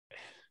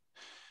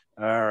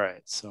All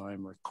right, so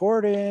I'm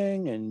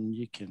recording and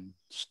you can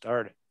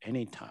start at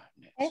any time.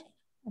 Okay.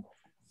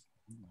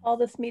 Call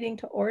this meeting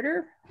to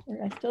order.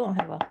 I still don't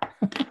have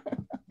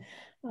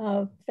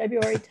a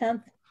February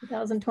 10th,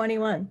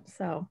 2021.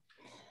 So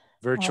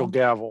virtual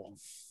gavel.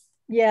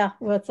 Yeah,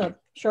 well, it's a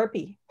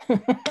Sharpie.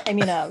 I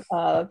mean, a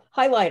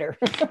highlighter.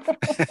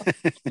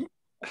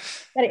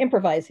 Got to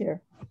improvise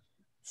here.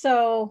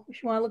 So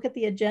if you want to look at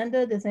the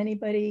agenda, does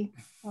anybody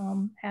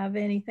have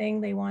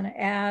anything they want to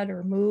add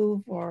or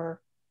move?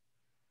 Or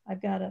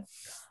I've got a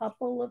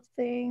couple of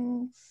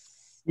things.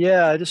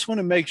 Yeah, I just want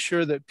to make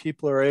sure that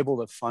people are able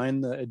to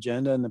find the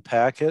agenda in the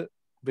packet,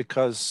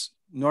 because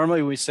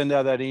normally we send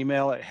out that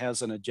email, it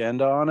has an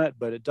agenda on it,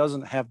 but it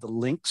doesn't have the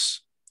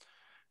links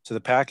to the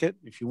packet.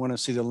 If you want to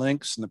see the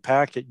links in the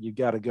packet, you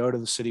got to go to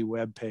the city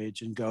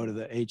webpage and go to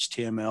the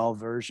HTML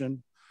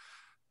version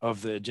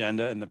of the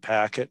agenda in the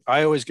packet.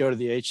 I always go to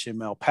the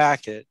HTML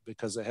packet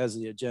because it has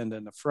the agenda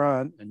in the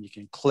front and you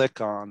can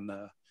click on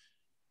the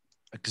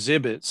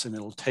exhibits and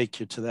it'll take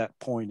you to that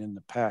point in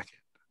the packet.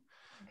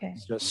 Okay.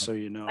 Just so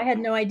you know. I had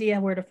no idea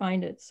where to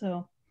find it.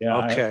 So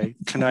yeah. Okay.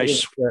 Can I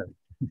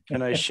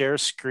share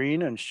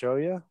screen and show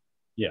you?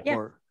 Yeah.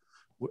 Or,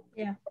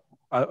 yeah.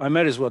 I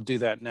might as well do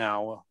that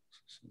now.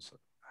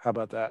 How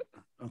about that?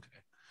 Okay.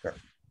 Sure.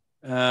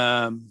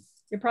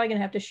 You're probably gonna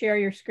have to share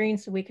your screen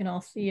so we can all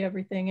see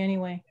everything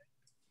anyway.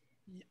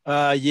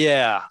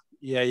 Yeah.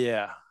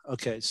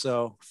 Okay.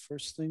 So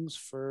first things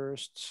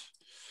first.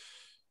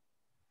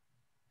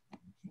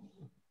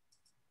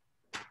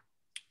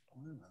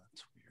 Oh,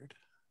 that's weird.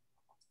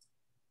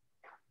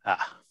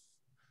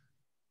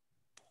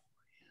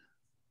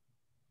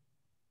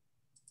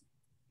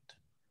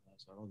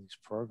 All these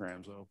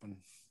programs open.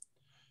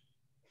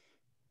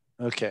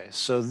 Okay,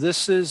 so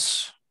this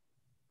is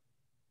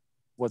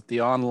what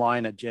the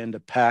online agenda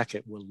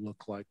packet will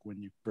look like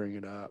when you bring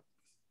it up.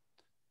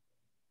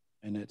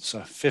 And it's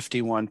a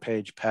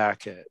 51-page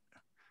packet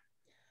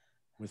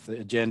with the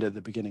agenda at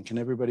the beginning. Can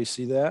everybody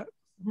see that?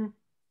 Mm-hmm.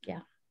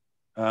 Yeah.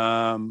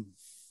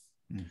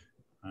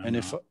 And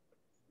if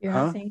you're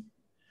not seeing,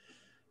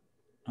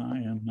 I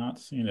am not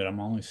seeing it.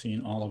 I'm only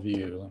seeing all of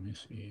you. Let me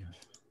see.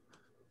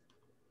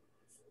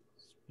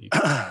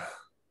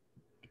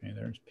 Okay,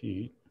 there's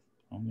Pete.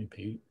 Only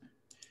Pete.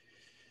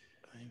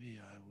 Maybe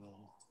I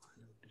will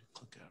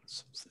click out of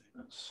some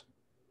things.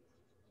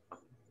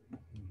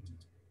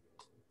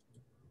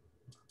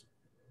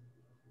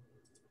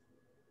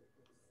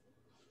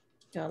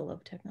 Gotta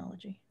love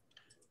technology.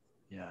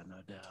 Yeah,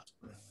 no doubt.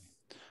 I'm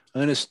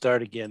going to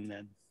start again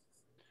then.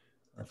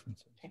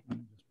 References. Just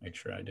make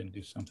sure I didn't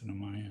do something on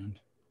my end.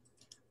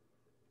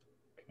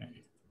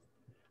 Okay.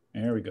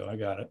 There we go. I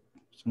got it.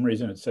 For some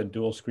reason it said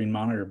dual screen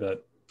monitor,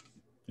 but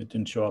it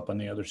didn't show up on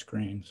the other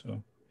screen.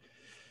 So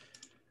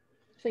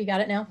you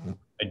got it now?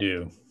 I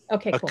do.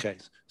 Okay, cool. Okay.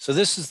 So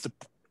this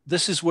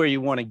is where you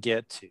want to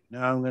get to.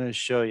 Now I'm going to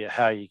show you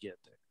how you get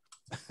there.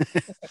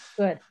 Okay,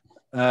 good.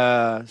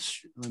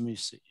 Let me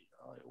see.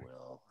 I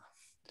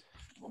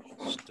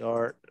will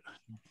start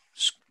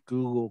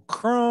Google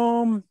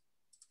Chrome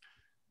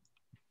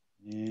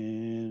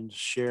and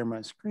share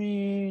my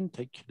screen,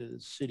 take you to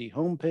the city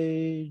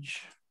homepage.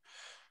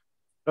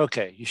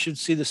 Okay, you should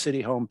see the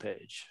city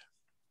homepage.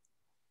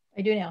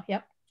 I do now,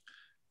 yep.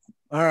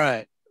 All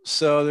right,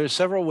 so there's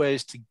several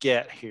ways to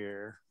get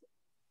here.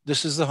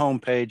 This is the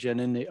homepage,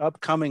 and in the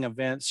upcoming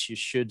events, you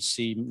should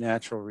see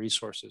Natural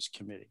Resources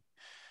Committee.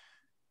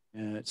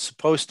 And it's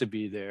supposed to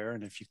be there,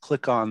 and if you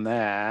click on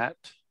that,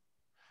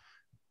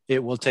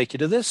 it will take you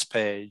to this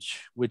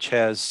page, which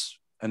has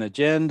an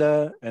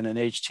agenda and an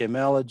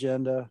HTML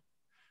agenda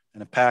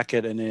and a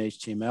packet and an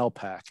HTML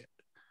packet.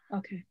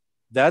 Okay.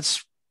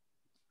 That's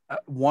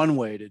one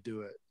way to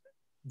do it.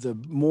 The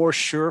more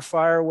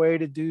surefire way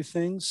to do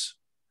things,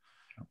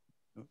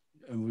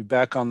 and we're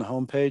back on the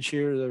homepage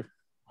here.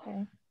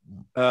 Okay.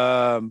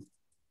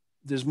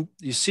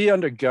 You see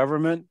under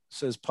government, it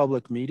says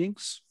public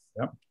meetings.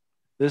 Yep.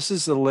 This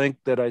is the link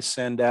that I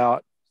send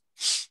out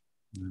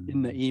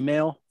in the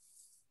email.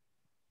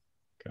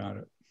 Got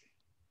it.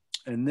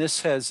 And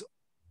this has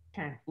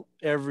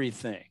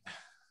everything,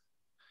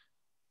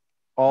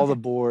 all the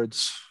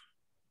boards.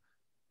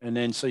 And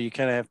then so you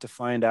kind of have to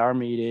find our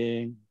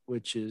meeting,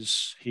 which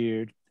is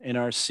here,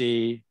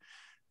 NRC.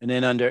 And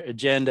then under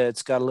agenda,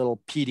 it's got a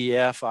little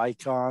PDF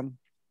icon,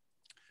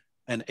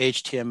 an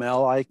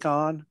HTML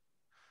icon.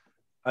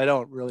 I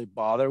don't really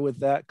bother with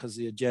that because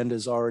the agenda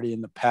is already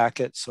in the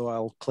packet. So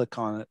I'll click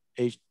on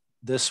it,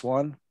 this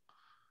one.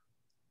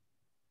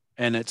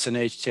 And it's an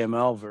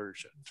HTML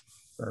version.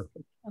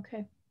 Perfect.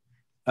 Okay.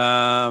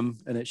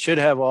 And it should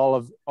have all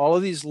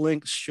of these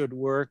links should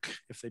work.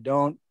 If they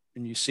don't,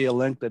 and you see a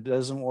link that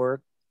doesn't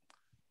work,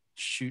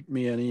 shoot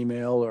me an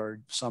email or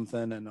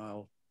something and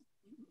I'll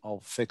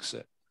fix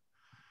it.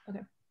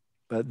 Okay.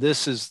 But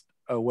this is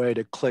a way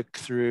to click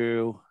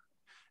through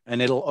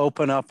and it'll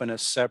open up in a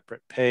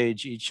separate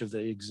page each of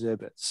the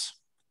exhibits.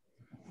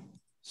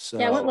 So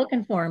yeah, I went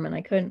looking for them and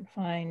I couldn't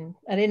find.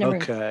 I didn't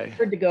ever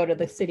heard to go to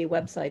the city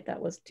website.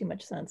 That was too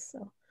much sense.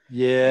 So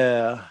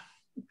yeah.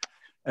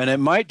 And it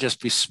might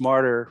just be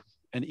smarter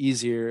and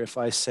easier if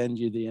I send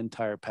you the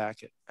entire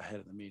packet ahead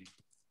of the meeting.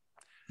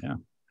 Yeah.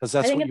 Because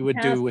that's what you would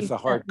do with the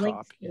hard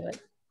copy.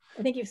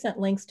 I think you've sent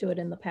links to it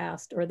in the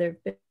past, or there've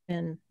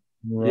been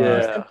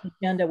yeah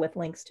agenda with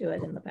links to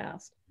it in the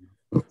past.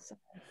 So.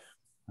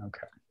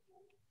 Okay.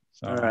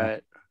 So, all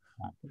right.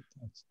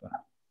 That's the...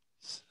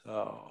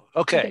 So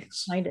okay,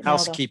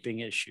 housekeeping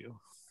issue.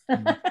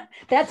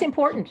 That's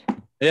important.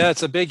 Yeah,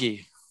 it's a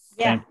biggie.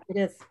 Yeah, it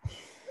is.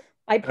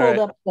 I pulled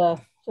up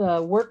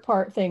the work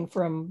part thing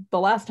from the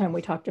last time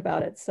we talked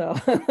about it, so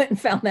I went and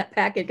found that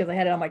packet because I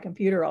had it on my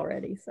computer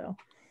already. So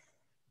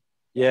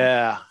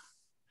yeah.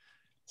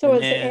 So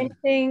is there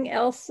anything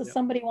else that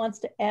somebody wants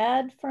to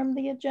add from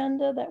the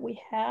agenda that we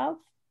have?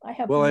 I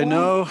have. Well, I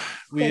know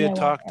we had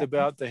talked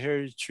about the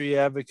Heritage Tree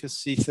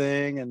advocacy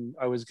thing, and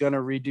I was going to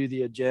redo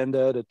the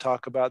agenda to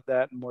talk about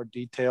that in more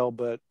detail,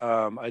 but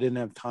I didn't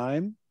have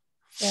time.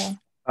 Yeah.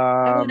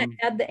 I want to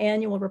add the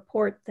annual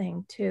report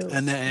thing too.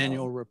 And the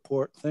annual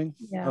report thing?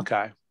 Yeah.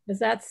 Okay. Because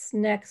that's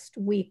next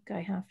week.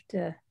 I have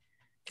to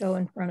go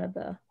in front of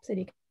the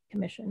city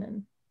commission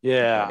and.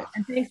 Yeah.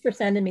 And thanks for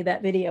sending me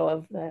that video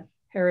of the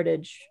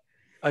Heritage.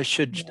 I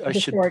should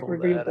Historic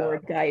Review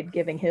Board guide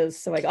giving his.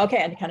 So like,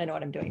 okay, I kind of know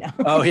what I'm doing now.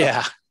 Oh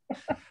yeah.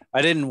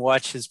 I didn't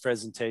watch his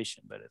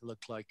presentation, but it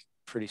looked like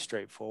pretty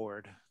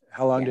straightforward.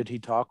 How long did he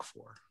talk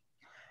for?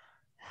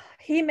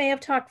 He may have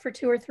talked for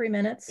 2 or 3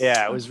 minutes.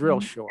 Yeah, it was real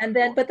short. And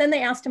then, but then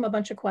they asked him a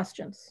bunch of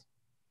questions.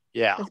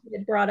 Yeah. He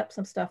had brought up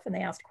some stuff and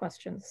they asked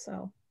questions.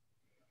 So.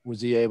 Was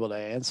he able to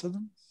answer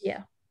them?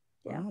 Yeah.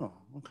 Yeah. Oh,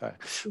 okay.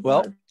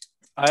 Well,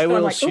 I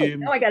will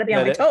assume now I got to be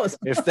on my toes.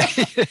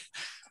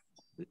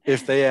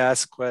 if they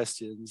ask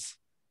questions,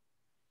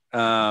 you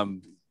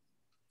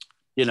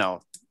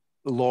know,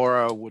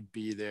 Laura would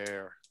be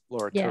there,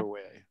 Laura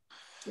Turway.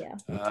 Yeah.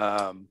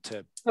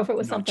 To if it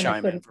was something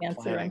I couldn't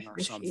answer, I'm sure or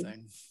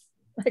something.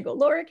 I go,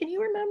 Laura, can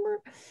you remember?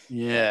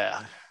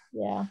 Yeah.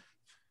 Yeah.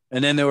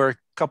 And then there were a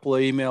couple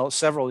of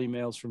several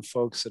emails from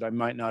folks that I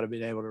might not have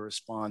been able to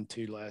respond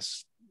to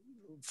last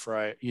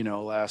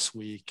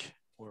week.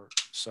 Or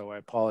so I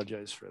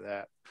apologize for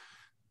that.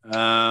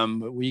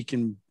 But we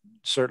can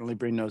certainly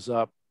bring those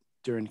up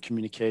during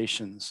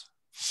communications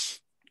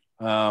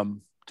today.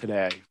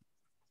 Okay.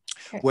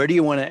 Where do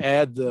you want to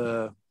add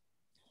the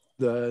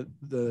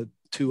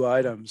 2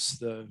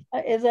 items?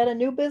 Is that a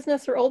new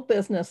business or old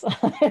business?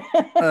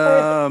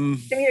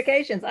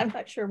 Communications. I'm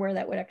not sure where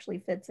that would actually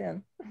fits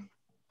in.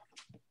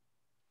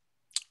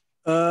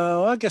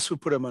 I guess we'll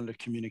put them under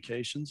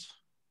communications.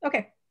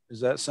 Okay.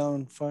 Does that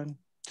sound fine?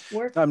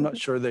 I'm not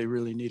sure they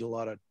really need a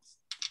lot of,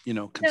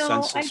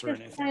 consensus or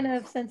anything. Kind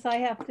of, since I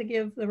have to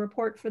give the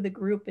report for the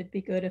group, it'd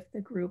be good if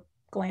the group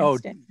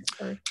glanced at it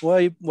first.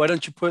 Well, why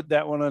don't you put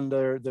that one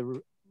under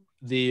the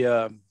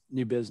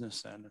new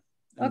business then?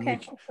 And okay.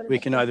 We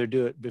can either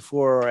do it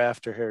before or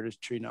after Heritage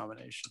Tree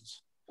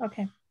nominations.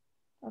 Okay.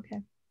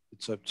 Okay.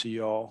 It's up to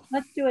y'all.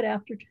 Let's do it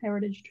after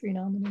Heritage Tree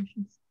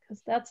nominations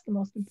because that's the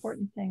most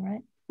important thing,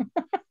 right?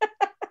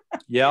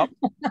 Yeah,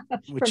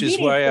 which is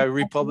why I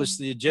republished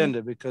the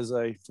agenda, because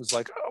I was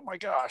like, oh my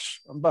gosh,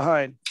 I'm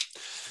behind.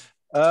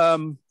 Yeah,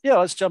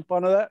 let's jump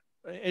onto that.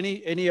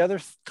 Any other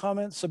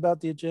comments about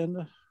the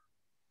agenda?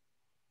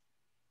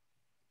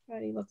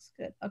 Everybody looks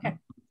good. Okay.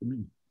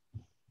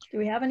 Do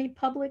we have any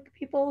public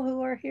people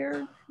who are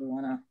here who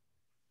want to,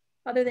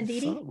 other than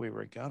Dee Dee? We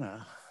were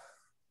gonna.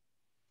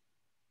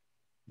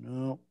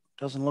 No,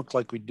 doesn't look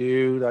like we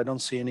do. I don't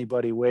see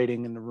anybody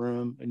waiting in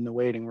the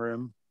waiting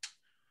room.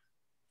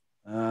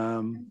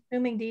 I'm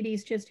assuming Dee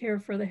Dee's just here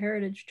for the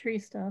Heritage Tree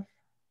stuff.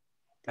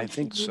 I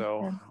think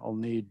so. I'll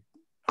need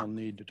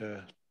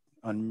to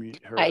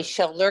unmute her. I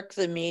shall lurk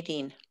the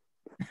meeting.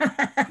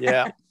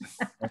 Yeah.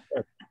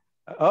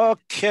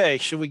 Okay,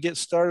 should we get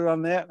started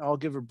on that? I'll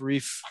give a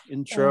brief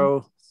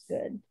intro.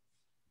 Good.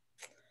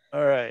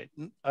 All right,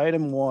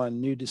 item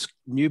 1,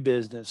 new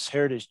business,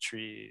 Heritage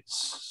Trees.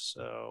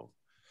 So,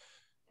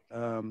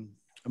 am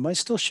I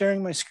still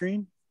sharing my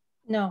screen?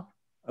 No.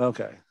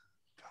 Okay.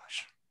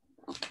 Gosh.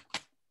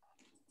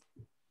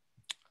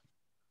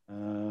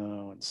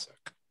 1 sec.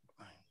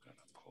 I'm gonna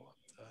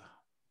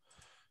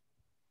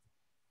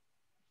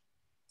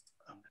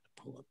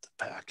pull up the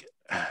packet.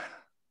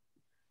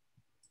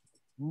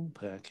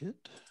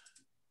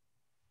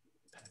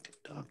 Packet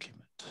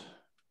document.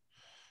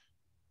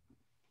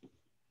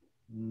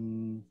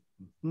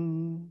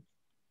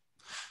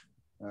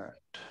 All right.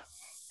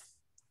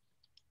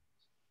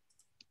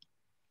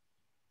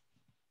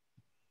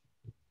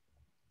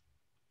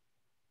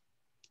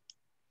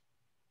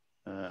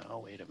 Oh,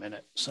 wait a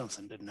minute.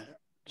 Something did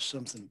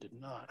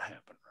not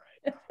happen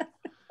right.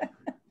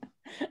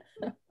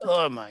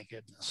 Oh my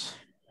goodness.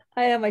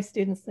 I have my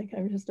students think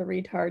I'm just a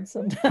retard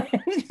sometimes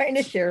trying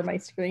to share my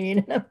screen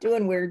and I'm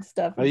doing weird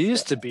stuff. I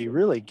used to be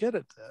really good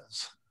at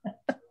this.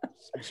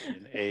 It's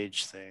an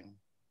age thing.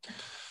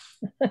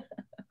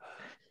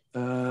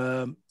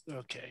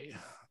 Okay.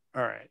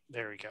 All right.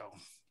 There we go.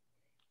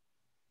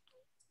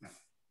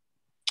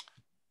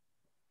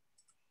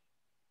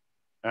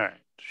 All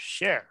right.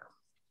 Share.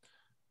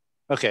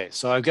 Okay,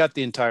 so I've got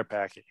the entire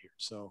packet here.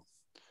 So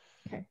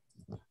Okay.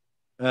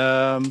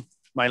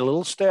 My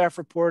little staff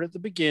report at the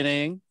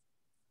beginning,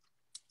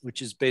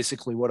 which is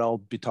basically what I'll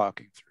be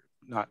talking through.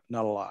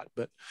 Not a lot,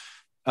 but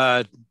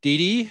Dee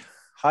Dee,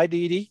 hi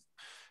Dee Dee,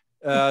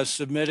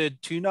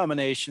 submitted 2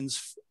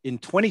 nominations in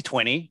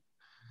 2020.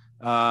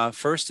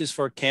 First is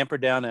for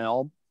Camperdown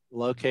Elm,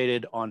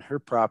 located on her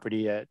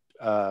property at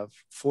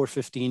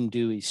 415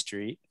 Dewey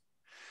Street.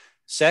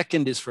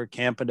 Second is for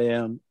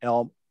Camperdown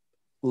Elm,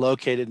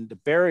 located in the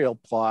burial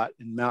plot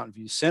in Mountain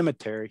View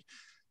Cemetery.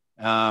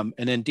 And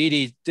then Dee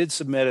Dee did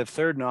submit a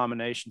 3rd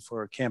nomination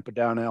for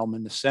Camperdown Elm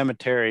in the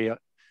cemetery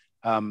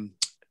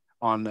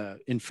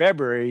in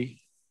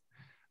February.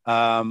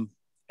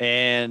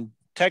 And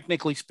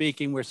technically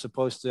speaking, we're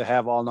supposed to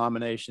have all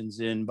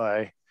nominations in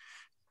by,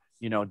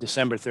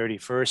 December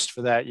 31st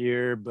for that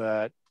year,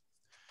 but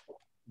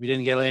we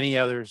didn't get any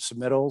other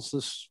submittals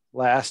this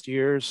last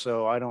year,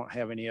 so I don't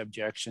have any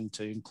objection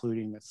to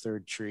including a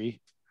 3rd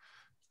tree.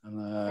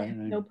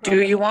 No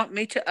Do you want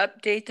me to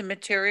update the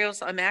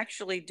materials? I'm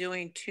actually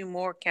doing 2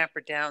 more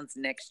Camperdowns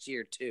next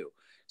year too.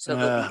 So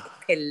there'll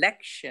be a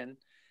collection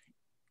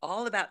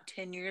all about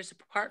 10 years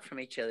apart from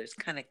each other. It's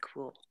kind of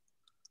cool.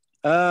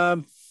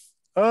 Oh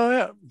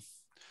yeah.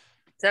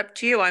 It's up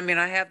to you. I mean,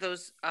 I have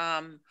those,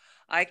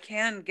 I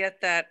can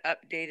get that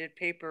updated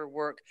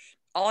paperwork.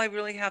 All I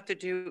really have to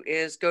do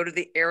is go to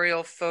the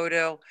aerial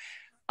photo,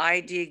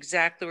 ID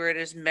exactly where it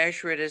is,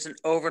 measure it as an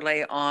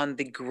overlay on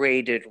the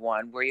graded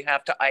one where you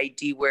have to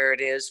ID where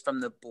it is from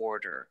the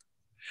border.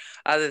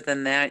 Other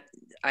than that,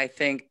 I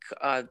think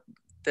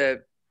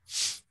the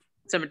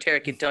cemetery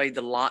can tell you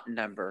the lot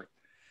number.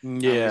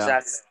 Yeah.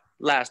 That's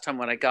last time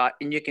what I got.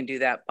 And you can do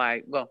that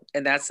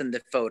and that's in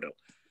the photo.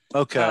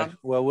 Okay.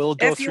 Well, we'll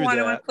go through that. If you want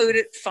to include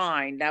it,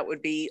 fine. That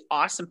would be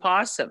awesome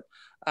possum.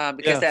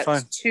 Because that's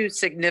fine. 2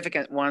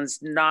 significant ones,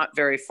 not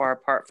very far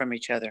apart from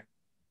each other.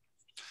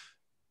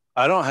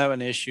 I don't have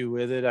an issue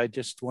with it. I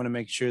just want to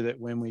make sure that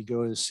when we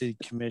go to the city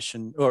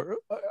commission, or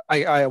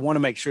I want to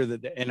make sure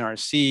that the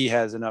NRC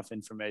has enough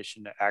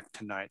information to act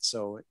tonight.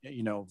 So,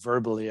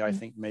 verbally, I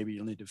think maybe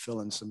you'll need to fill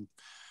in some,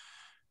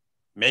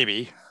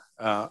 maybe.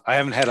 I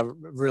haven't had a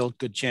real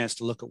good chance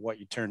to look at what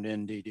you turned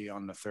in, Dee Dee,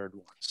 on the 3rd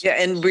one. So. Yeah,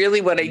 and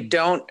really what I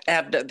don't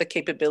have the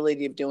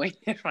capability of doing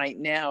right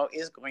now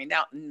is going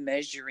out and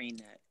measuring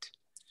it.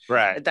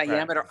 Right. The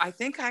diameter. Right. I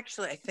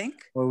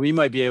think. Well, we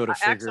might be able to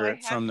figure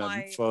it from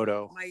the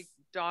photo. My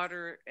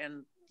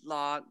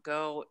daughter-in-law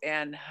go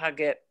and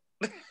hug it.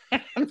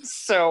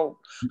 So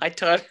I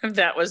told him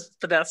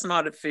but that's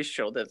not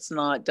official. That's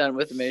not done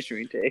with a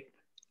measuring tape.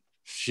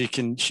 She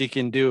can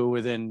do it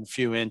within a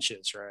few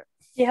inches, right?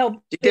 Yeah,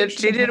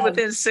 she did it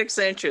within 6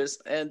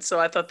 inches. And so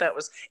I thought that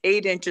was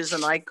 8 inches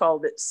and I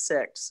called it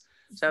 6.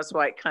 So that's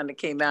why it kind of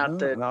came out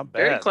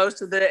very close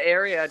to the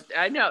area.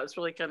 I know, it's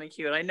really kind of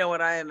cute. I know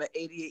what I am at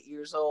 88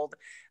 years old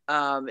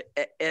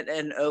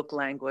in oak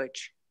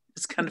language.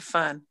 It's kind of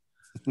fun.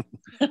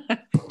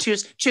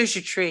 choose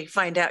your tree,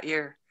 find out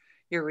your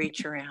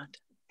reach around.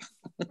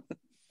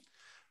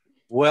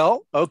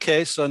 Well,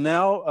 okay. So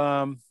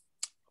now,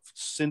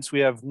 since we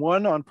have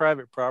 1 on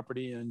private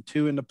property and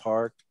 2 in the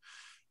park,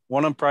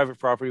 1 on private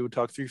property we'll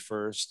talk through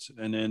first,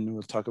 and then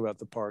we'll talk about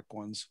the park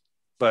ones.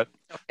 But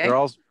they're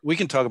all, we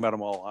can talk about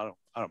them all. I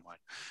don't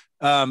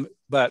mind.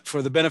 But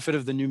for the benefit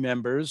of the new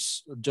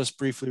members, just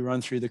briefly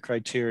run through the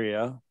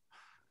criteria.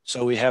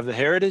 So we have the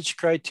heritage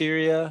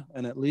criteria,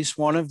 and at least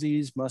one of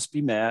these must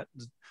be met.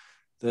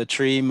 The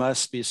tree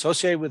must be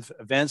associated with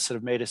events that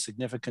have made a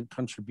significant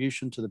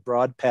contribution to the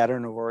broad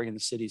pattern of Oregon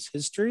City's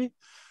history,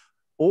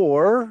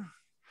 or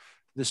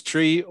this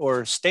tree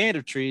or stand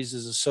of trees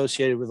is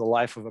associated with the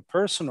life of a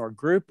person or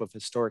group of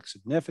historic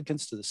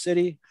significance to the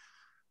city,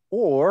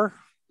 or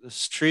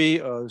this tree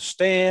or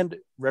stand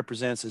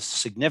represents a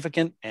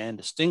significant and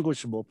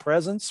distinguishable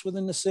presence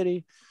within the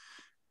city,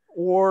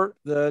 or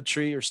the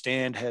tree or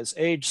stand has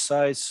age,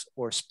 size,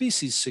 or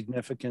species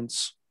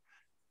significance,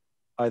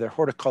 either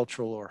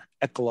horticultural or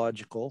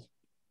ecological,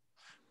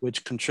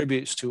 which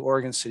contributes to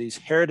Oregon City's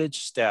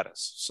heritage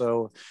status.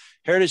 So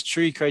heritage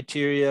tree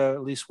criteria,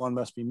 at least 1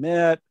 must be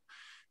met.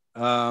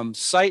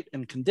 Site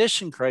and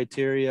condition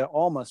criteria,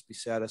 all must be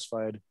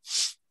satisfied.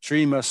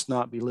 Tree must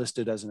not be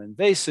listed as an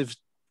invasive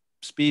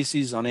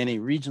species on any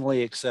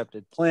regionally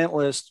accepted plant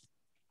list.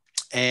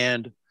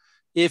 And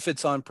if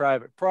it's on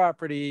private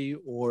property,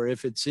 or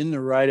if it's in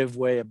the right of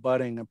way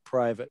abutting a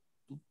private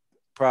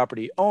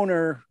property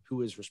owner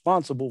who is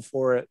responsible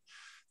for it,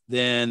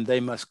 then they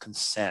must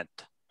consent.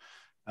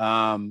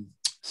 And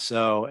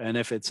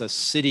if it's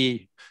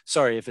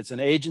if it's an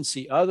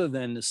agency other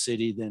than the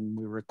city, then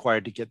we're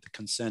required to get the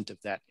consent of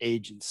that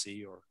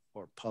agency or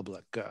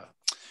public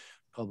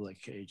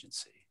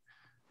agency.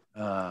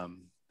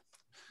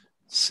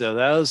 So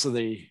those are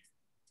the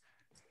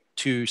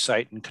 2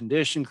 site and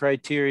condition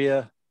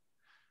criteria.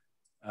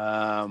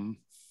 And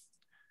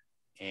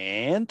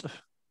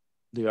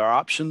the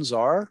options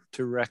are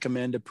to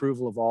recommend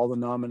approval of all the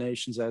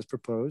nominations as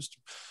proposed,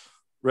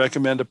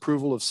 recommend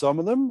approval of some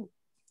of them,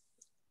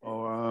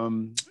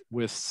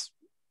 with,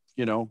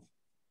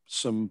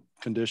 some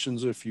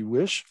conditions if you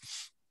wish,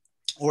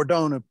 or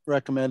don't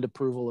recommend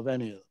approval of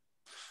any of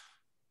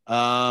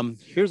them.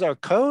 Here's our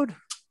code.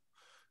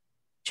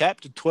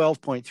 Chapter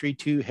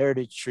 12.32,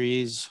 heritage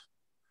trees.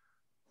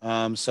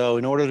 So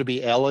in order to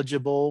be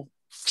eligible,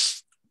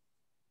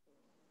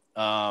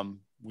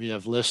 we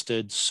have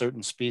listed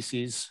certain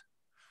species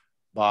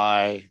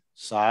by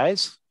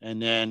size,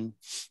 and then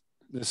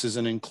this is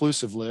an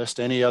inclusive list.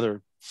 Any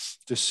other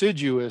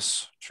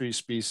deciduous tree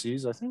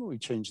species, I think we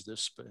changed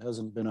this, but it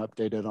hasn't been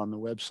updated on the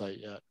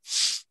website yet.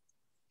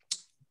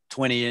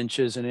 20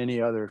 inches, and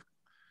any other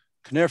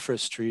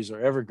coniferous trees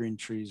or evergreen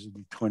trees would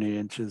be 20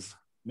 inches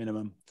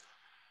minimum.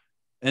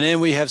 And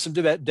then we have some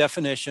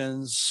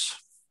definitions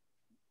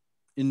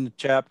in the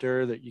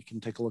chapter that you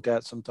can take a look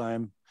at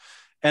sometime.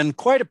 And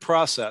quite a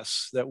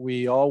process that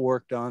we all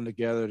worked on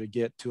together to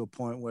get to a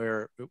point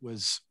where it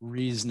was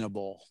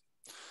reasonable.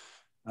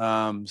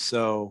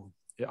 So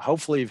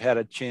hopefully you've had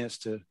a chance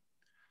to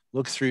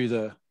look through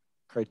the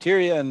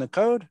criteria in the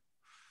code.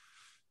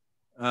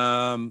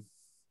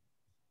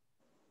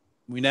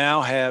 We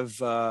now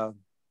have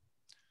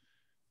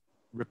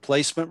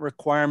replacement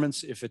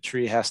requirements if a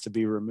tree has to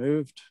be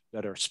removed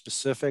that are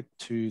specific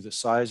to the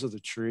size of the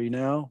tree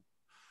now.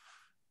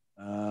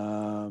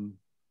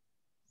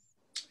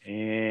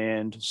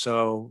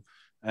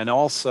 And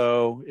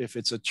also if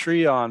it's a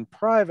tree on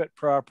private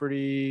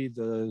property,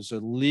 there's a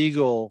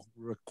legal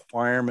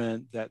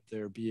requirement that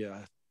there be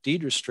a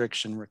deed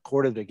restriction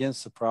recorded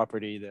against the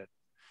property that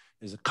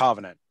is a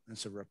covenant.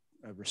 It's a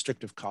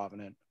restrictive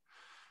covenant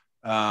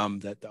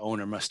that the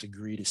owner must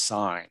agree to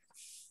sign.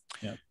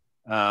 Yeah.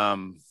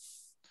 And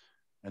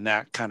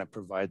that kind of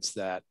provides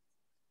that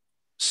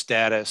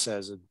status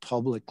as a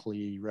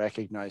publicly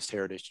recognized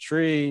heritage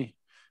tree.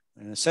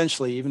 And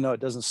essentially, even though it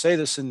doesn't say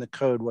this in the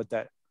code, what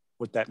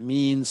that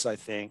means, I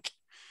think,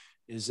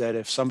 is that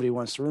if somebody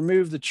wants to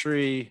remove the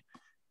tree,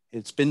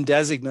 it's been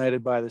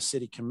designated by the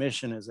city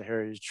commission as a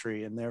heritage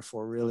tree, and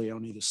therefore really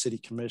only the city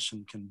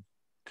commission can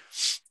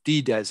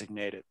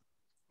de-designate it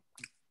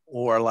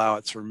or allow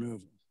its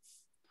removal.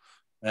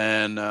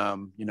 And,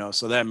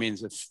 so that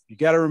means if you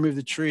got to remove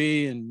the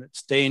tree and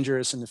it's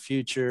dangerous in the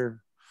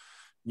future,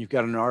 you've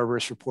got an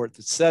arborist report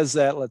that says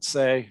that, let's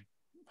say,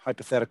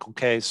 hypothetical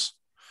case,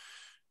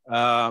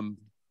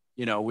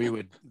 we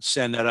would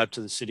send that up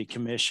to the city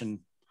commission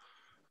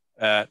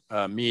at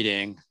a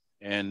meeting,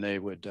 and they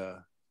would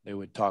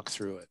talk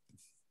through it.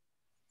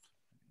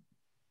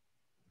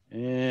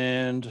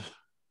 And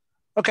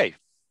okay,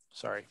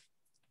 sorry,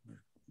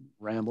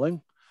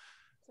 rambling.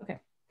 Okay.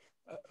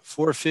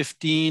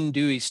 415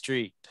 Dewey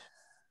Street.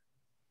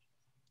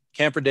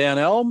 Camperdown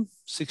elm,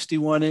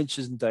 61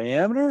 inches in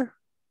diameter.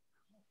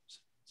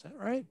 Is that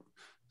right?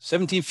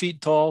 17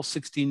 feet tall,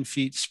 16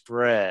 feet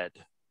spread.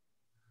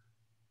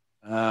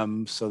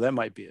 So that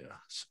might be a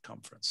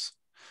circumference.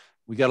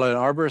 We got an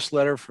arborist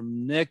letter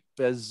from Nick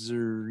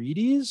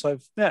Bezerides.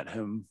 I've met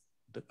him,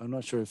 but I'm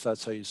not sure if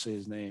that's how you say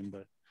his name,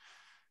 but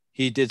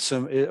he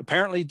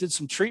apparently did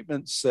some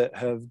treatments that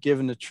have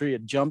given the tree a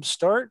jump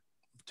start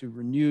to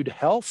renewed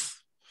health.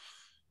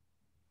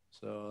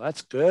 So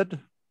that's good.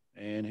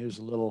 And here's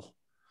a little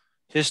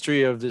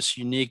history of this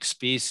unique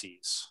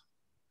species.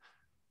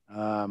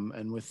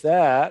 And with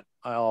that,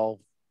 I'll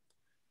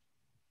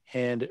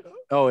and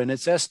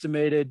it's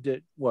estimated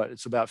that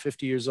it's about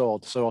 50 years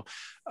old. So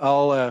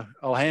I'll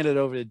hand it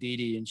over to Dee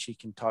Dee, and she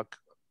can talk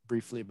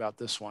briefly about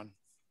this one.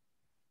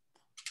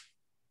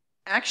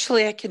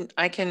 Actually,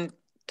 I can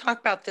talk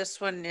about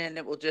this one, and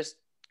it will just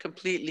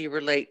completely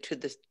relate to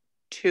the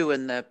two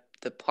in the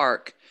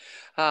park.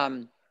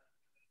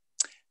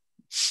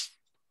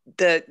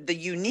 The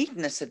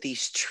uniqueness of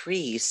these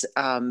trees,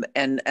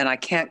 and I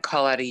can't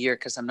call out a year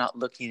because I'm not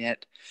looking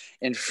at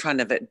in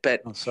front of it,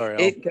 but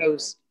it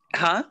goes.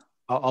 Huh?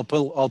 I'll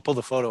pull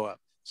the photo up.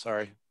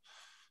 Sorry.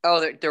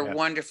 Oh, they're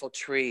wonderful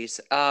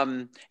trees.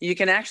 You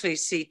can actually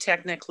see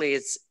technically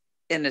it's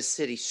in a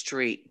city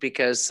street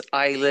because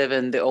I live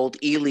in the old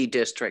Ely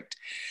district.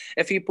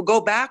 If you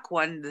go back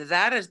one,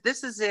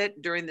 this is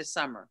it during the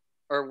summer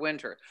or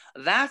winter.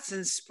 That's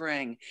in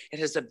spring. It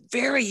has a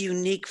very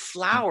unique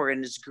flower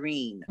and is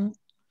green. Mm-hmm.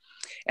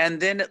 And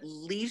then it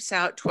leaves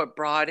out to a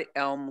broad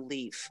elm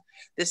leaf.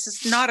 This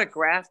is not a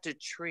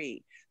grafted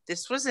tree.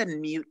 This was a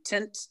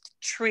mutant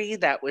tree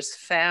that was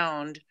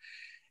found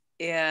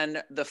in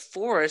the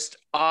forest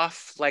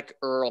off like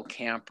Earl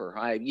Camper.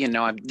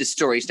 The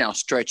story's now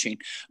stretching,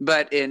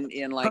 but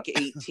in like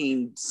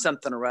 18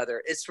 something or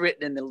other, it's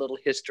written in the little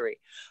history.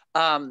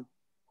 And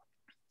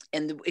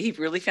he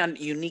really found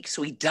it unique.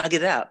 So he dug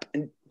it up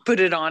and put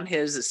it on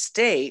his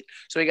estate.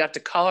 So he got to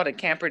call it a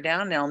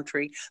Camperdown elm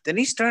tree. Then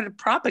he started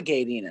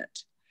propagating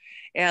it.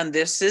 And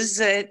this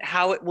is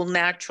how it will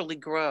naturally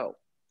grow.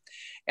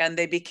 And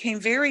they became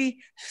very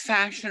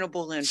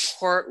fashionable in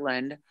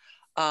Portland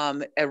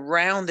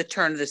around the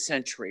turn of the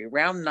century,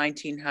 around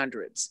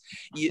 1900s.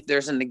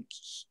 There's a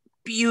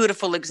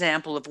beautiful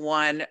example of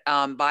one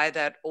by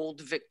that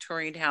old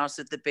Victorian house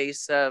at the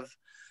base of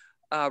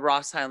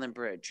Ross Island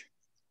Bridge.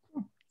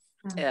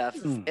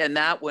 And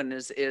that one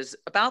is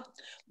about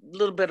a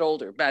little bit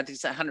older, but I think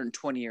it's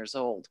 120 years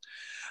old.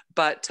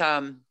 But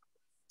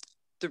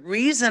the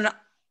reason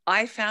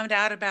I found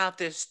out about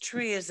this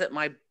tree is that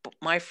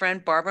my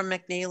friend Barbara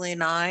McNeely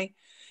and I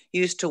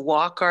used to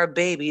walk our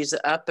babies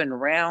up and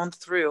around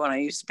through, and I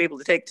used to be able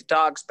to take the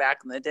dogs back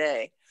in the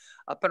day,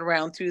 up and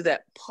around through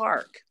that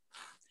park,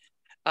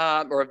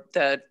 or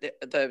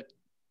the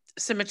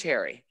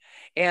cemetery.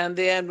 And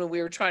then when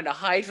we were trying to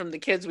hide from the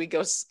kids, we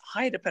go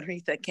hide up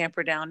underneath that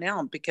Camperdown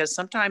elm, because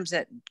sometimes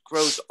it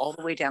grows all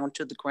the way down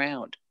to the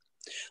ground.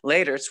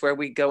 Later, it's where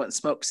we go and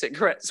smoke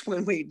cigarettes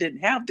when we didn't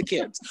have the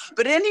kids.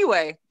 But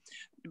anyway,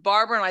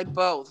 Barbara and I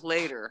both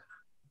later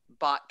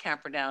bought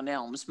Camperdown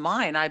elms.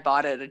 Mine, I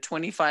bought it, a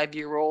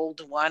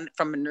 25-year-old one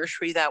from a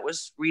nursery that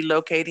was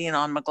relocating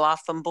on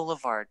McLaughlin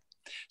Boulevard.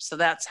 So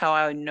that's how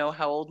I know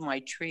how old my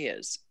tree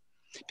is,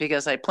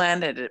 because I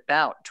planted it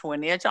about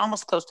 20, it's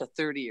almost close to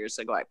 30 years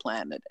ago I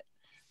planted it.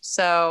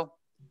 So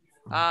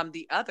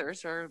the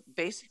others are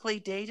basically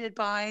dated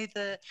by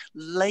the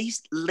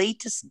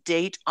latest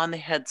date on the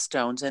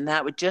headstones, and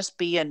that would just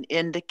be an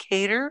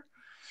indicator.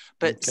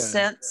 But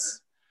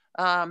since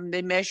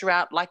they measure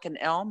out like an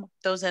elm,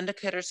 those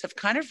indicators have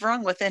kind of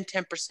rung within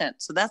 10%.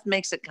 So that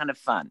makes it kind of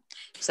fun.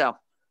 So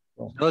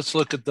let's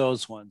look at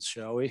those ones,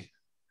 shall we?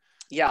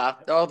 Yeah.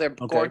 Oh, they're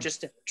gorgeous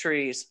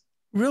trees.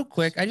 Real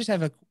quick, I just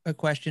have a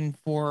question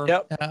for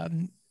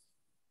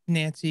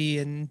Nancy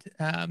and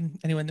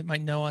anyone that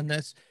might know on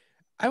this.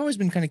 I've always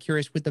been kind of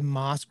curious with the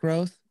moss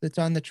growth that's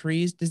on the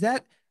trees. Is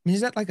that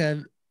like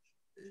a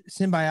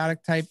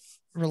symbiotic type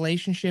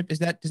relationship? Does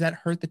that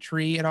hurt the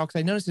tree at all? Because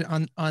I noticed it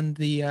on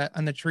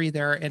the tree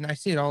there, and I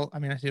see it all. I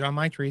mean, I see it on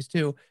my trees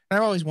too. And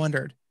I've always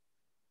wondered.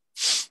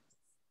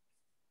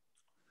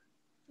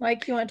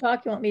 Mike, you want to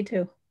talk? You want me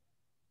to?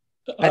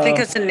 I think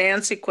it's a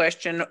Nancy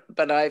question,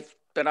 but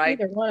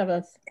either one of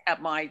us have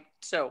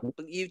so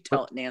you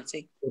tell it,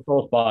 Nancy. We're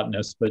both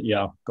botanists, but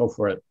yeah, go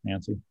for it,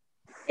 Nancy.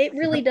 It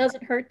really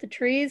doesn't hurt the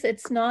trees.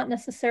 It's not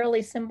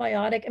necessarily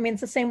symbiotic. I mean,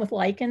 it's the same with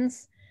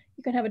lichens.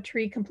 You can have a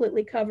tree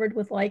completely covered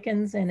with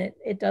lichens and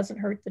it doesn't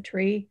hurt the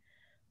tree.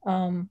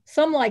 Some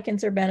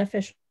lichens are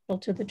beneficial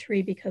to the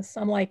tree because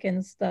some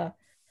lichens, the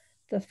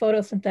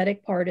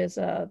photosynthetic part is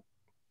a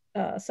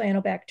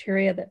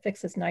cyanobacteria that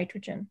fixes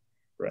nitrogen.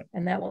 Right.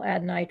 And that will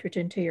add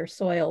nitrogen to your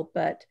soil,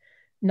 but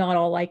not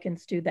all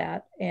lichens do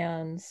that.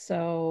 And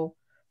so,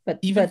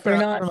 but they're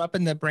not from up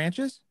in the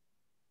branches?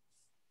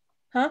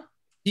 Huh?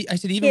 I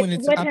said even when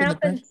it's up in the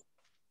branches?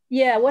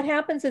 Yeah, what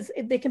happens is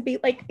they can be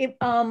like,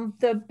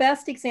 the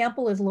best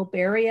example is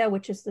lobaria,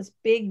 which is this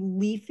big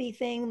leafy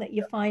thing that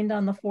you find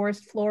on the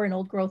forest floor in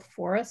old growth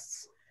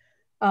forests.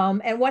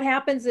 And what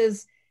happens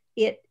is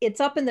it's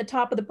up in the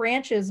top of the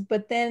branches,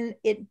 but then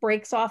it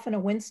breaks off in a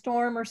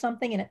windstorm or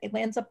something and it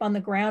lands up on the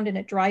ground and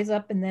it dries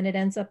up and then it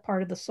ends up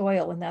part of the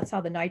soil, and that's how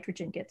the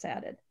nitrogen gets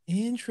added.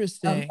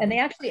 Interesting. And they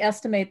actually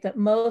estimate that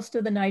most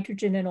of the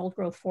nitrogen in old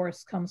growth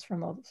forests comes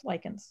from those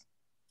lichens.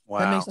 Wow.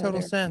 That makes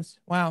total sense.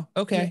 Wow.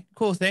 Okay, yeah.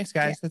 Cool. Thanks,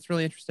 guys. Yeah. That's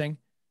really interesting.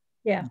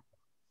 Yeah.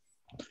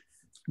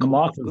 The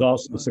moth is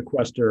also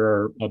sequester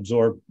or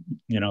absorb,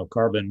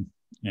 carbon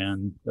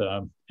and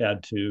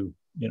add to,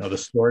 the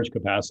storage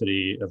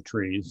capacity of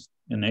trees.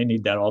 And they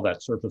need all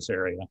that surface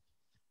area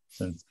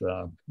since,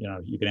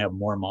 you can have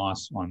more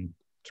moss on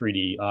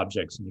 3D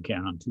objects than you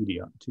can on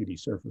 2D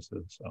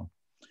surfaces. So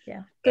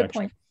yeah, good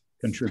point.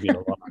 Contribute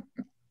a lot.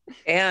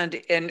 And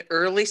in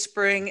early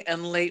spring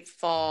and late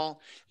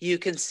fall, you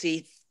can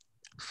see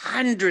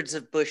hundreds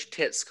of bush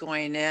tits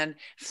flying in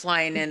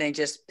and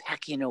just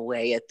pecking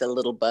away at the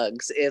little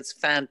bugs. It's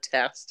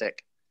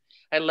fantastic.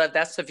 I love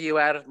that's the view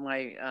out of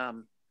my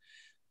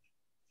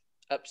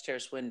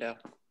upstairs window.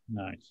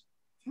 Nice.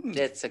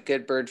 It's a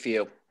good bird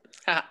view.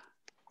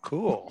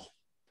 Cool.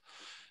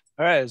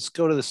 All right, let's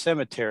go to the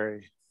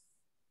cemetery.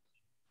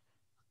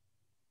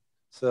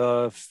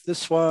 So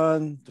this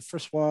one, the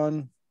first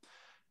one,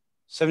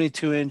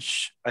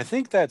 72-inch, I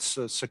think that's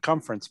a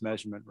circumference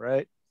measurement,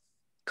 right?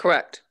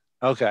 Correct.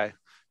 Okay.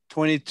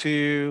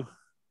 22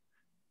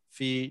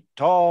 feet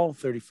tall,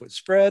 30-foot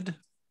spread.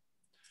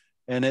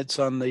 And it's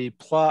on the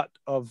plot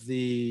of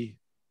the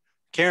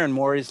Karen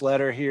Morey's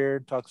letter here,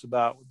 talks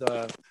about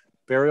the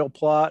burial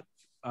plot.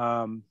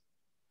 On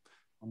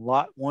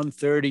lot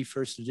 130,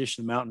 first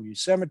edition of Mountain View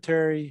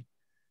Cemetery.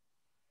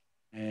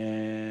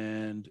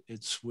 And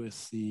it's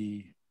with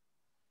the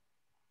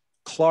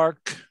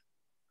Clark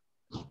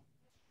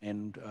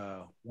and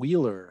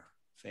Wheeler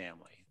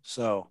family.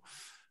 So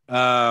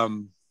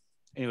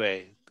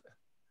anyway,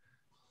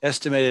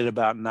 estimated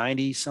about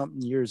 90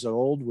 something years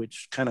old,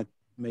 which kind of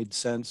made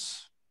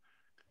sense.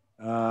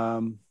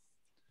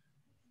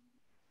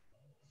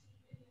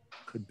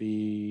 Could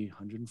be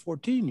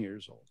 114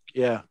 years old.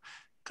 Yeah,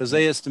 because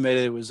they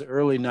estimated it was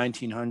early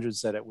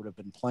 1900s that it would have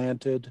been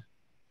planted.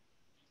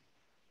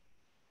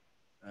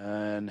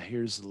 And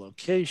here's the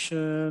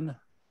location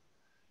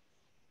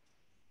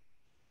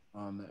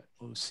on the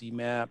OC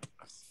map.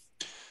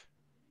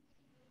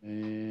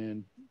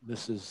 And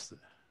this is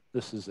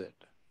it.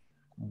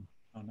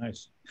 Oh,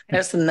 nice.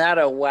 Isn't that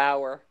a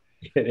wower?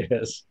 It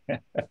is.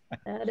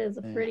 That is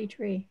a pretty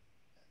tree.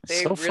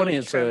 They So really funny.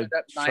 It's trim a it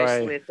up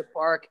nicely at the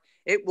park.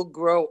 It will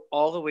grow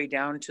all the way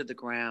down to the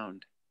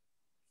ground.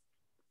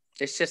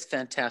 It's just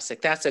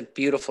fantastic. That's a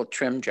beautiful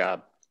trim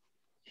job.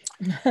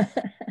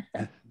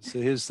 So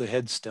here's the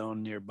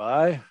headstone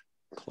nearby.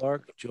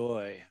 Clark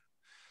Joy,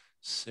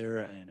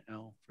 Sarah and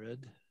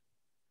Alfred.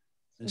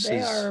 This They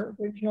is are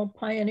original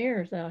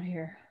pioneers out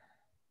here.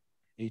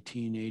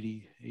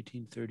 1880,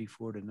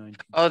 1834 to 19.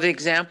 Oh, the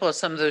example of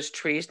some of those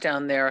trees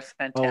down there are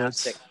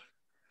fantastic. Oh,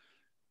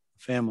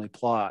 it's family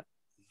plot.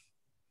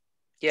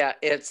 Yeah,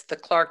 it's the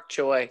Clark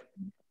Joy.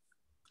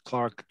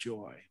 Clark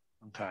Joy.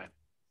 Okay.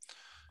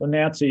 Well,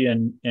 Nancy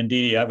and Dee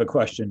Dee, I have a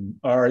question.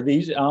 Are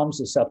these elms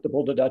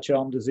susceptible to Dutch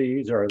elm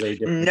disease, or are they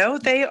different? No,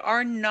 they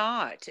are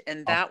not.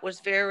 And that was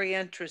very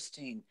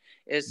interesting.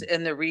 Is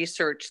in the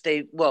research,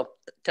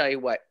 tell you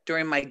what,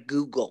 during my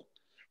Google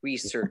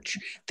research,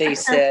 they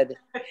said,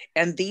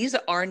 and these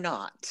are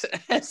not.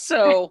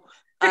 So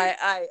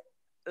I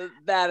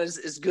that is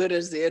as good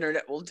as the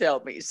internet will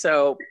tell me.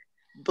 So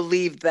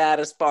believe that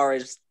as far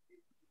as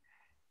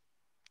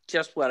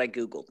just what I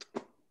Googled.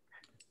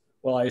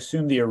 Well, I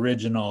assume the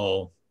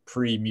original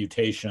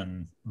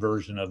pre-mutation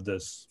version of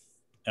this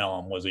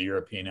elm was a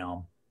European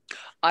elm.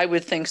 I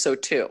would think so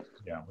too.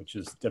 Yeah, which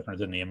is different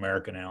than the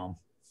American elm.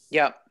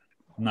 Yep.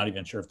 I'm not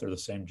even sure if they're the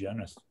same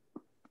genus,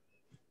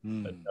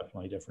 but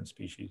definitely different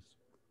species.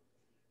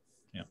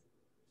 Yeah.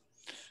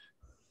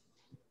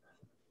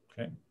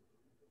 Okay.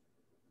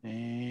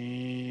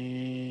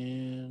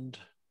 And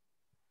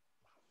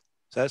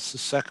that's the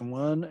second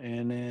one.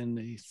 And then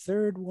the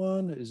third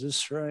one, is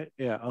this right?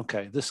 Yeah,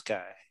 okay, this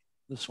guy.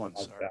 This one,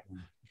 sorry. Yeah.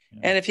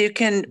 And if you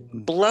can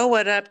blow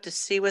it up to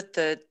see what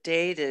the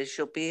date is,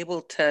 you'll be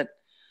able to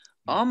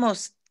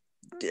almost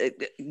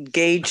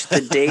gauge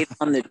the date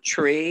on the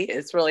tree.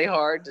 It's really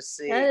hard to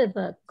see. That is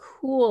a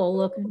cool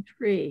looking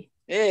tree.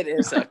 It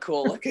is a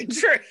cool looking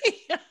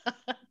tree.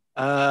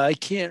 I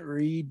can't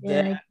read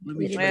that. Let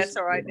me That's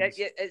all right.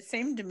 It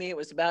seemed to me it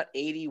was about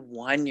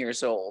 81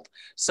 years old.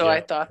 So Yeah.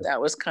 I thought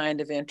that was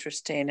kind of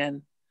interesting.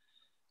 And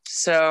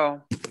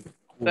so,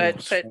 and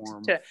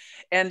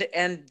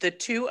the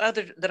two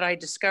other that I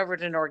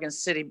discovered in Oregon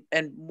City,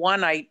 and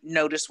one I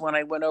noticed when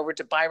I went over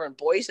to Byron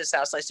Boyce's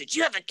house, I said,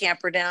 "You have a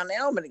Camperdown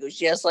elm?" And he goes,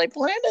 "Yes, I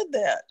planted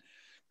that."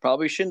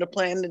 Probably shouldn't have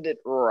planted it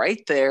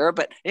right there,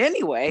 but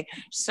anyway,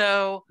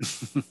 so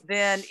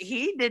then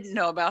he didn't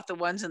know about the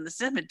ones in the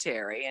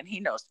cemetery, and he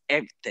knows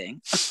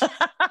everything.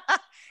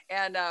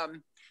 And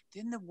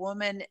then the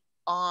woman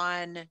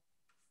on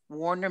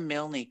Warner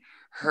Milne,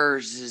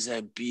 hers is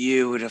a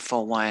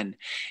beautiful one,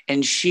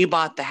 and she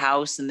bought the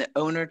house, and the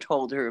owner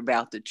told her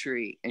about the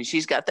tree, and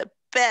she's got the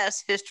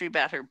best history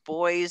about her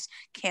boys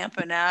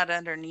camping out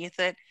underneath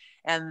it,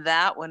 and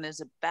that one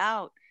is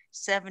about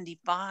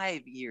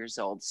 75 years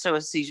old. So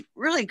it's these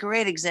really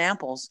great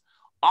examples,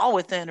 all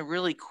within a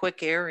really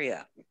quick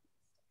area.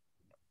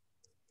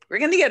 We're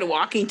going to get a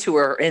walking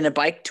tour and a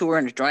bike tour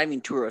and a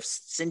driving tour of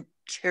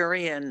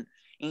Centurion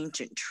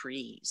ancient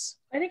trees.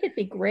 I think it'd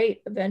be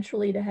great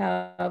eventually to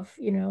have,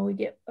 we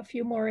get a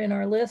few more in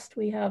our list.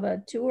 We have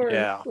a tour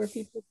where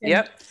people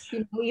can,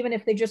 even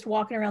if they're just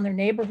walking around their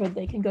neighborhood,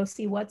 they can go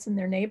see what's in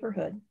their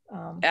neighborhood.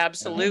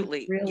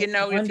 Absolutely. Really if you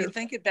wonderful.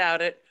 think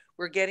about it,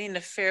 we're getting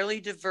a fairly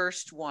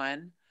diverse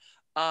one.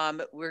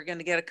 We're going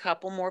to get a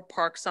couple more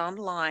parks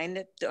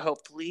online,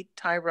 hopefully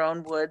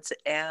Tyrone Woods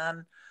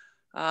and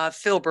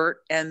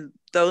Filbert, and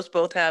those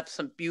both have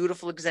some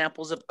beautiful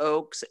examples of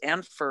oaks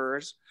and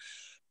firs,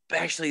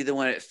 especially the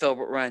one at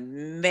Filbert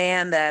Run.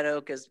 Man, that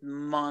oak is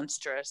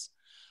monstrous.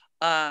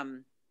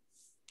 And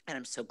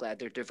I'm so glad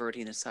they're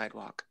diverting the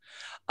sidewalk.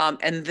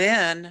 And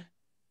then,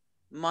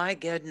 my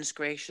goodness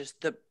gracious,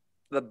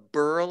 the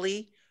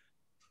burly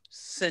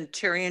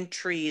Centurion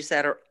trees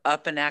that are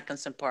up in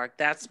Atkinson Park.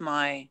 That's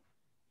my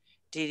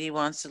Dee Dee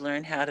wants to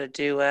learn how to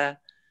do a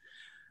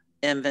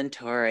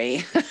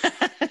inventory.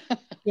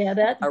 Yeah,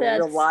 that's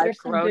real live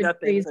grown up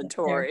trees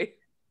inventory.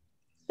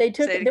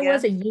 There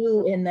was a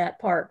U in that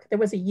park. There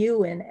was a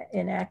U in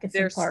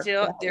Atkinson Park.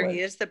 There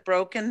is the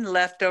broken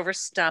leftover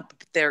stump,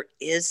 but there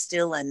is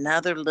still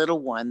another little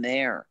one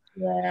there.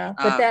 Yeah,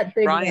 but that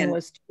big one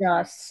was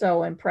just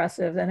so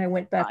impressive. And I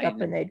went back up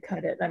and they'd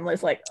cut it. I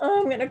was like,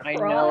 oh, I'm gonna cry. I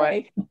know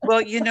it.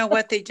 Well, you know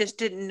what? They just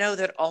didn't know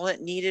that all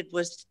it needed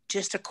was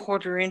just a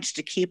 1/4 inch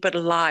to keep it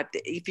alive.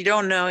 If you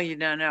don't know, you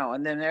don't know.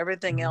 And then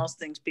everything else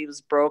thinks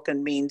people's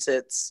broken means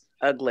it's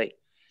ugly.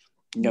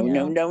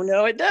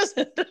 No, it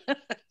doesn't.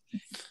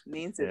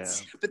 Means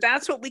it's, but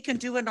that's what we can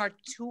do in our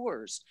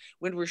tours.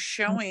 When we're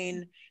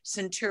showing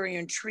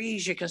Centurion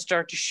trees, you can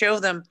start to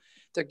show them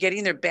they're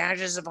getting their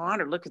badges of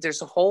honor. Look,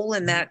 there's a hole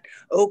in that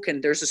oak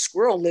and there's a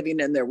squirrel living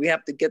in there. We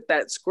have to get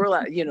that squirrel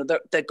out.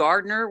 The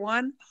Gardner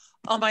one.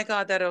 Oh my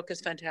God, that oak is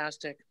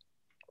fantastic.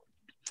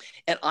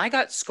 And I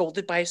got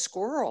scolded by a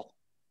squirrel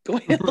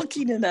going and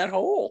looking in that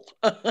hole.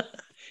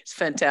 It's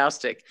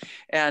fantastic.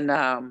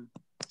 And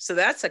so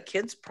that's a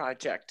kids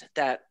project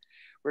that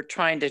we're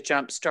trying to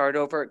jumpstart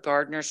over at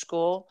Gardner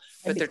School,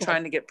 but they're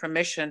trying to get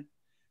permission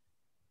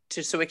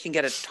so we can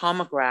get a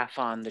tomograph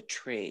on the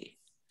tree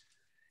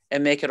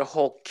and make it a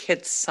whole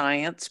kids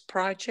science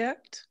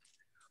project.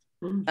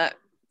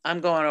 I'm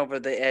going over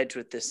the edge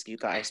with this, you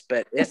guys,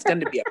 but it's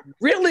going to be a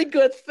really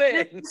good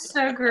thing.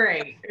 So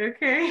great.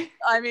 Okay.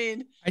 I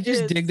mean, I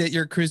just dig that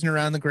you're cruising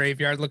around the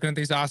graveyard looking at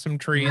these awesome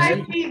trees. I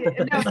mean,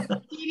 no,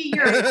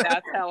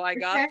 that's how I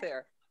got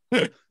there.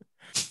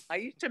 I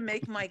used to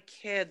make my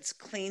kids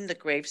clean the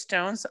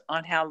gravestones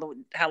on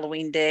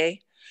Halloween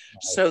Day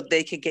so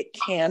they could get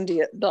candy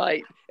at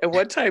night. And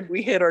one time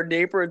we hit our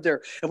neighbor in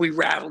there and we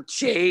rattled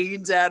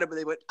chains at him and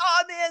they went,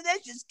 "Oh man,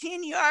 that's just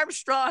Kenny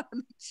Armstrong."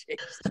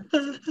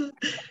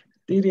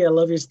 Dee Dee, I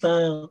love your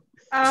style.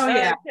 Oh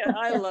yeah.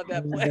 I love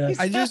that place.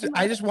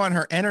 I just want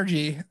her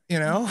energy, you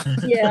know?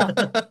 Yeah.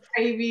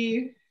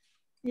 Ivy.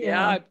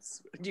 Yeah,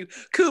 you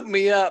coop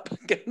me up.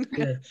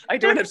 I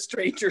don't have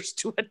strangers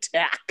to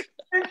attack.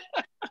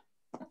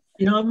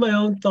 You know, I have my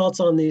own thoughts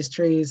on these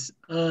trees.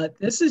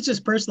 This is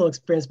just personal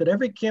experience, but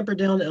every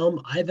Camperdown elm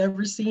I've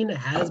ever seen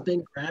has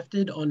been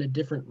grafted on a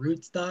different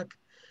rootstock.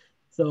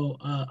 So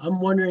I'm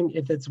wondering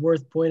if it's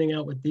worth pointing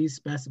out with these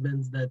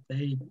specimens that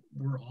they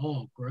were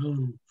all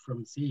grown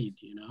from seed,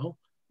 you know?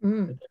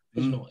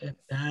 If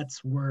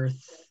that's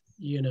worth,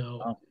 you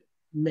know,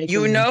 making.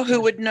 You know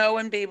who would know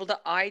and be able to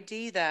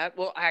ID that?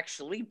 Well,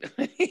 actually,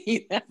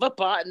 you have a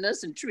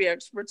botanist and tree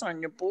experts on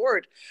your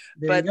board.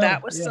 But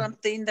that was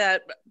something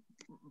that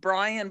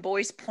Brian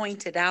Boyce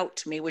pointed out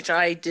to me, which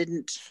I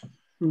didn't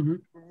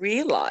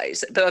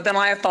realize. But then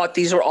I thought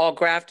these were all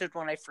grafted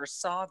when I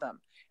first saw them.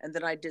 And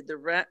then I did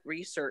the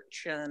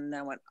research and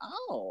I went,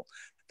 oh,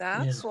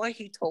 that's why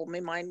he told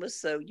me mine was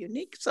so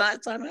unique. So I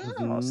thought,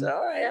 oh, so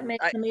all right.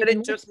 But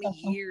it took me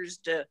years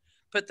to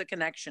put the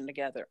connection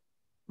together.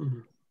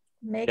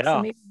 Makes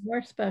them even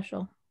more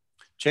special.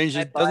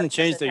 Doesn't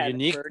change their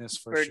uniqueness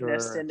for sure.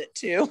 In it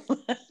too.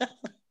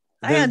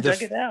 I had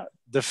dug it out.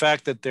 The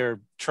fact that their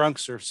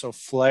trunks are so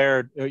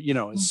flared, you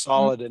know, is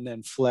solid and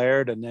then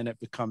flared, and then it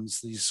becomes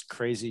these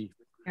crazy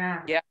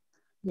branches.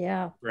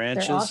 They're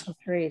awesome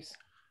trees.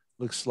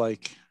 Looks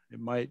like it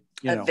might,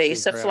 a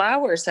vase of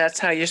flowers. That's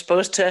how you're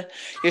supposed to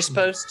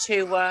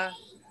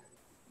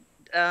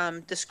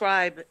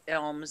describe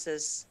elms,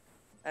 as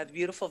a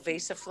beautiful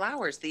vase of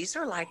flowers. These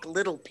are like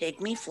little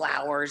pygmy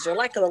flowers. They're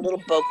like a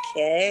little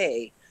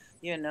bouquet.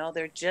 You know,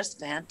 they're just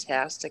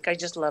fantastic. I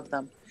just love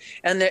them.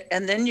 And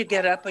then you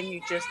get up and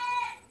you just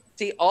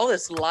see all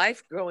this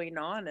life going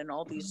on and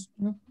all these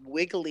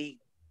wiggly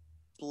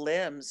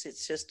limbs.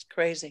 It's just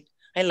crazy.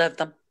 I love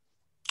them.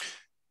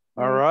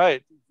 All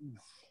right.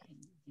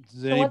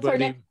 So what's our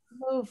next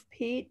move,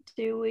 Pete?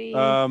 Do we?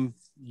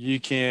 You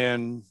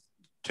can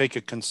take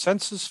a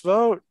consensus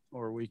vote,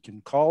 or we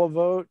can call a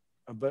vote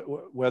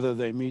about whether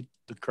they meet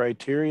the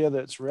criteria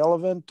that's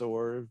relevant,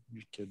 or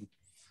you can.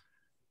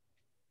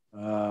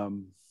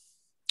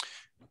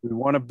 We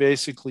want to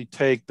basically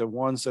take the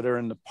ones that are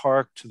in the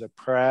park to the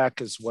PRAC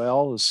as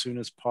well as soon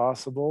as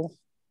possible.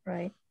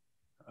 Right.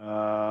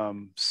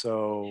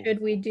 So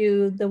should we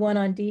do the one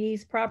on Dee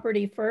Dee's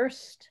property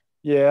first?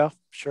 Yeah,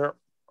 sure.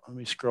 Let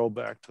me scroll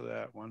back to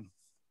that one.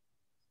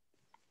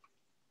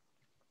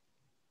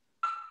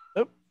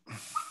 Oh.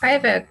 I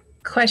have a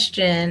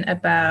question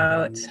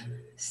about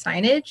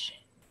signage.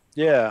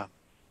 Yeah.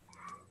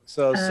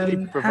 So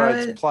city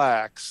provides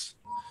plaques.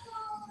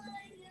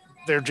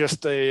 They're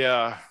just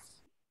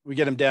we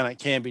get them down at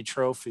Canby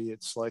Trophy.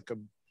 It's like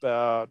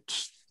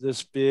about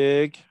this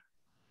big.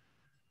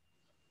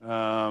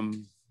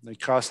 They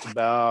cost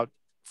about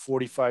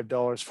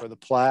 $45 for the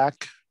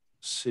plaque.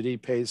 City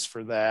pays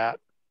for that.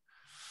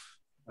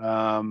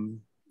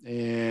 And,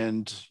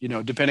 you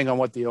know, depending on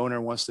what the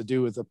owner wants to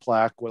do with the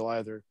plaque, will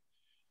either,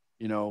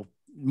 you know,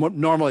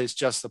 normally it's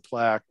just the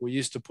plaque. We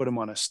used to put them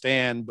on a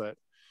stand, but,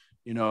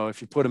 you know,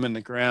 if you put them in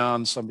the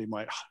ground, somebody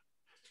might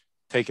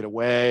take it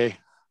away.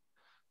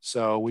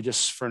 So we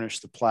just furnish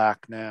the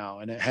plaque now,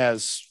 and it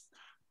has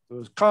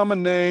the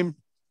common name,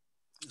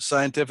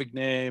 scientific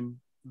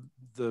name,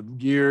 the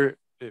year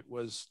it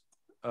was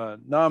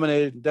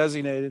nominated and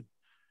designated,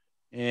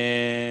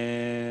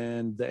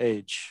 and the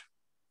age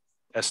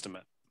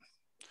estimate.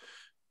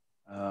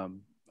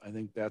 I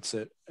think that's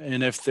it.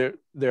 And if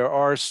there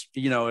are,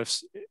 you know,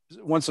 if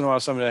once in a while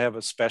somebody have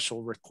a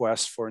special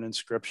request for an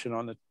inscription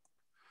on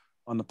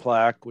the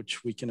plaque,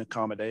 which we can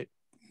accommodate.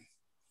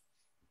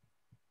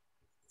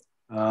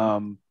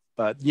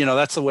 But you know,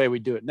 that's the way we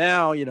do it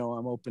now. You know,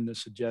 I'm open to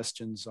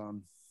suggestions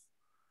on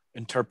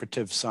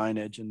interpretive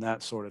signage and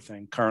that sort of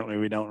thing. Currently,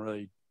 we don't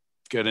really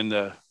get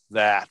into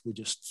that. We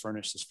just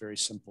furnish this very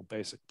simple,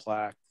 basic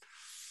plaque.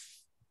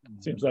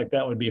 Seems like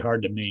that would be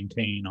hard to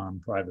maintain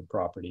on private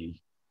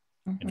property.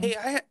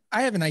 Hey,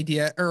 I have an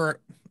idea, or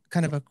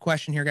kind of a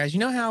question here, guys. You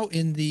know how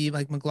in the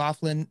like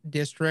McLaughlin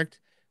district,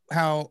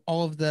 how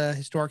all of the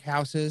historic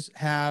houses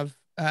have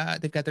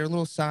they've got their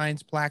little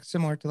signs, plaques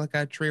similar to like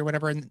a tree or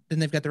whatever, and then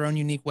they've got their own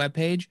unique web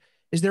page.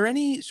 Is there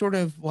any sort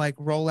of like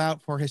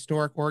rollout for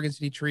historic Oregon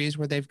City trees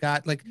where they've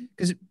got like,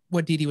 because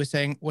what Dee Dee was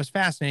saying was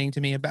fascinating to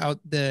me about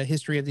the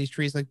history of these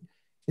trees. Like,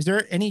 is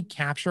there any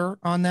capture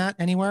on that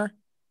anywhere?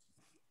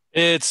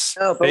 It's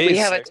Oh, but we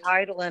have a basic.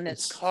 title and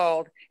it's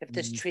called If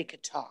This Mhm. Tree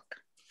Could Talk.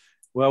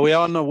 Well, we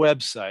own the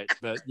website,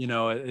 but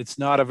it's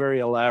not a very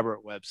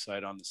elaborate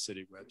website on the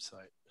city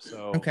website.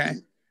 So Okay.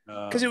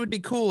 Because it would be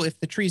cool if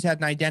the trees had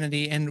an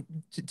identity, and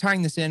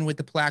tying this in with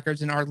the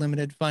placards and our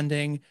limited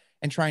funding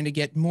and trying to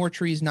get more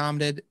trees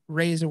nominated,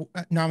 raise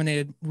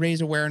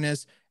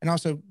awareness, and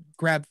also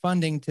grab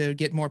funding to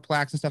get more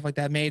plaques and stuff like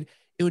that made.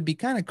 It would be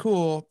kind of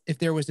cool if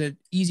there was an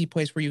easy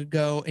place where you could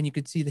go and you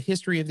could see the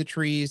history of the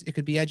trees. It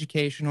could be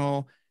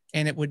educational,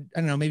 and it would, I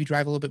don't know, maybe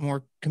drive a little bit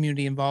more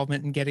community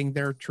involvement in getting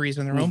their trees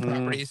on their own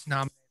properties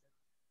nominated.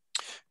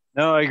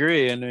 No, I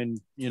agree. And then,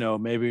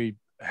 maybe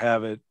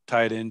have it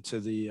tied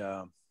into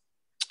the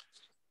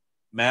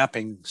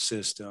mapping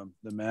system,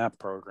 the map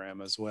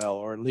program as well,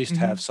 or at least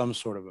have some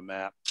sort of a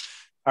map.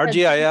 Our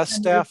GIS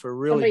staff are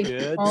really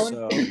good.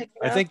 So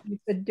I think you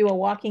could do a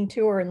walking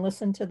tour and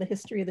listen to the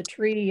history of the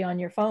tree on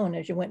your phone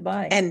as you went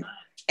by. And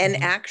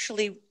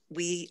actually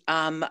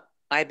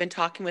I've been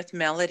talking with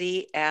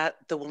Melody at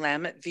the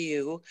Willamette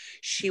View.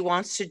 She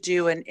wants to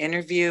do an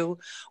interview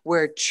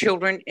where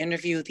children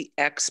interview the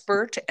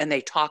expert and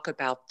they talk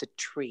about the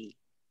tree,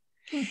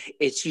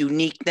 its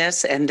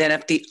uniqueness. And then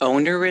if the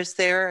owner is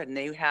there and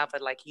they have a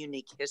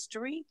unique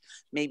history,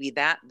 maybe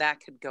that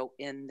could go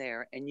in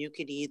there, and you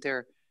could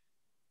either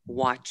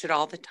watch it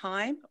all the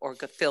time or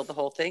go fill the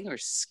whole thing or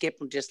skip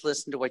and just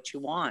listen to what you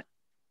want.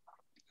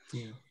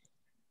 Yeah.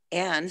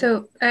 And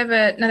so I have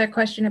another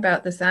question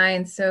about the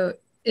signs. So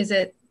is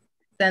it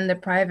then the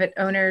private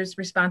owner's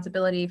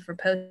responsibility for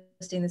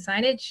posting the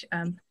signage?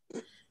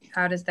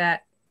 How does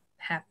that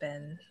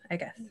happen, I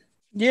guess?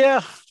 Yeah,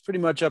 it's pretty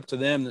much up to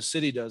them. The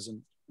city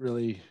doesn't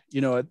really,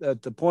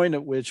 at the point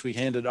at which we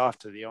hand it off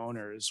to the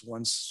owner is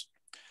once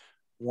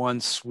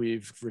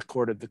we've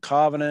recorded the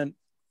covenant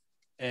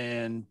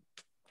and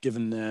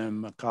given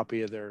them a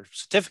copy of their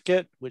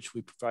certificate, which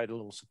we provide a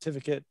little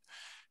certificate,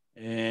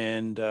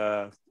 and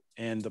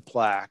the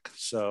plaque.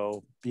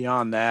 So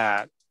beyond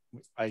that,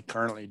 I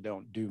currently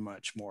don't do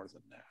much more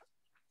than that.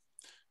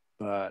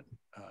 But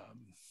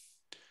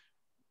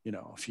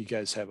if you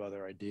guys have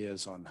other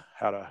ideas on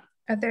how to,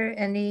 are there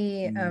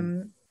any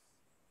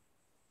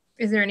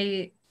is there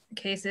any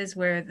cases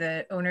where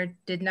the owner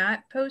did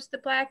not post the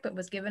plaque but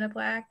was given a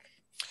plaque?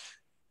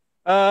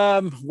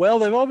 Well,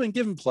 they've all been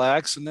given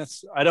plaques, and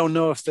I don't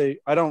know if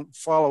I don't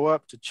follow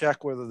up to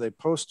check whether they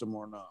post them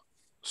or not.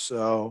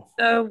 So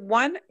the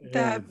one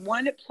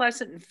at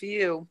Pleasant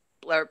View,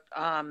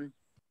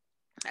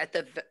 at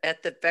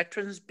the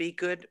Veterans Be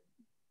Good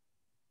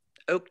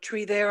oak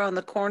tree there on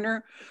the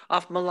corner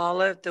off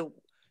Malala, the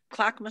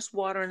Clackamas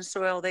Water and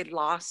Soil, they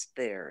lost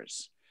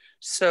theirs.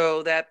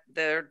 So that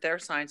their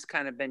sign's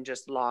kind of been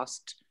just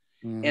lost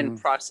in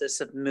process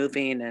of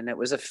moving, and it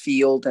was a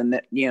field, and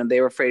that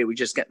they were afraid it would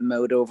just get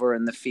mowed over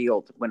in the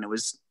field when it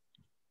was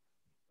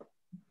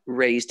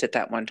raised at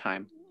that one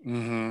time.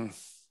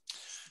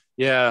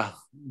 Yeah,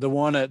 the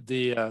one at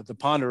the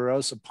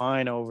Ponderosa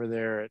Pine over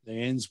there at the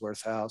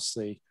Ainsworth House,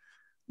 they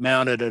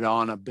mounted it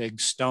on a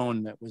big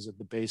stone that was at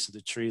the base of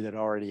the tree that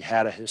already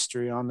had a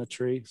history on the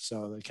tree,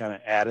 so they kind of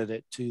added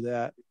it to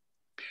that.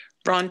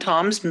 Ron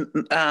Tom's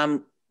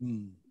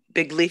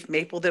big leaf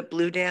maple that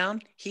blew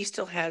down, he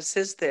still has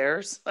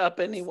theirs up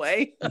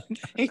anyway.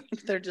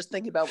 They're just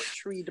thinking about what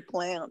tree to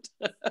plant.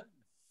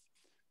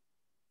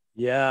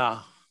 Yeah,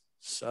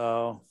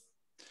 so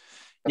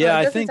Well,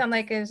 I it doesn't think sound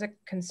like there's a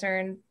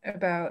concern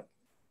about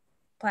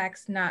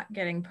plaques not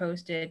getting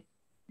posted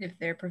if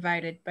they're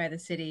provided by the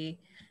city.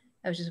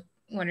 I was just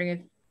wondering if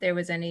there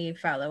was any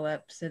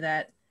follow-up so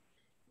that,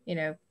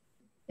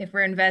 if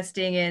we're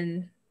investing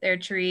in their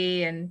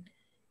tree and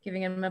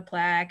giving them a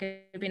plaque,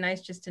 it'd be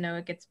nice just to know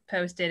it gets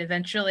posted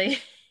eventually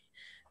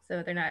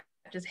so they're not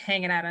just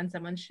hanging out on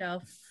someone's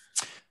shelf.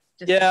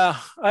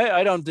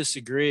 I don't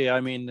disagree. I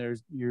mean,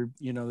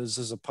 this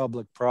is a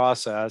public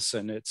process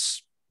and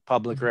it's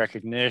public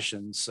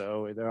recognition,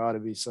 so there ought to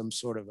be some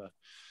sort of a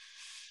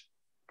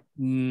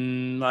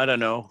I don't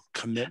know,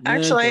 commitment.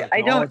 Actually,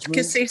 I don't,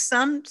 because see,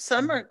 some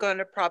are going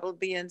to probably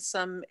be in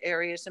some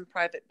areas in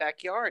private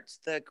backyards.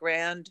 The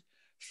Grand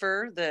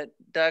Fir that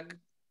Doug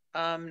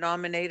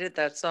nominated,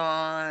 that's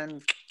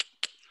on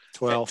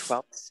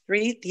 12th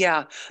Street.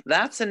 Yeah,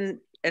 that's in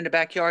the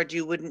backyard.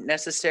 You wouldn't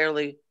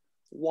necessarily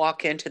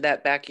walk into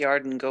that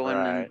backyard and go in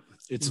and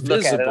it's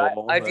look visible. at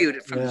it. I viewed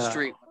it from the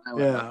street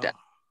when I looked at it.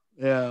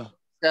 Yeah.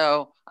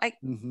 So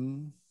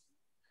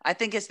I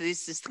think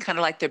it's kind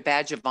of like their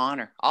badge of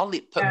honor. I'll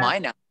put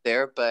mine out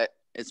there, but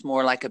it's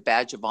more like a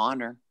badge of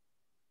honor.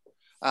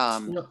 I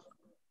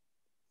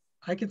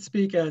could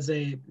speak as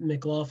a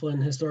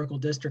McLaughlin Historical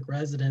District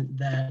resident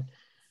that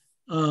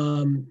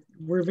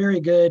we're very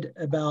good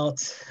about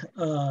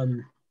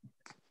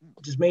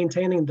just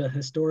maintaining the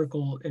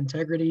historical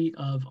integrity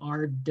of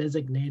our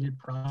designated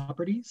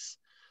properties.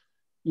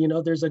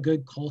 There's a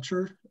good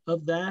culture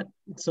of that.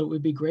 So it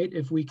would be great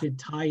if we could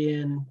tie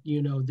in,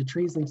 the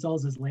trees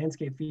themselves as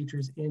landscape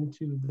features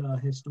into the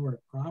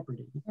historic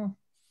property.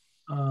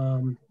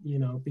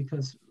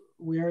 Because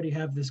we already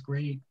have this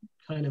great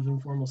kind of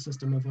informal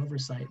system of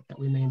oversight that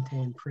we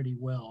maintain pretty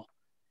well.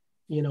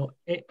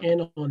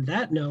 And on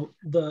that note,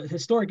 the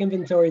historic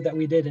inventory that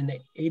we did in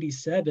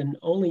 '87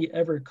 only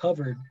ever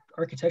covered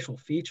architectural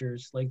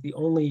features. Like the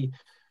only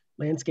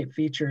landscape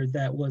feature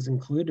that was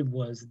included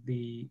was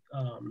the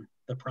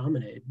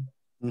promenade.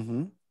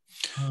 Mm-hmm.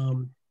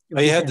 It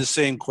I was had the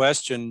same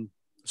question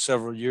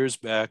several years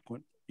back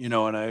when,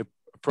 and I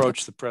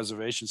approached the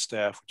preservation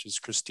staff, which is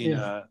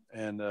Christina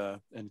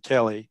and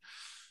Kelly.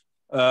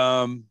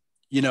 And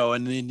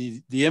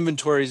the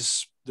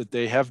inventories that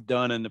they have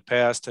done in the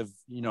past have,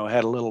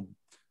 had a little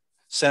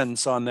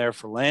sentence on there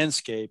for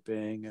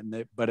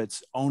landscaping, but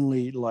it's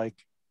only like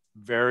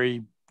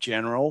very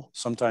general.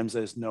 Sometimes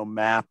there's no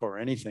map or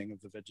anything of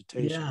the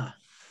vegetation. Yeah.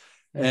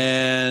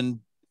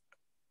 And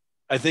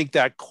I think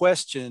that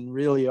question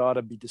really ought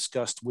to be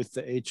discussed with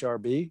the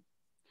HRB.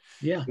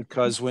 Yeah.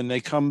 Because when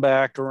they come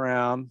back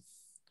around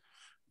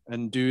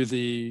and do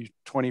the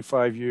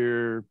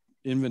 25-year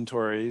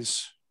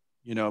inventories,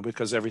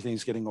 because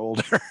everything's getting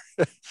older.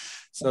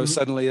 So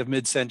suddenly a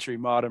mid-century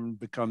modern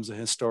becomes a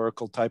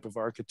historical type of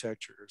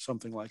architecture or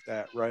something like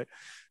that, right?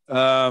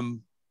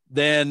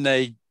 Then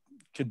they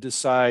could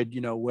decide,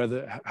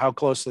 how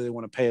closely they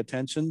want to pay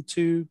attention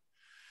to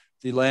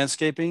the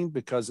landscaping,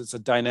 because it's a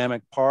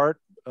dynamic part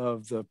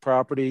of the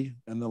property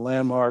and the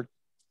landmark.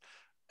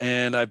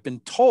 And I've been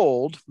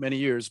told many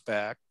years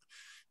back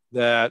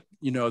that,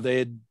 they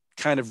had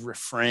kind of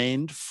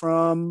refrained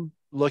from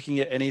looking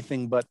at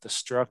anything but the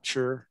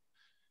structure.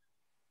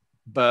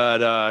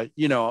 But, I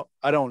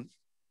don't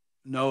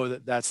know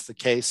that that's the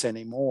case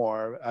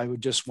anymore. I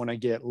would just want to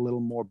get a little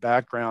more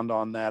background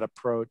on that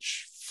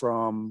approach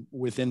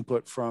with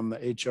input from the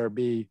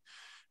HRB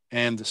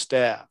and the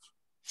staff.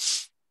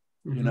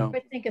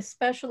 I think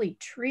especially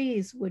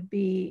trees would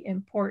be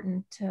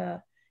important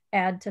to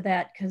add to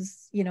that,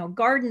 because,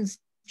 gardens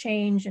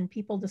change and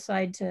people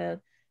decide to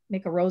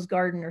make a rose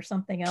garden or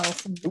something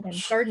else. And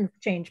gardens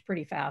change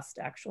pretty fast,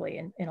 actually,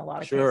 in a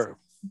lot of cases.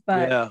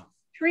 But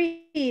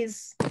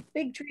trees,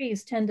 big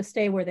trees tend to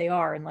stay where they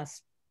are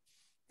unless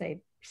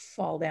they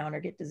fall down or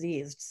get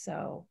diseased.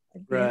 So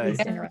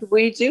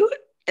we do,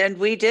 and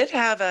we did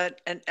have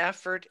an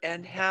effort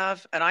and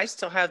I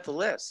still have the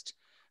list.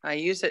 I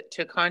use it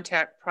to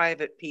contact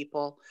private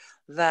people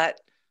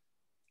that,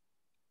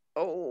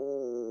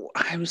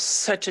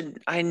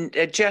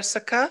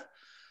 Jessica,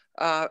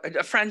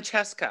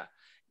 Francesca,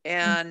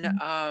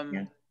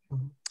 and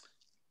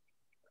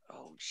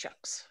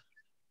shucks.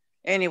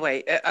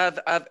 Anyway,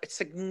 of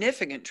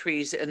significant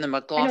trees in the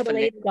McLaughlin. I know the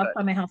lady walked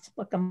by my house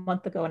like a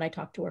month ago, and I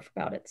talked to her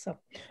about it. So.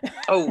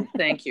 Oh,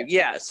 thank you.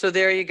 Yeah. So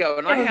there you go.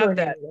 And I have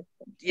that.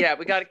 Yeah,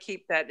 we got to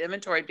keep that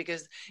inventory,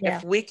 because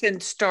if we can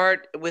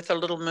start with a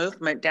little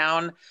movement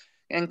down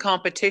in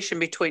competition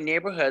between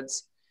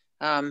neighborhoods,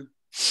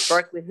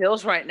 Berkeley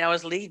Hills right now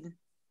is leading.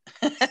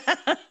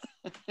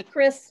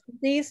 Chris,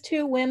 these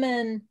two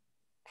women,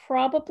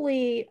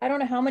 probably, I don't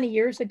know how many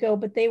years ago,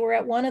 but they were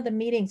at one of the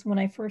meetings when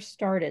I first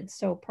started.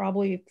 So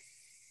probably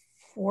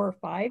 4 or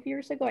 5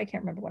 years ago. I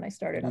can't remember when I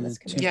started on this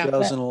committee.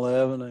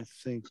 2011, I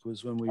think,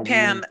 was when we.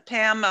 Pam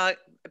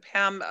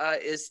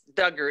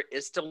Duggar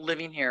is still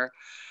living here.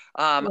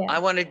 I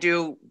want to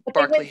do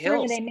Berkeley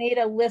Hills. They made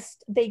a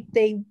list.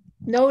 They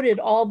noted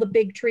all the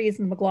big trees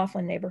in the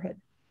McLaughlin neighborhood.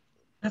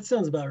 That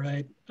sounds about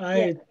right.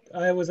 I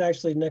was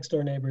actually next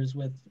door neighbors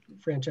with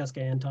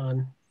Francesca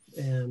Anton.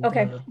 And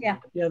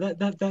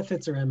that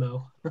fits her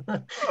MO.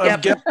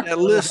 I've got that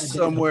list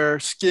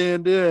somewhere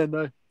scanned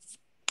in.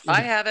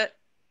 I have it.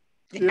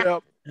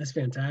 Yep. That's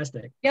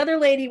fantastic. The other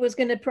lady was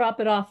going to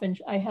prop it off, and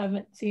I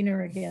haven't seen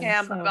her again.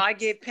 Pam, I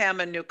gave Pam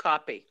a new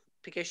copy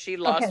because she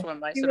lost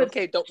one. I said,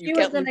 "Okay, you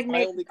was going to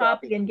make a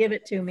copy and give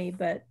it to me,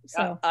 but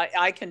so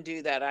I can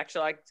do that.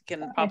 Actually, I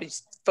can probably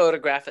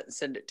photograph it and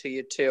send it to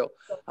you too.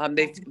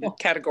 They've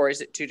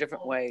categorized it 2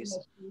 different ways,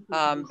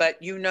 but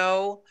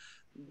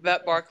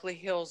but Berkeley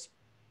Hills,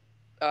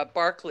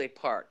 Barclay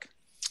Park,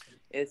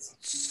 it's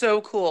so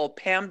cool.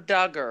 Pam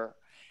Duggar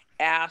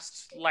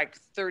asked like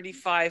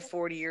 35,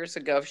 40 years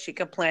ago if she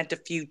could plant a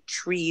few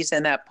trees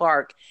in that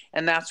park,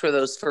 and that's where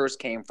those firs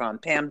came from.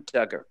 Pam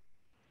Duggar.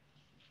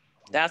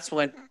 That's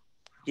when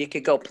you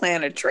could go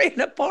plant a tree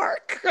in a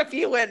park if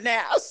you went and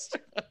asked.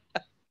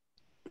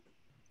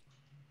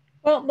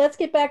 Well, let's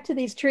get back to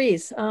these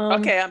trees.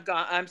 Okay, I'm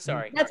gone. I'm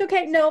sorry. That's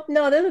okay. No,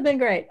 this has been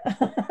great.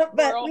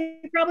 But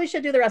we probably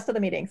should do the rest of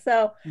the meeting.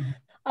 So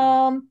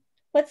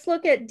let's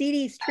look at Dee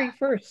Dee's tree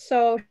first.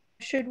 So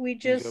should we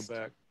just go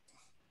back?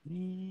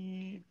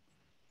 Does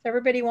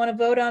everybody want to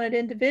vote on it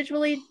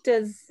individually?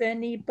 Does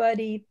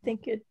anybody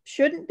think it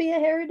shouldn't be a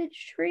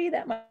heritage tree?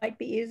 That might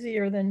be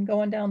easier than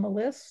going down the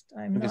list.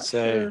 I'm not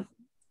sure.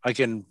 I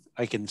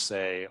can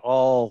say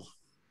all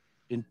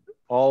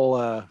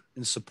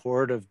in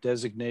support of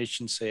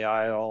designation. Say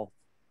aye. All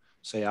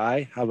say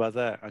aye. How about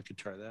that? I could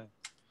try that.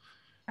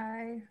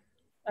 Aye.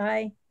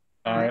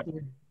 Aye.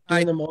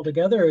 Doing them all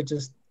together or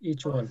just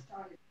each one?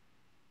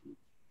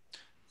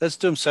 Let's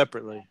do them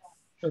separately.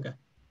 Okay.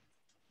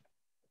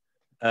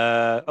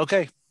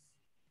 Okay.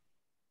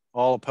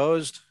 All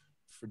opposed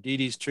for Dee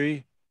Dee's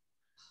tree?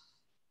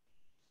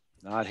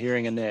 Not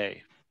hearing a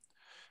nay.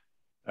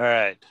 All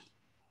right.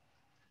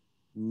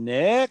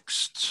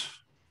 Next.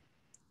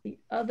 The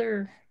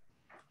other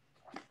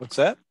What's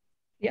that?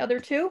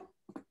 two?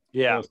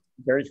 Yeah.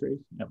 Berry trees.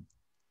 Yep.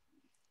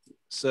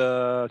 It's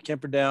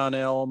Camperdown,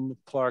 Elm,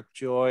 Clark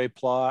Joy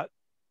plot,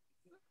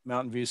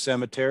 Mountain View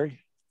Cemetery.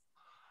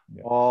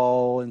 Yeah.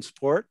 All in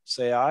support.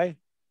 Say aye.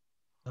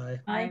 Aye.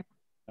 Aye.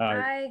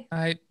 Aye.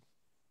 I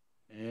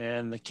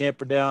And the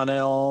Camperdown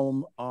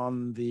Elm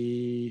on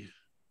the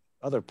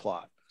other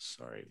plot.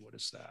 Sorry, what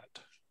is that?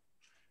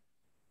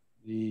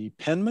 The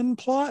Penman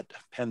plot?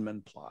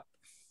 Penman plot.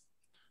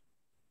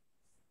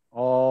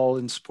 All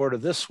in support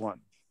of this one.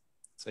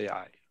 Say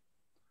aye.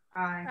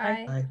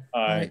 Aye. Aye.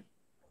 Aye.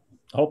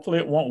 Hopefully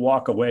it won't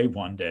walk away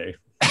one day.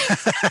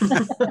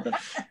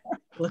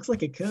 Looks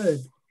like it could.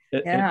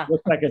 Yeah. It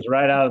looks like it's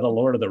right out of the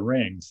Lord of the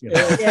Rings. You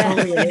know? It's Yeah.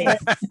 totally an in.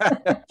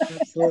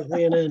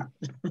 Absolutely an in.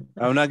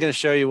 I'm not going to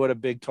show you what a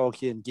big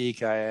Tolkien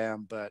geek I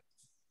am, but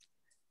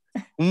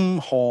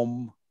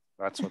home.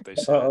 That's what they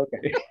said. Oh,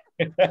 okay.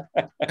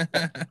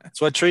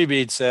 That's what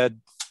Treebeard said.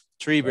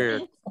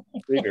 Treebeard.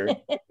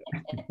 Treebeard.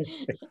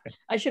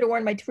 I should have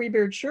worn my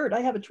Treebeard shirt.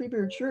 I have a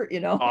Treebeard shirt, you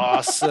know.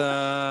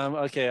 Awesome.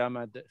 Okay, I'm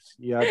at this.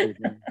 Yeah, I did.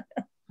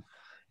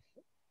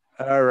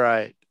 All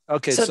right.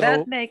 Okay, So so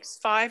that makes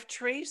 5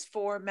 trees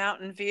for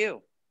Mountain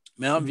View.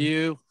 Mountain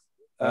View,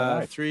 All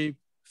right. 3,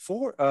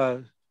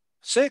 4,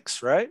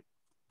 6, right?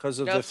 Because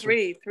of No, the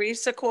 3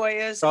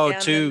 sequoias. Oh, and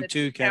then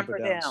two the camper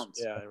downs. downs.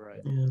 Yeah,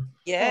 right.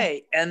 Yeah,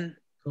 Yay. And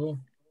cool.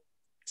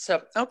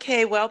 so,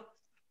 okay, well,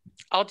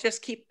 I'll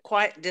just keep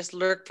quiet, just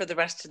lurk for the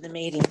rest of the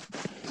meeting.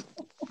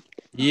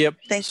 Yep.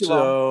 Thank you all.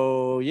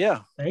 So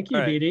yeah, Thank you,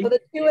 All right. Dee So Dee.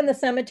 the 2 in the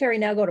cemetery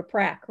now go to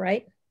Prac,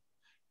 right?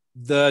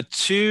 the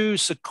 2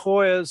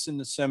 sequoias in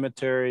the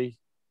cemetery.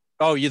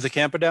 Oh, you the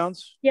camper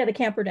downs? Yeah, the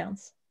camper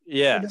downs.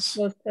 They're just Yes.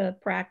 supposed to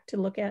Prac to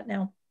look at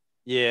now.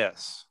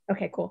 Yes.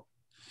 Okay, cool.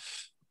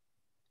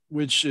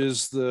 Which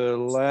is the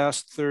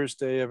last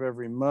Thursday of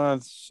every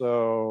month.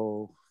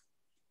 So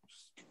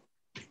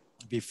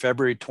it'd be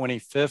February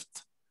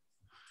 25th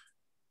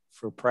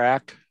for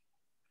Prac,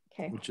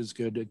 Okay. which is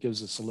good. It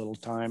gives us a little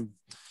time.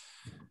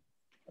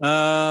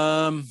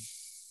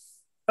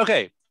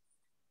 Okay.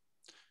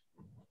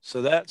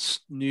 So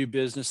that's new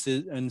business.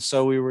 And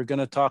so we were going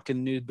to talk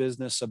in new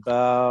business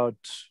about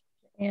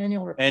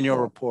Annual report. annual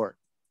report.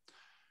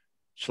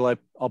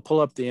 I'll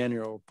pull up the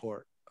annual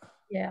report.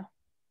 Yeah.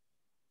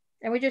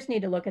 And we just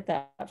need to look at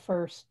that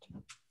first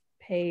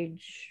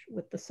page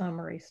with the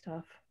summary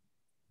stuff.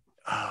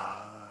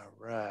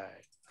 Right.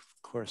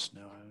 Of course,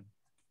 now I would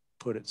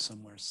put it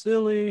somewhere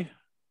silly.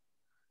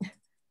 2010.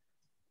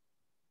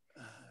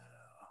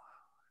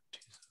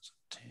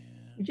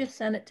 You just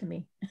sent it to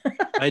me.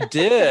 I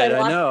did. I I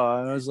lost know.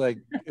 I was like,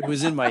 it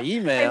was in my I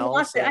email.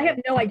 lost it. I so- have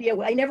no idea.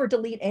 I never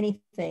delete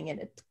anything and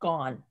it's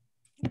gone.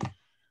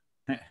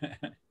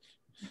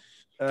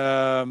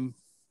 All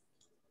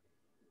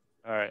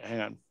right,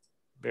 hang on.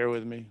 Bear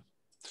with me.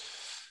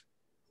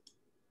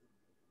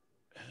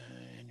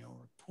 Annual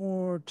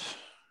report.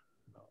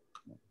 Oh,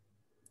 come on.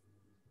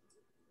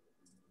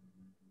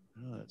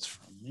 Oh, that's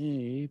from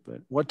me,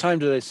 but what time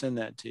did I send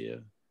that to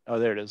you? Oh,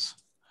 there it is.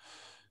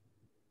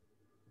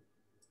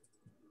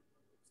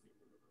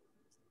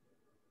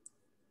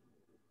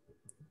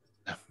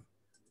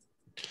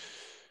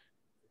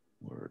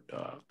 Word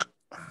doc.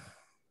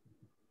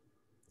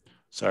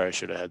 Sorry, I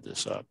should have had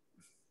this up.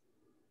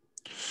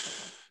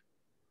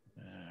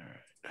 All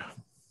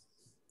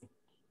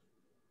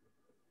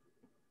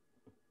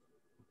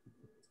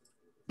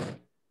right.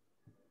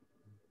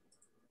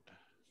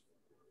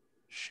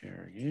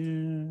 Share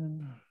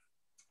again.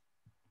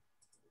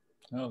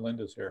 Oh,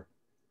 Linda's here.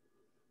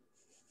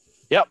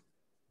 Yep.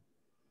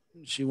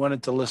 She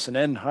wanted to listen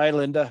in. Hi,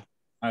 Linda.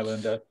 Hi,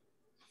 Linda.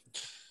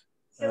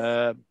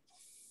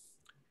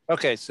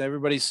 Okay, so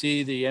everybody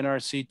see the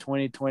NRC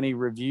 2020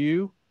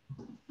 review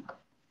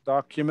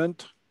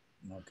document.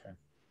 Okay.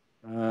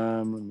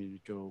 Let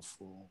me go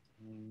full.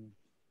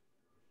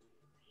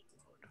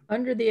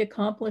 Under the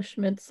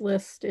accomplishments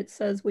list, it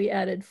says we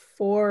added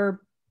 4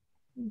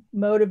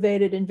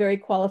 motivated and very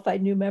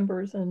qualified new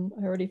members, and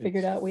I already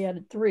figured out we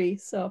added 3.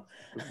 So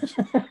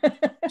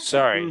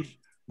Sorry.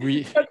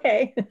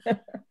 okay.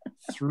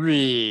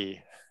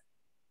 3.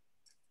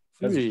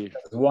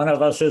 One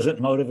of us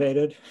isn't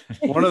motivated.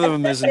 One of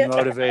them isn't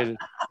motivated.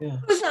 Yeah.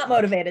 Who's not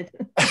motivated?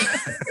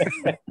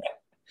 Yeah,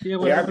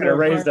 They aren't going to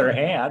raise their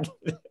hand.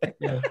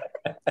 Yeah.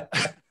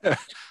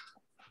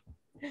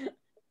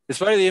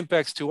 Despite the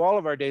impacts to all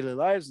of our daily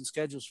lives and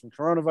schedules from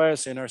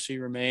coronavirus,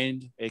 NRC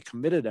remained a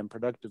committed and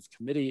productive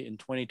committee in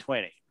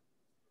 2020.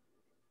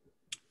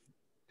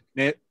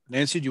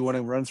 Nancy, do you want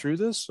to run through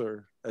this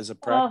or as a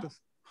practice?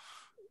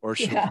 Or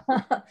should Yeah.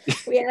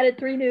 We added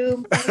 3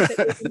 new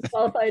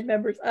qualified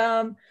members.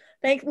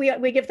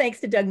 We give thanks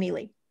to Doug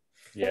Neely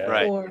Yeah.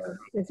 Right. for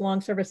his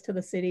long service to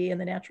the city and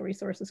the Natural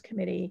Resources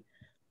Committee.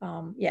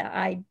 Yeah,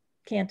 I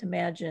can't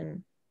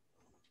imagine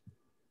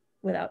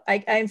without,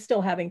 I'm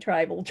still having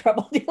trouble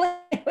dealing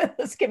with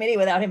this committee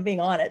without him being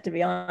on it, to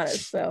be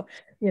honest. So,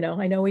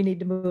 I know we need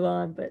to move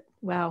on, but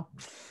wow.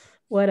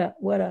 what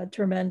a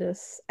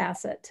tremendous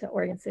asset to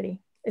Oregon City.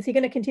 Is he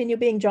going to continue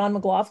being John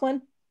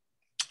McLaughlin?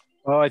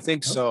 Oh, I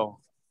think so.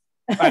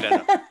 I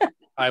don't know.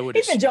 I would.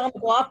 He's been John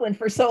McLaughlin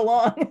for so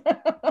long.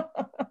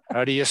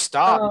 How do you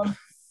stop?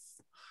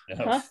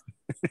 Huh?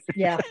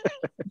 Yeah.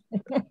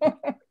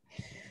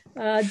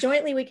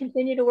 Jointly, we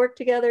continue to work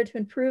together to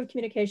improve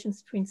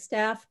communications between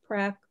staff,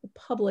 PRAC, the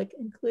public,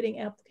 including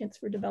applicants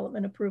for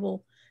development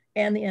approval,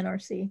 and the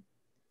NRC.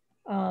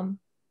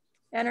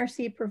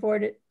 NRC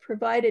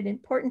provided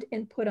important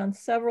input on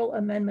several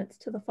amendments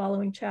to the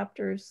following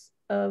chapters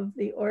of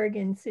the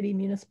Oregon City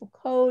Municipal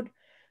Code,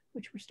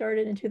 which were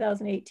started in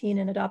 2018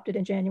 and adopted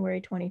in January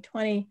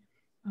 2020.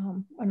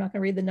 I'm not going to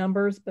read the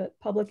numbers, but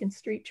public and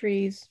street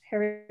trees,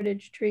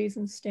 heritage trees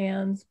and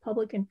stands,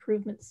 public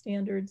improvement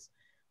standards,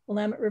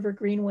 Willamette River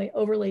Greenway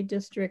Overlay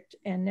District,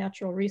 and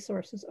Natural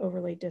Resources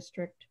Overlay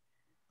District.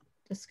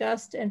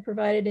 Discussed and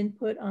provided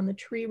input on the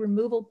tree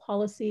removal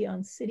policy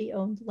on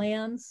city-owned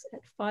lands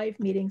at 5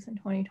 meetings in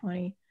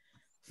 2020,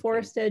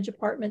 Forest Edge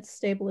Apartments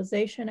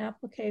stabilization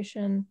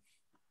application,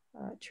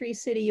 Tree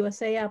City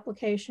USA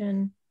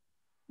application,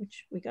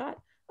 which we got,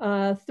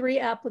 3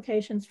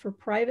 applications for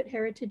private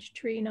heritage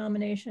tree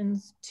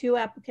nominations, 2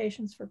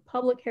 applications for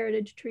public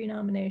heritage tree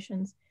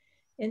nominations,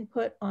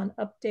 input on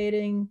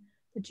updating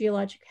the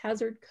geologic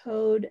hazard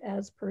code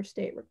as per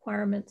state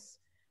requirements.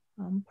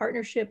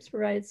 Partnerships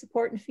provided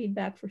support and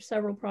feedback for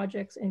several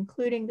projects,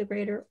 including the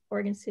Greater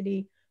Oregon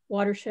City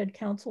Watershed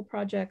Council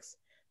projects,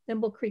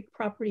 Thimble Creek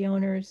property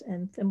owners,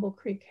 and Thimble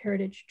Creek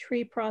Heritage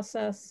Tree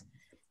process,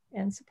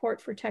 and support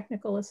for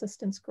technical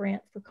assistance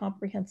grant for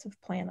comprehensive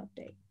plan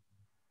update.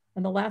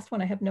 And the last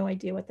one, I have no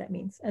idea what that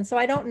means. And so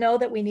I don't know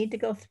that we need to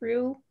go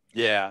through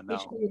each of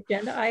the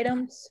agenda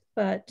items,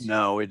 but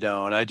no, we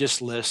don't. I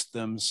just list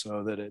them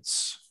so that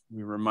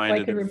we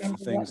reminded of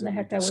things that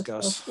we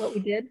discussed. What we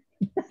did.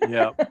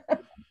 Yeah.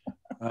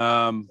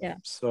 Yeah.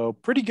 So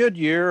pretty good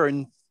year,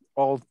 and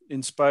all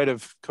in spite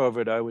of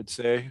COVID, I would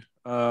say.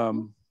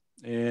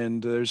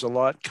 And there's a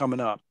lot coming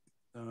up.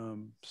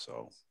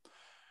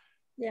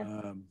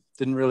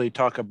 Didn't really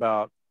talk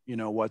about,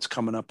 what's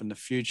coming up in the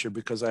future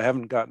because I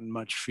haven't gotten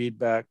much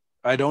feedback.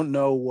 I don't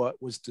know what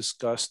was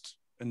discussed,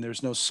 and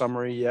there's no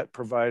summary yet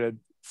provided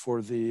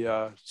for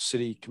the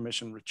city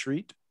commission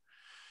retreat.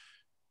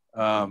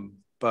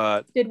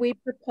 But did we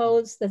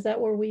propose, is that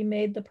where we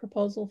made the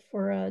proposal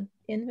for a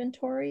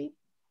inventory?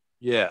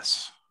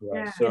 Yes.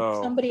 Yeah. So,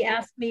 if somebody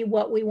asks me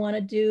what we want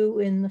to do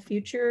in the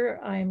future,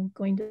 I'm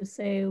going to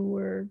say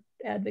we're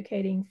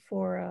advocating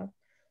for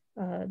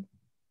a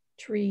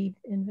tree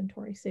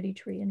inventory, city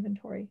tree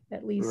inventory,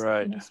 at least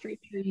street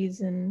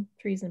trees and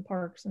trees in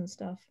parks and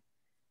stuff.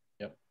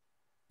 Yep.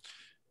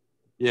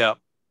 Yeah.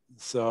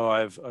 So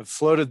I've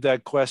floated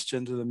that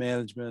question to the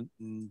management,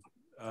 and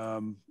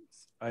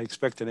I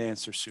expect an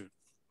answer soon.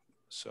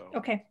 So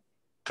okay.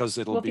 Because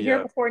it'll be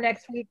here before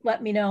next week.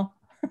 Let me know.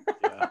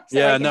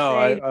 Yeah.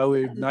 I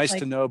would nice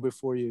to know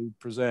before you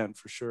present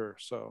for sure.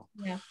 So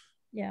yeah.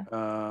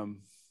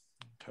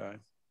 Okay.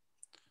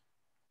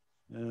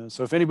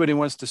 So if anybody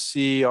wants to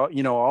see,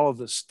 all of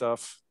this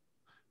stuff,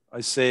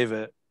 I save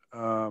it.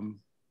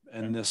 And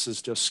this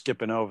is just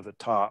skipping over the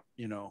top.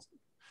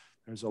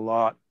 There's a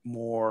lot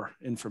more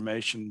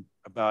information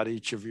about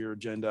each of your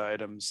agenda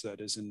items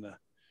that is in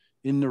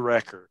the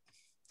record.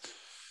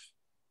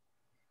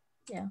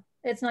 Yeah,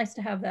 it's nice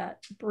to have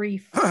that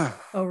brief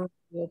overview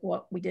of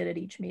what we did at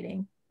each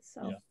meeting.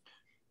 So,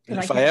 and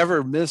if I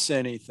ever miss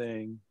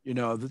anything,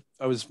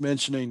 I was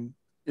mentioning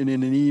in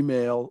an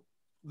email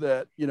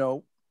that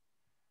I'm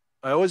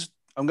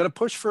going to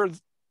push for,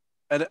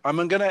 and I'm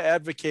going to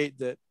advocate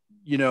that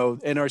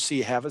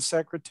NRC have a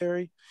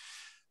secretary,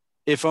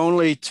 if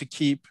only to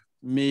keep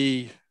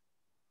me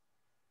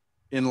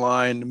in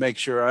line to make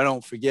sure I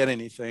don't forget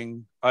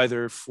anything,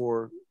 either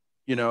for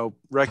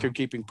record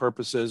keeping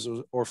purposes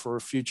or for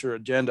a future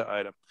agenda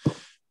item.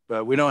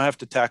 But we don't have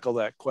to tackle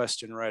that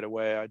question right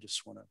away. I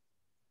just want to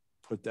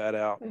put that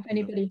out. If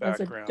anybody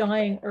has a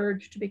dying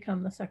urge to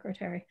become the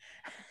secretary.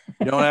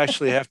 You don't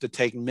actually have to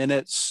take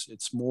minutes.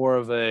 It's more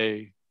of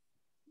a,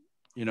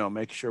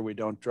 make sure we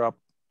don't drop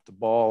the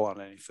ball on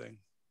anything.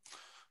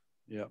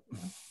 Yeah.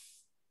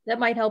 That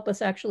might help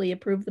us actually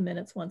approve the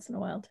minutes once in a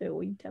while too.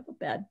 We have a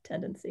bad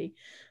tendency.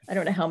 I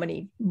don't know how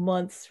many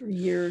months or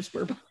years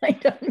we're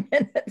behind on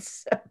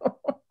minutes. So.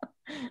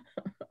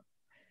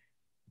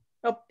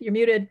 Oh, you're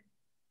muted.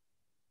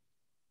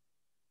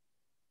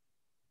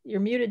 You're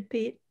muted,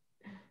 Pete.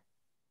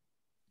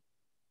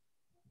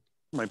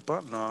 My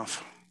button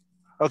off.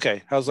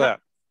 Okay, how's that?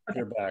 Okay.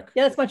 You're back.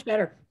 Yeah, that's much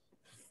better.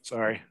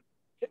 Sorry.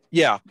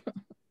 Yeah,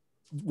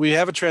 we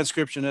have a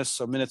transcriptionist,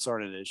 so minutes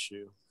aren't an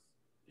issue,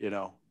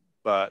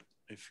 but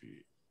if you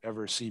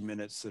ever see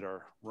minutes that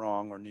are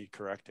wrong or need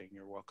correcting,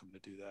 you're welcome to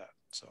do that.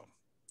 So,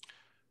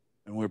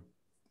 and we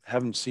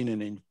haven't seen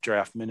any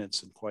draft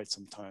minutes in quite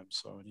some time,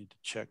 so I need to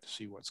check to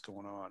see what's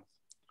going on.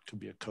 Could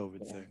be a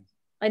COVID thing.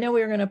 I know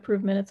we were going to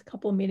approve minutes a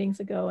couple of meetings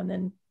ago, and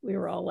then we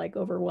were all like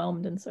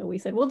overwhelmed, and so we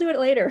said we'll do it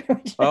later.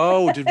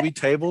 Oh, did we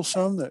table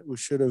some that we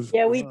should have?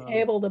 Yeah, we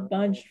tabled a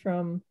bunch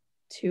from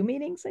 2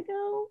 meetings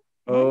ago.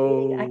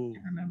 Oh, I can't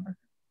remember.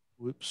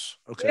 whoops.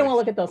 We Okay. don't want to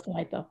look at those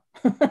tonight, though.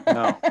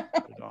 No,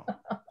 we don't.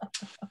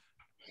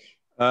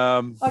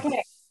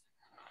 Okay.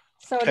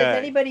 So does Okay.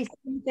 anybody see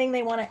anything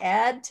they want to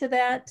add to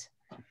that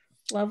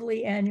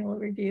lovely annual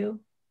review?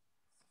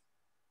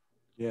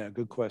 Yeah,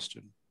 good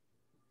question.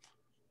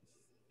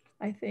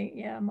 I think,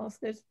 yeah,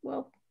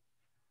 well,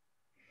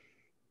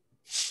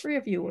 3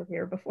 of you were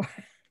here before.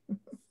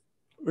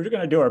 We're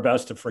going to do our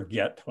best to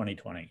forget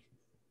 2020.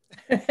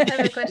 I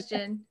have a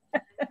question.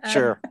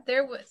 Sure.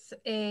 There was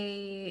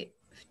a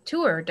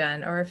tour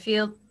done or a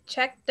field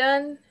check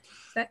done.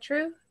 Is that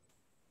true?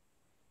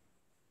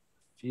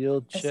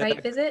 Field A check.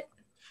 site visit?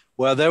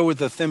 Well, there was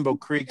the Thimble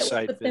Creek It was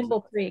site the visit,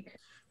 Thimble Creek.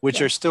 which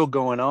Yeah. are still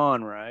going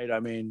on, right? I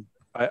mean,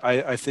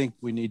 I think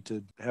we need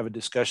to have a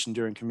discussion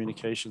during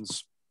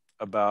communications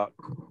about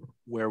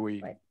where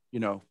we, Right. you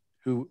know,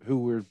 who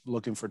we're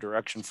looking for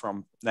direction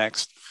from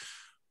next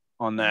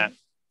on that.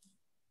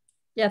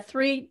 Yeah,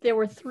 there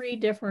were 3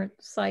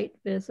 different site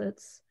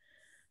visits.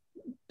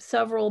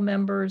 Several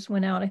members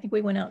went out. I think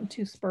we went out in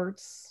 2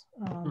 spurts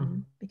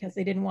because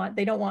they don't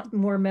want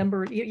more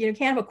members. You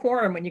can't have a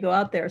quorum when you go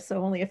out there,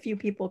 so only a few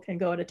people can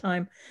go at a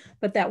time.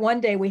 But that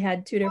one day we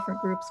had 2 different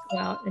groups go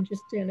out and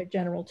just do a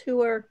general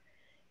tour.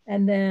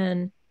 And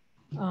then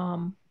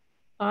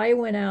I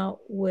went out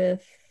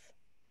with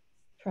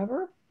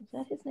Trevor. Is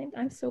that his name?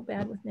 I'm so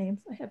bad with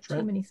names. I have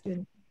too many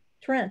students.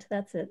 Trent,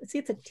 that's it. See,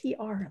 it's a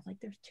TR. I'm like,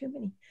 there's too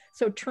many.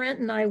 So Trent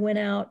and I went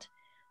out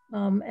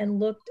and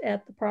looked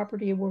at the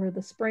property where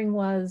the spring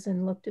was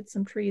and looked at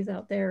some trees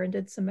out there and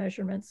did some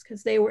measurements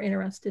because they were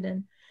interested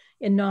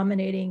in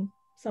nominating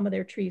some of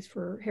their trees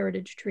for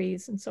heritage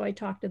trees. And so I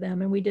talked to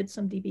them and we did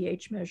some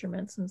DBH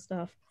measurements and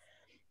stuff.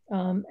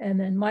 And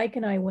then Mike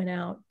and I went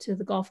out to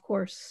the golf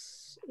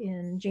course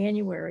in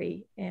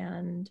January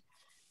and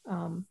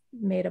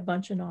made a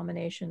bunch of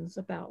nominations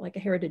about like a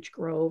heritage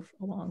grove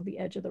along the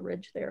edge of the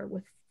ridge there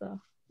with the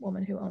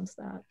woman who owns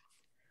that.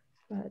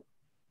 But,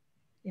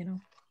 you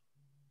know.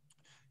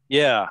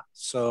 Yeah,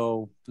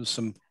 so there's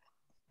some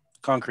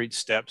concrete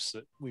steps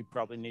that we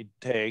probably need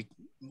to take,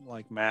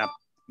 like map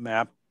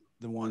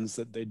the ones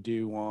that they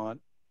do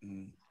want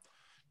and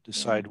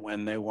decide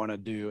when they want to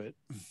do it.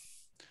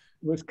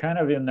 It was kind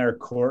of in their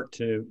court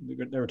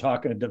they were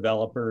talking to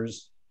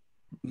developers.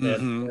 There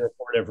were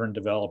 4 different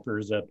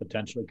developers that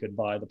potentially could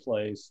buy the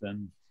place,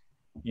 and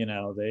you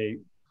know they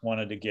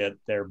wanted to get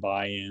their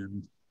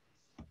buy-in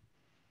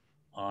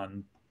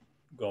on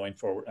going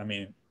forward. I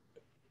mean,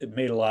 it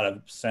made a lot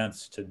of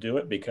sense to do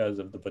it because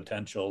of the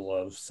potential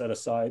of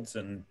set-asides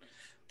and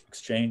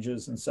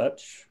exchanges and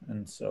such.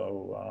 And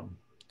so,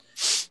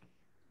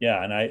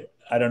 yeah, and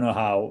I don't know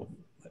how.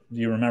 Do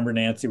you remember,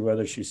 Nancy,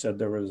 whether she said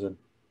there was a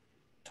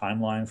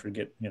timeline for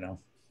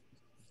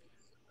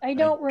I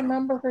don't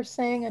remember her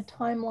saying a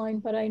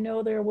timeline, but I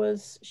know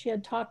she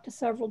had talked to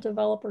several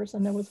developers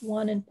and there was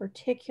one in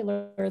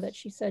particular that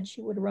she said she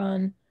would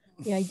run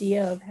the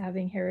idea of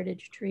having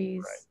heritage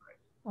trees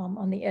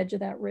on the edge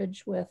of that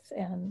ridge with.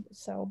 And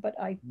so, but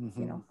I,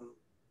 you know,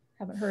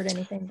 haven't heard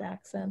anything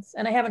back since.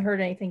 And I haven't heard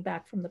anything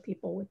back from the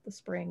people with the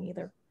spring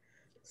either.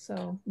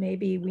 So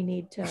maybe we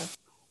need to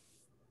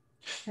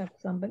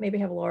maybe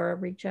have Laura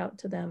reach out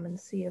to them and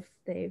see if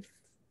they've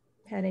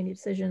had any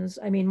decisions.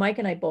 I mean, Mike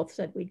and I both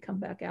said we'd come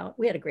back out.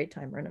 We had a great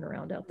time running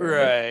around out there.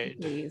 Right.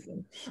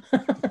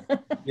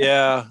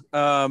 Yeah.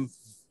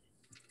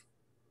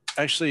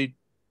 Actually,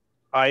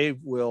 I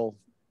will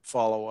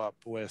follow up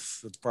with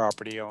the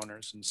property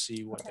owners and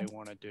see what they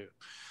want to do,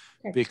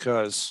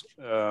 because,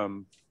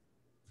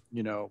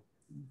 you know,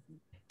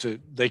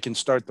 they can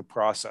start the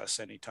process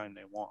anytime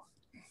they want.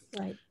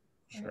 Right.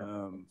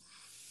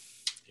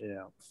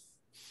 Yeah.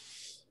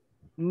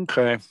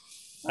 Okay.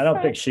 I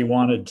don't think she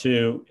wanted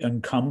to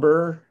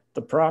encumber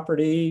the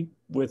property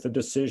with a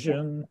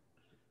decision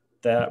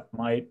that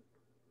might,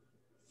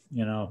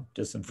 you know,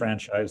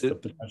 disenfranchise the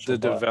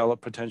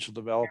potential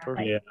developer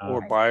or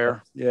Right.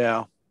 buyer.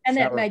 Yeah. And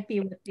that might be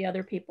what the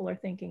other people are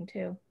thinking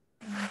too.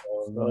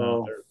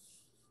 So,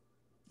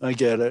 I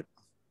get it.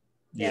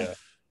 Yeah.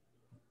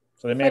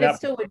 So they may But it not,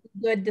 still would be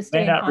good to stay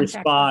may in not contact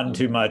respond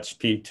too much,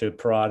 Pete, to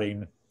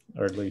prodding,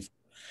 or at least,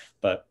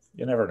 but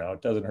you never know.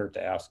 It doesn't hurt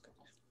to ask.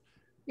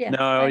 Yeah.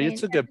 No, I mean,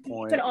 it's a good you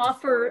point. could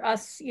offer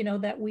us, you know,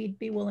 that we'd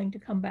be willing to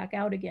come back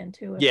out again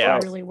too if Yeah.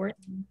 we really weren't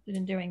interested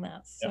in doing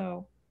that.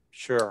 So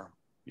Sure.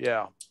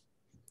 Yeah.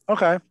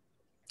 Okay.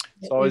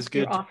 It's always if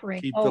you're good to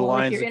offering, keep oh, the well, if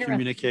lines you're of interested,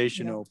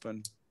 communication you know.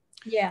 open.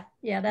 Yeah,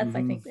 that's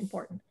I think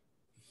important.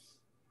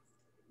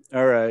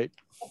 All right.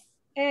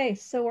 Okay,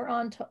 so we're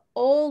on to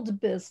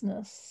old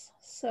business.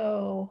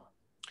 So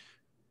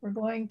we're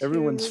going to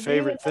Everyone's review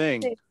favorite and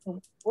thing. update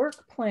the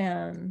work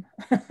plan.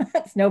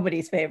 It's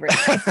nobody's favorite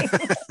thing.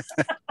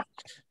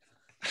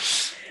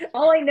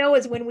 All I know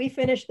is when we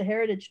finished the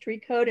Heritage Tree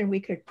Code and we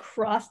could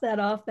cross that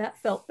off, that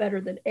felt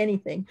better than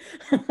anything.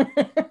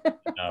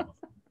 No,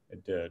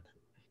 it did.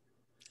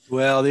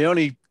 Well, the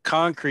only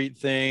concrete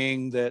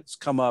thing that's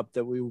come up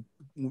that we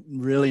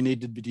really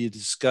need to be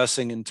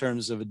discussing in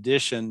terms of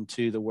addition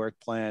to the work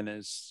plan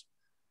is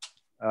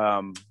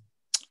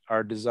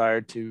our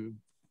desire to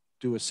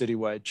do a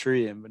citywide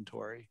tree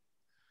inventory,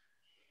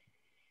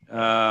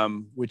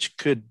 which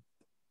could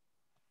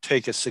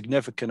take a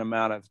significant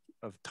amount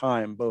of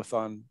time, both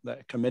on the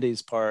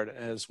committee's part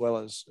as well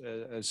as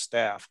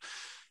staff.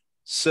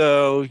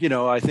 So, you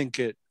know, I think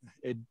it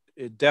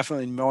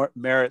definitely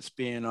merits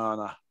being on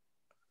a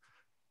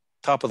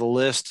top of the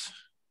list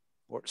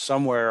or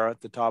somewhere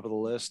at the top of the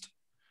list.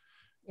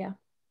 Yeah.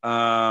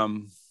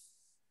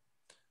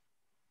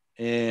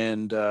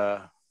 And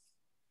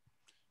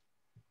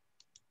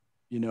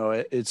you know,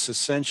 it's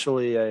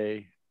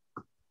essentially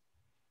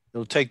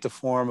it'll take the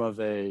form of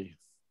a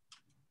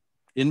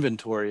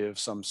inventory of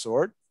some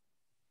sort.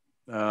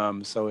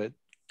 So it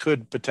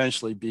could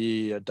potentially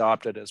be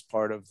adopted as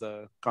part of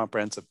the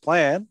comprehensive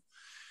plan,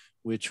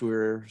 which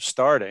we're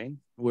starting.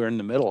 We're in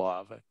the middle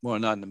of it. Well,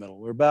 not in the middle.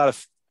 We're about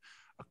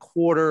a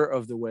quarter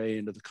of the way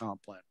into the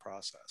comp plan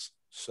process.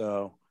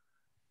 So,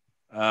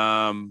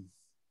 yeah,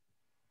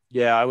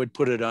 I would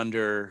put it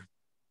under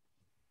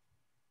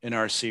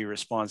NRC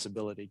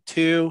responsibility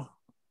 2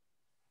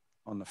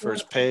 on the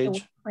first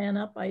page. Plan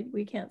up.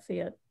 We can't see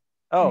it.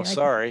 Oh, I mean,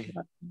 sorry.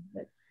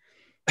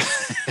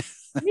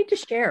 You need to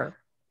share.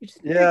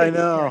 Yeah, I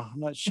know. I'm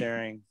not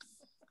sharing.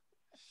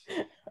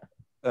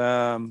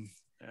 All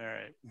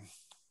right.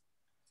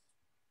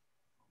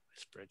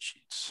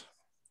 Spreadsheets.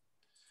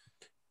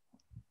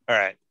 All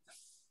right.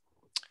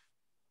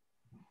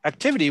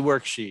 Activity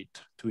worksheet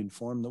to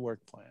inform the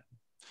work plan.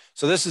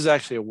 So this is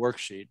actually a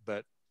worksheet,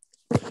 but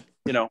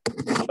you know,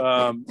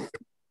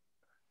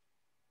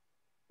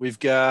 we've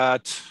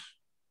got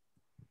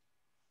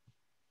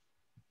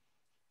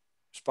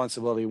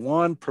responsibility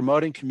 1,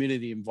 promoting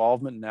community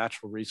involvement in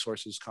natural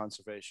resources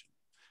conservation.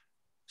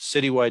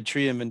 Citywide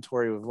tree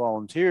inventory with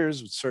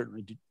volunteers would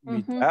certainly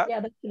meet that.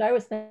 Yeah, that's what I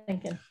was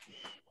thinking.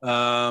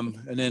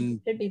 And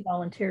then it should be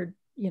volunteer,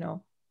 you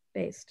know,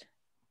 based.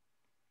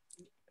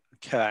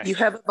 Okay. You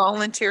have a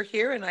volunteer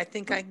here, and I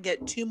think I can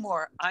get 2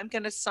 more. I'm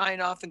going to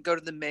sign off and go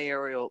to the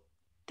mayoral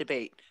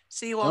debate.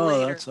 See you all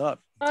later. That's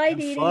up. Bye,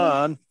 Dee Dee.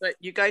 Fun. But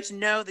you guys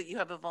know that you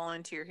have a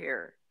volunteer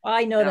here.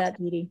 I know that,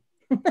 Dee Dee.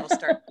 We'll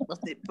start.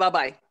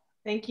 Bye-bye.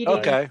 Thank you, Dee.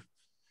 Okay.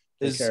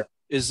 Is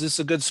this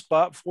a good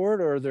spot for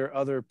it, or are there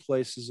other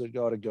places that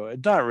got to go?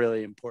 It's not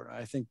really important.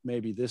 I think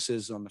maybe this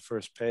is on the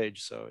first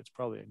page, so it's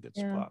probably a good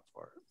spot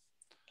for it.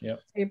 Yeah.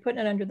 So you're putting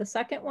it under the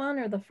second one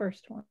or the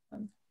first one?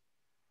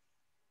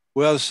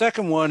 Well, the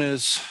second one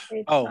is,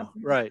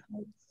 right.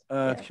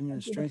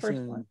 Community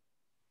strengthening,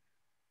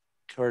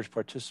 encourage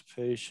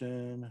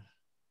participation.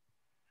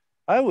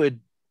 I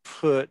would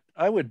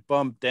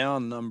bump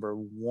down number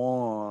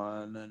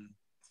 1 and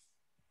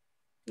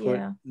put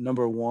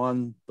number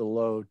 1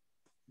 below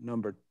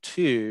number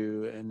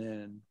 2. And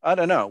then, I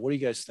don't know. What do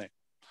you guys think?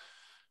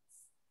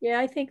 Yeah,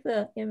 I think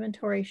the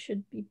inventory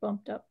should be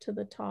bumped up to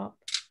the top.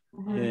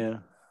 Yeah.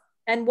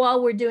 And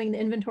while we're doing the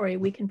inventory,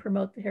 we can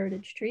promote the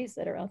heritage trees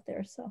that are out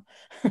there. So,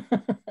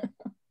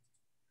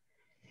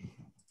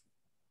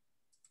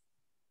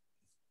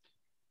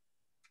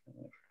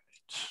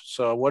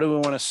 so what do we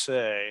want to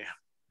say?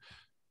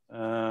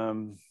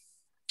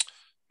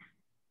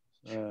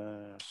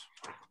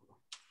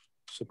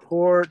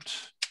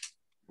 Support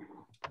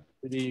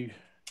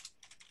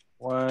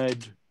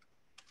city-wide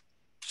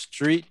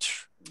street.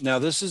 Now,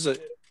 this is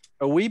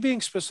are we being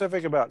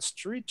specific about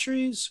street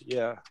trees?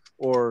 Yeah.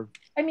 Or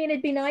I mean,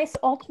 it'd be nice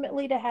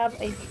ultimately to have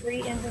a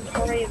tree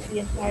inventory of the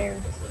entire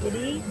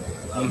city,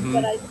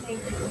 but I think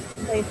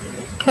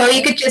well,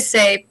 you could just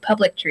say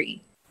public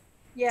tree.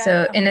 Yeah.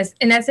 So in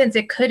essence,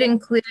 it could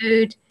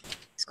include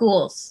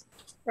schools,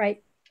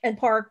 right, and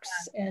parks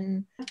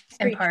and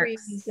street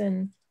trees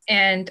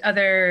and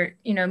other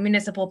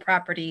municipal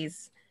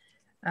properties.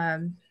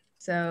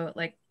 So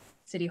like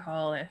City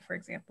Hall, for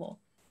example.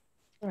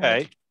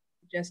 Okay.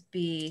 Just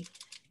be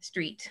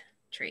street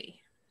tree.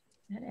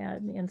 And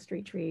add in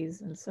street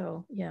trees. And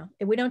so, yeah,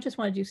 we don't just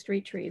want to do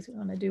street trees. We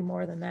want to do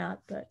more than that,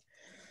 but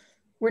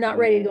we're not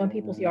ready to go in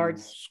people's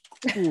yards.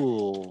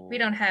 Cool. We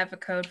don't have a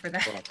code for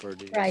that.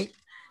 Properties. Right.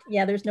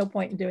 Yeah, there's no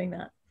point in doing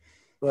that.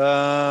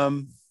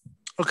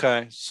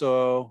 Okay,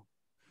 so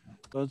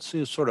let's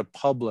see sort of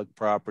public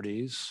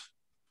properties.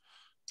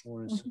 I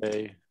want to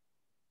say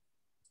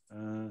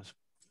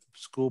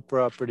school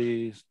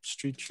properties,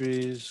 street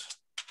trees.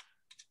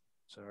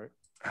 Sorry.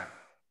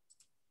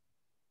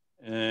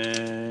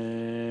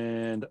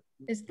 And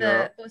is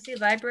the OC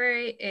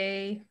Library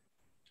a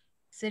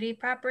city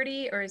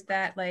property, or is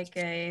that like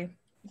is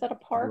that a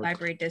park?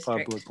 Library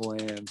district? Public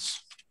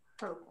lands.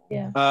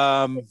 Yeah.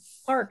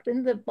 Park.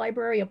 Isn't the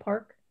library a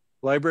park?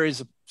 Library is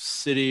a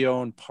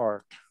city-owned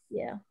park.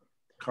 Yeah.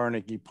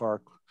 Carnegie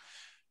Park.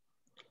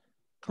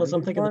 Because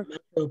I'm thinking the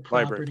metro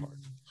property.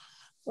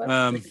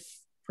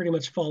 Pretty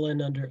much fall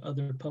in under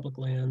other public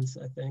lands,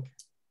 I think.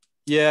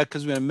 Yeah,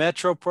 because we have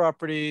metro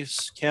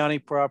properties, county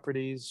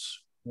properties.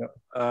 Yep.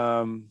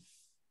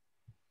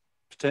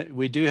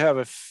 We do have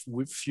a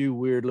few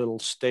weird little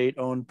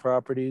state-owned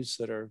properties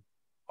that are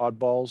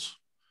oddballs,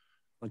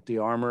 like the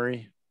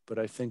Armory, but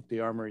I think the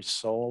Armory's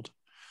sold.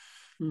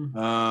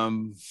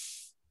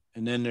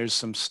 And then there's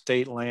some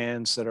state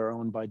lands that are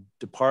owned by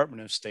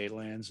Department of State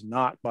Lands,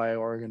 not by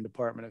Oregon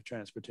Department of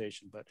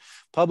Transportation, but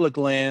public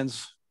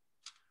lands.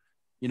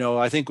 You know,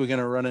 I think we're going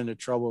to run into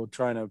trouble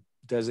trying to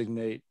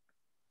designate.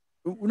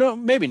 No,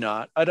 maybe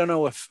not. I don't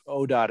know if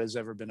ODOT has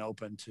ever been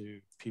open to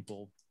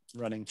people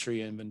running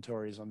tree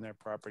inventories on their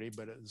property,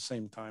 but at the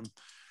same time,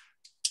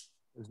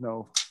 there's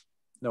no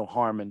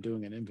harm in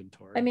doing an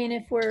inventory. I mean,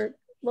 if we're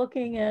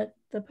looking at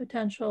the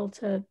potential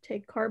to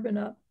take carbon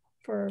up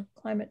for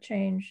climate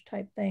change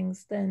type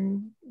things,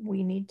 then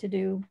we need to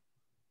do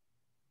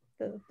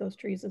those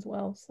trees as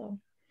well. So,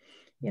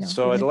 you know.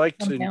 So I'd like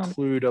to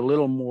include a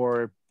little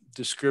more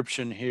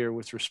description here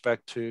with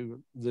respect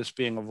to this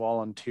being a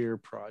volunteer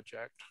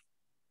project.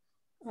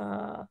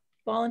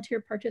 Volunteer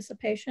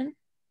participation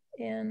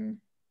in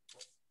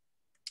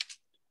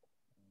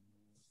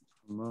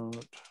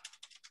promote.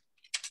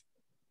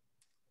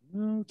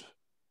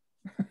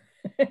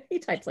 He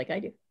types like I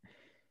do.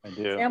 I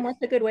do. Sam,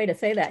 what's a good way to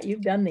say that?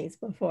 You've done these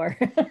before.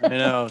 I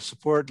know.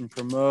 Support and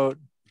promote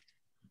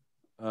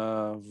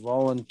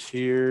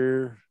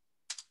volunteer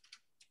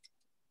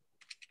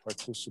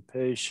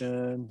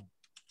participation.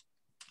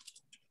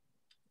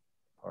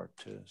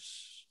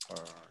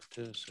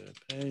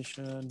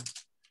 Participation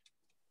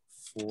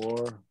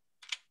for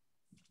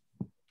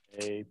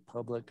a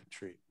public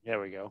tree.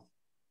 There we go.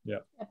 Yeah.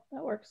 Yep,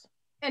 that works.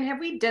 And have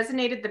we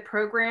designated the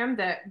program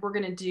that we're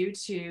going to do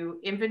to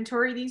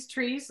inventory these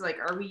trees? Like,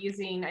 are we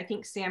using, I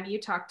think, Sam, you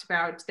talked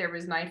about there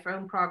was an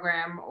iPhone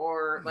program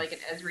or like an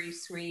Esri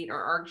suite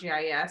or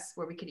ArcGIS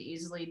where we could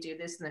easily do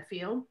this in the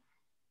field?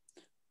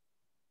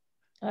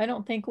 I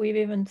don't think we've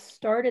even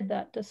started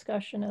that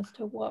discussion as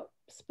to what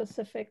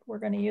specific we're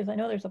going to use. I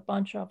know there's a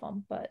bunch of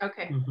them, but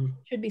okay,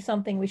 should be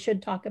something we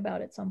should talk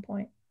about at some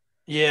point.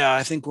 Yeah,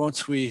 I think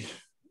once we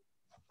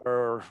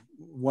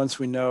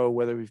know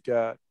whether we've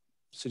got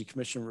City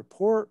Commission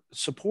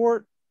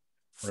support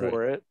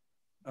for it,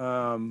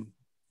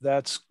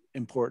 that's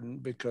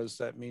important because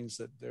that means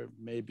that there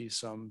may be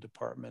some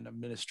department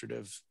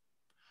administrative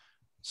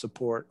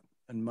support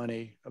and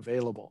money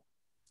available,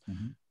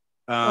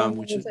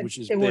 which is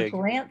there big. were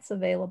grants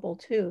available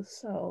too,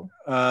 so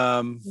you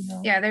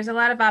know. Yeah, there's a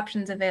lot of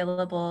options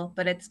available,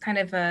 but it's kind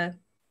of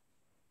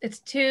it's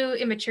too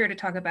immature to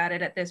talk about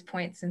it at this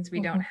point since we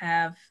don't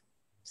have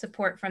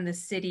support from the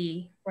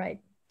city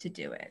to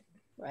do it.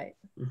 Right.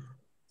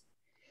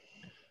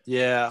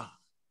 Yeah,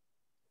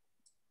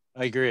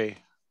 I agree.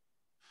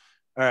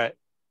 All right.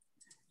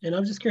 And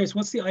I'm just curious,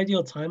 what's the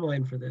ideal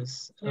timeline for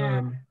this?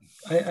 Yeah.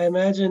 I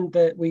imagine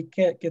that we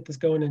can't get this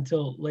going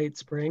until late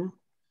spring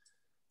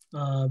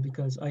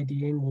because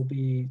IDing will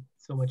be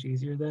so much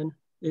easier then.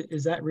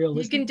 Is that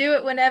realistic? You can do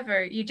it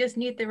whenever. You just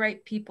need the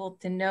right people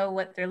to know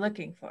what they're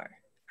looking for.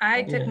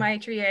 I took my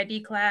tree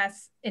ID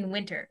class in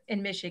winter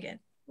in Michigan.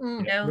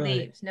 No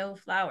leaves, no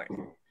flowers.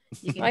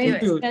 You can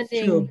do it.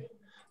 True.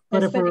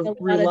 But if we're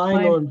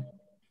relying on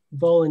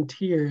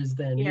volunteers,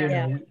 then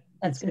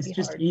it's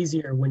just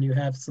easier when you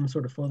have some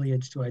sort of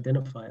foliage to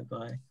identify it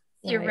by.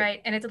 You're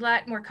right. And it's a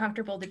lot more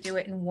comfortable to do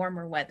it in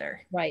warmer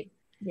weather. Right.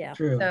 Yeah.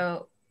 True.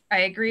 So I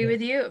agree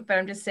with you, but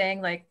I'm just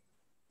saying, like,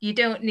 you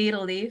don't need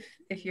a leaf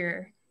if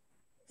you're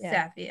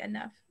savvy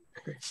enough.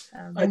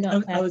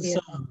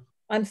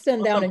 I'm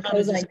sitting down in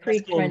Cozine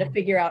Creek trying to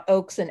figure out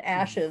oaks and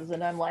ashes,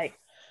 and I'm like,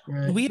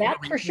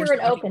 that's for sure an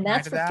oak and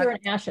that's for sure an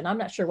ash, and I'm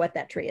not sure what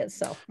that tree is.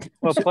 So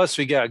well, plus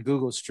we got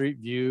Google Street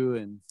View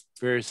and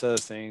various other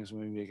things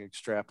we can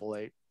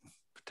extrapolate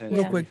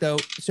potentially. Real quick though,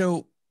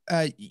 so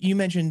you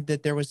mentioned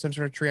that there was some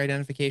sort of tree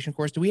identification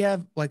course. Do we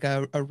have like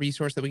a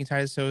resource that we can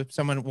tie to? So if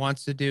someone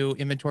wants to do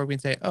inventory, we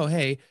can say, oh,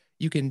 hey,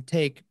 you can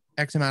take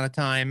X amount of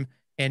time,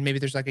 and maybe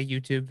there's like a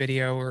YouTube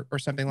video or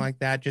something like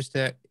that just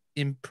to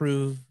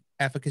improve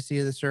efficacy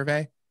of the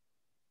survey?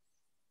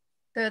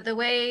 The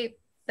way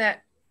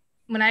that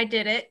when I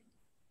did it,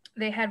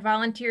 they had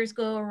volunteers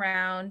go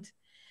around,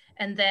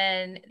 and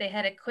then they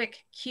had a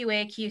quick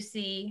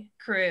QA/QC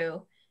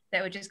crew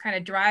that would just kind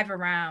of drive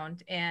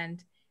around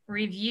and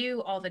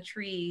review all the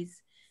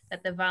trees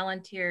that the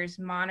volunteers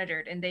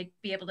monitored, and they'd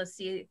be able to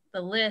see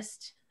the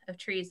list of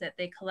trees that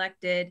they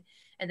collected,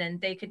 and then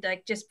they could,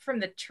 like, just from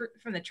the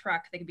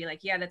truck, they could be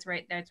like, yeah, that's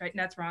right,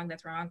 that's wrong,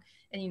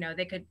 and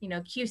they could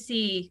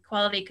QC,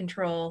 quality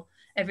control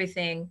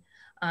everything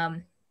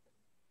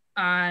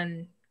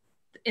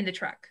in the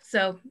truck.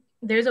 So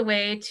there's a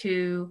way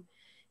to,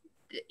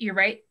 you're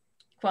right,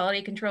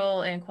 quality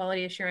control and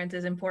quality assurance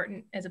is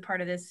important as a part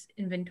of this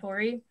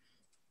inventory.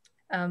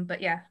 But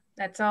yeah,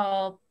 that's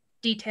all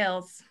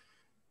details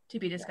to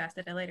be discussed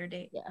at a later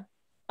date. Yeah.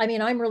 I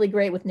mean, I'm really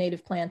great with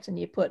native plants, and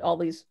you put all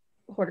these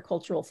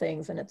horticultural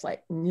things and it's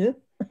like,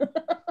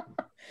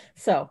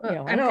 so,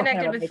 I'm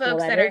connected with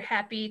folks that are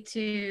happy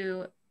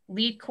to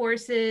lead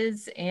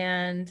courses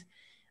and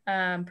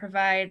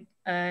provide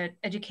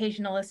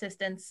educational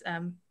assistance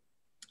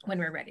when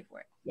we're ready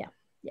for it. Yeah.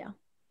 Yeah.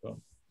 Cool.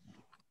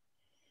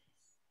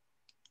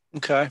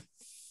 Okay.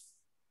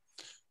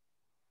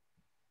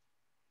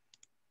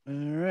 All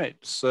right.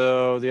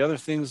 So the other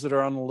things that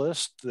are on the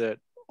list that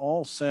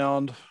all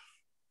sound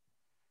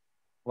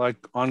like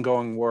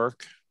ongoing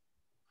work.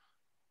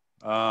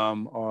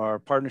 Our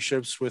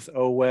partnerships with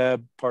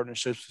OWEB,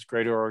 partnerships with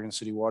Greater Oregon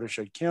City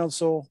Watershed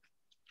Council.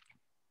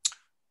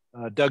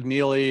 Doug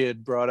Neely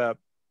had brought up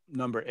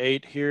number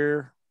 8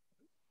 here,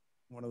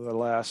 one of the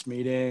last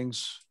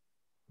meetings,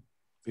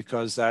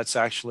 because that's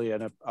actually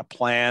a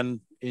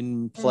plan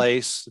in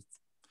place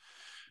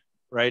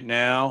right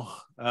now.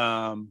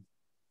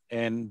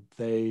 And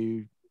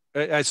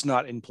it's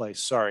not in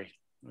place, sorry,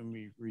 let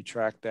me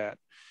retract that.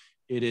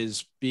 It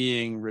is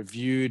being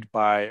reviewed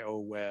by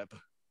OWEB.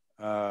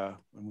 And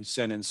we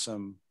sent in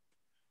some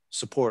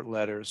support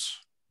letters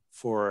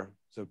for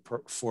the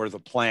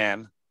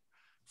plan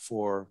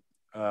for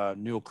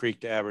Newell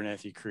Creek to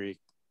Abernathy Creek.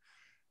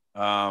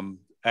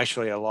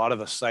 Actually, a lot of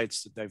the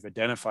sites that they've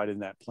identified in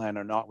that plan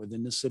are not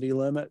within the city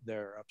limit,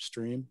 they're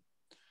upstream.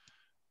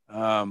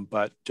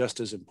 But just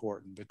as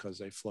important because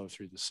they flow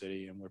through the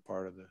city and we're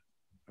part of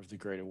the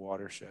greater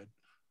watershed.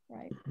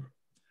 Right.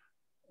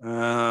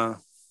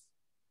 Let's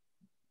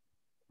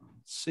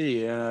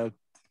see, the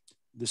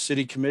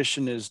city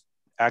commission is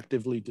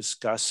actively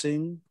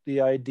discussing the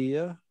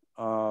idea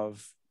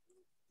of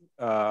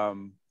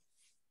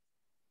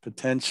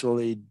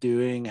potentially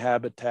doing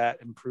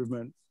habitat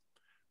improvement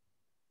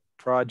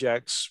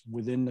projects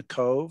within the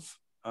cove.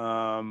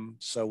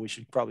 So we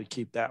should probably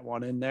keep that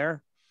one in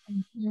there.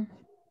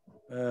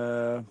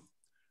 Mm-hmm.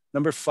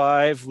 Number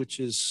 5, which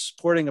is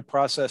supporting a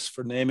process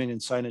for naming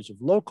and signage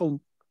of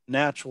local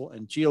natural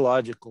and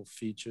geological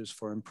features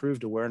for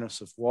improved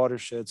awareness of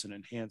watersheds and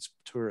enhanced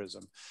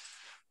tourism.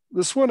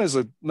 This one is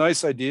a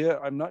nice idea.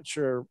 I'm not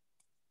sure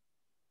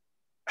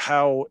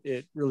how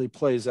it really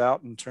plays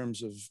out in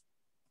terms of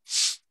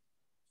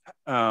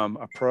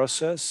a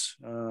process.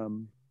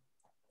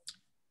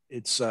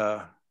 It's,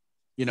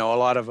 you know, a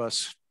lot of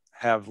us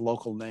have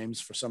local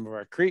names for some of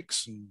our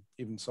creeks and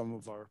even some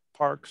of our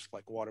parks,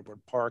 like Waterboard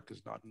Park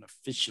is not an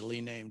officially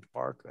named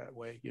park that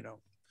way, you know,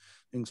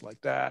 things like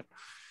that.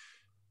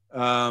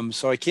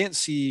 So I can't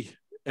see,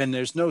 and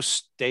there's no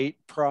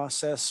state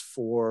process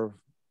for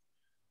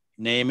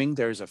naming.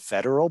 There's a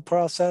federal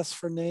process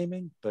for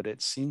naming, but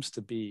it seems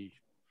to be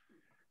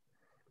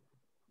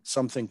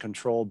something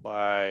controlled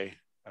by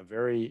a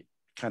very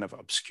kind of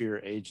obscure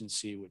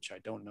agency, which I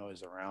don't know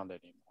is around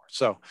anymore.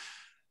 So,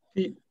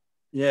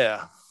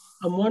 yeah.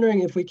 I'm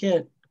wondering if we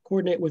can't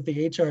coordinate with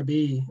the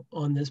HRB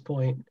on this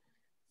point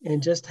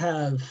and just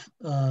have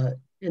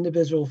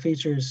individual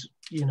features,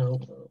 you know,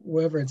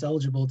 wherever it's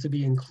eligible to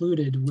be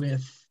included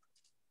with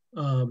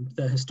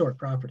the historic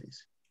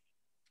properties.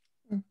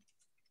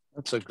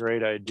 That's a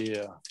great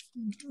idea.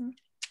 Mm-hmm.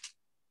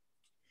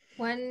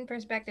 One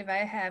perspective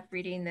I have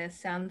reading this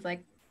sounds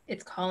like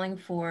it's calling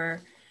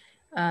for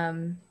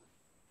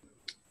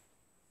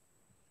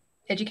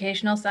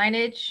educational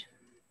signage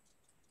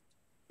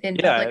in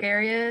public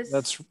areas.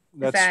 That's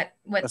is that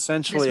what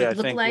essentially I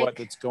think like? what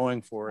it's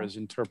going for is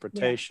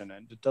interpretation,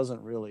 and it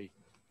doesn't really.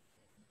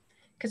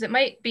 Because it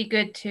might be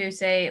good to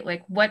say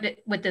like what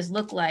this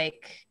look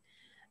like,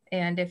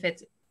 and if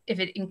it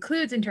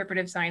includes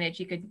interpretive signage,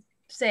 you could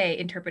say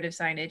interpretive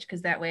signage,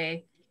 because that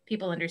way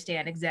people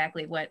understand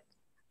exactly what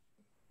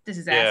this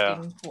is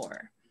asking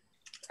for.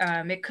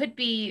 It could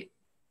be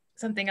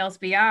something else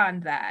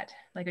beyond that.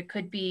 Like it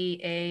could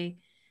be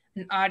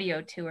an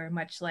audio tour,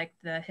 much like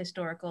the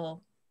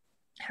historical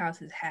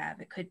houses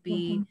have. It could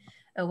be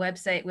a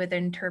website with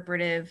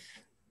interpretive,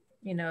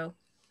 you know,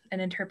 an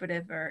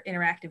interpretive or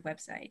interactive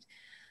website.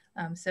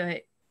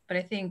 But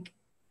I think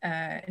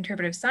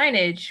interpretive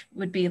signage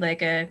would be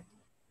like a,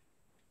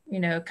 you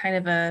know, kind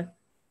of a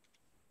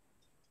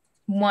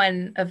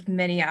one of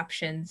many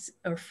options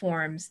or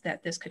forms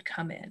that this could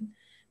come in.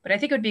 But I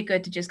think it would be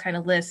good to just kind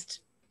of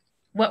list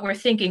what we're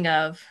thinking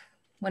of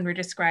when we're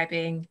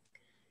describing,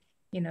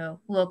 you know,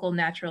 local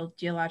natural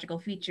geological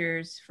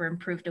features for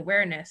improved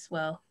awareness.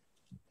 Well,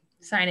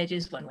 signage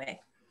is one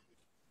way.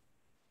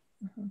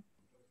 Mm-hmm.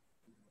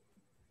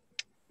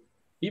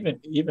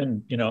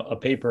 Even, you know, a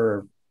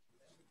paper,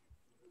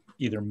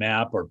 either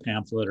map or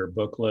pamphlet or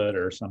booklet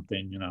or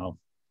something, you know,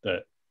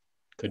 that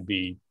could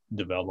be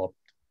developed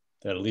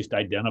that at least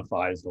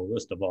identifies the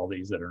list of all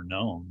these that are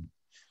known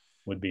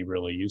would be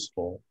really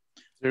useful.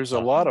 There's a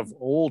lot of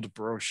old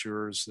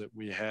brochures that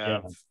we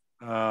have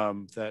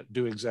that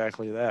do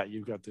exactly that.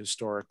 You've got the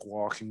historic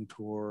walking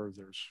tour.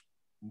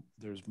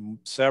 There's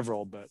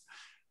several, but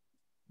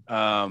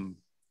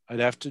I'd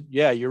have to,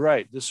 you're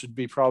right. This would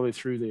be probably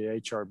through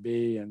the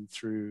HRB and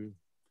through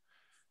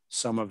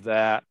some of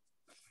that.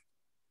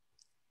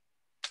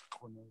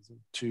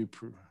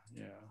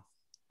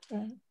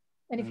 Right.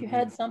 And if you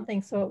had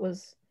something so it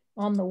was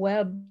on the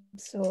web,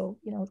 so,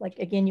 you know, like,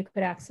 again, you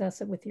could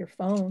access it with your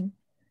phone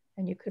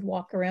and you could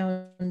walk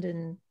around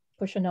and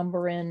push a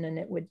number in and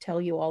it would tell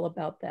you all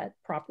about that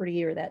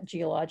property or that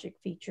geologic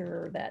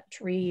feature or that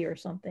tree or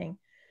something.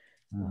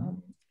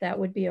 That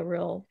would be a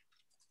real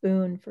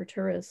boon for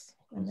tourists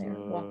when they're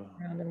walking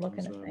around and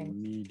looking at things.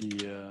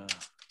 Media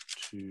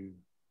to...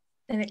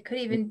 And it could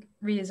even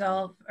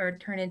resolve or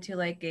turn into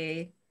like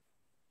a,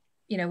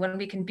 you know, when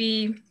we can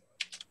be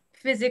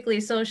physically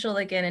social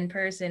again in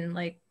person,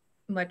 like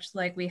much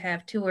like we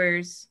have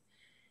tours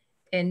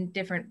in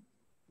different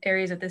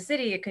areas of the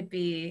city, it could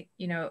be,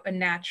 you know, a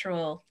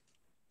natural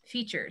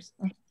features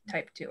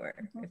type tour,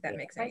 if that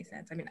makes any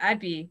sense. I mean, I'd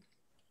be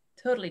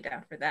totally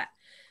down for that.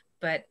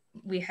 But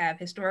we have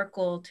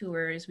historical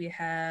tours, we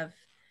have,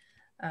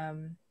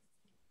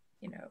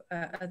 you know,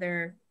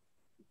 other,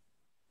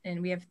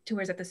 and we have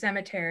tours at the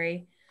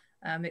cemetery.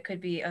 It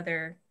could be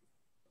other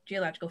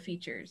geological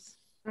features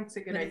That's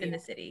a good within idea. the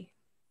city.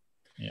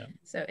 Yeah.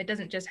 So it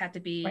doesn't just have to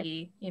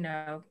be, you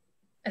know,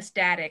 a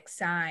static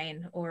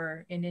sign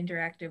or an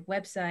interactive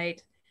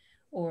website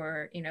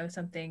or, you know,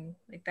 something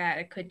like that.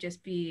 It could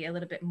just be a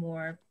little bit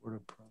more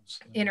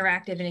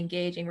interactive and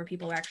engaging, where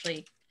people are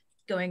actually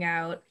going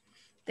out.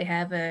 They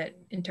have an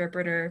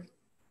interpreter,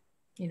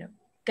 you know,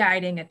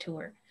 guiding a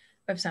tour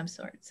of some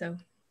sort. So,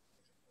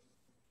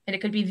 and it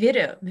could be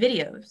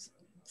videos.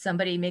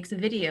 Somebody makes a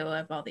video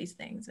of all these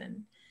things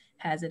and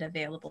has it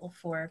available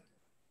for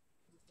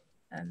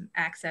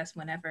access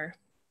whenever.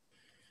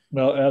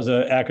 Well, as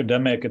an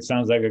academic, it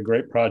sounds like a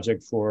great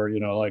project for, you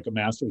know, like a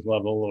master's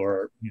level,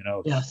 or, you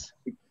know, Yes.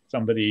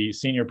 somebody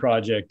senior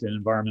project in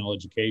environmental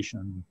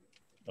education.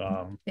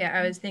 Yeah,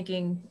 I was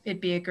thinking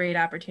it'd be a great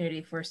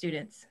opportunity for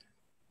students.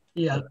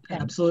 Yeah,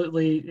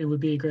 absolutely. It would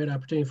be a great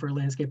opportunity for a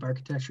landscape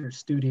architecture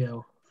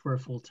studio for a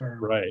full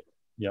term. Right.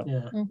 Yep.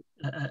 Yeah.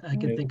 I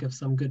can think of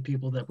some good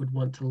people that would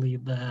want to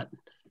lead that.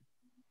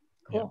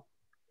 Cool.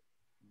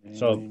 Yeah.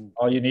 So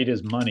all you need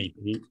is money,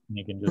 Pete, and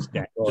you can just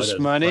dangle just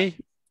it money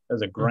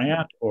as a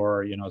grant,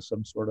 or, you know,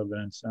 some sort of an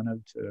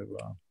incentive to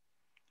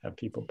have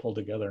people pull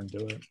together and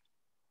do it.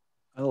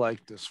 I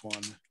like this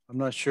one. I'm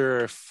not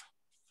sure if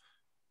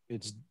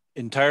it's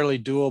entirely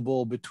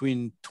doable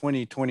between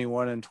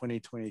 2021 and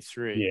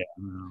 2023.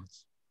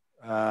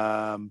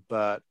 Yeah.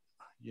 But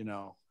you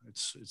know,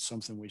 it's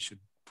something we should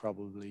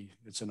probably,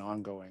 it's an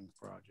ongoing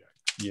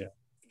project. Yeah.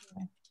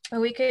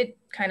 Well, we could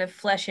kind of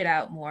flesh it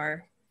out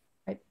more.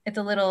 It's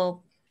a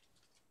little,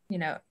 you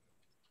know,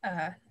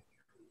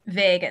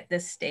 vague at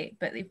this state,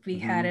 but if we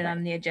had it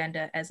on the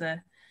agenda as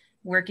a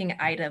working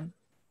item,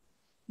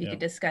 we could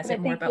discuss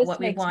it more about what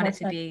we want it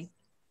to be.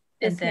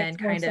 And then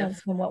kind of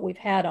from what we've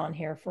had on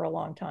here for a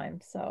long time.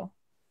 So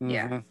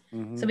yeah.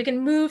 So we can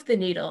move the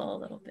needle a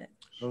little bit.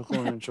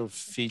 Local natural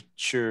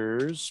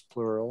features,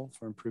 plural,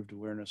 for improved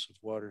awareness of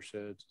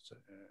watersheds.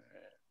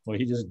 Well,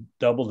 he just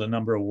doubled the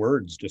number of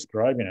words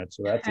describing it,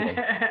 so that's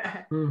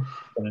an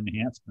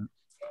enhancement.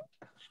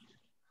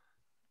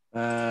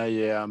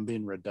 Yeah, I'm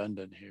being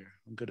redundant here.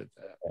 I'm good at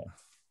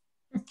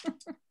that.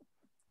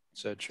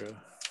 Etc.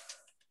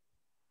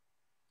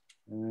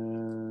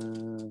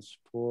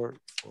 Support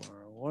for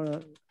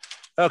what?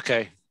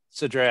 Okay,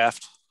 it's a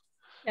draft.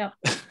 Yeah,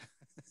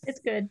 it's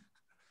good.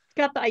 It's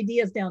got the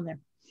ideas down there.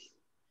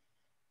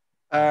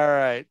 All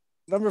right.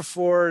 Number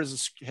 4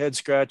 is a head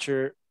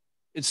scratcher.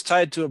 It's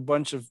tied to a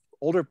bunch of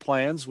older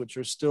plans, which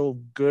are still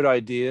good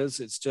ideas.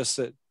 It's just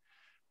that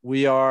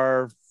we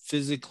are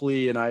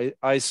physically and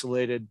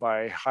isolated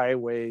by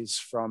highways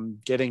from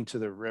getting to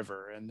the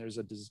river. And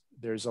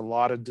there's a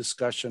lot of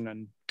discussion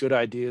and good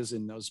ideas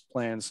in those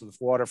plans. So the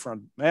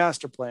waterfront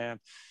master plan,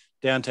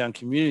 downtown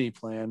community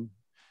plan,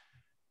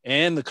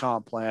 and the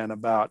comp plan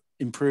about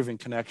improving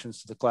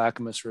connections to the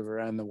Clackamas River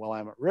and the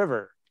Willamette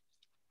River.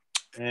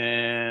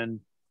 And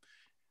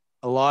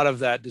a lot of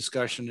that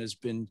discussion has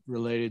been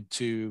related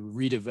to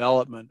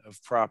redevelopment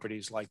of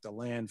properties like the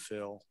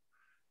landfill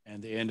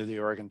and the end of the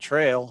Oregon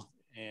Trail.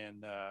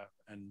 And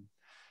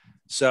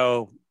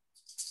so,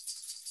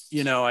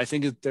 you know, I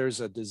think that there's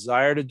a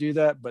desire to do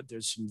that, but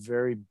there's some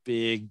very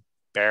big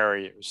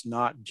barriers,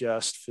 not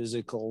just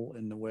physical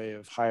in the way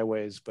of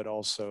highways, but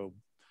also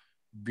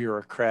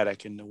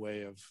bureaucratic in the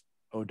way of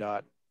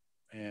ODOT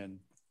and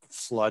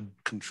flood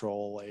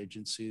control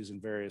agencies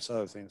and various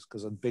other things,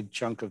 because a big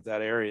chunk of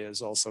that area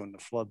is also in the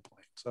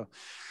floodplain. So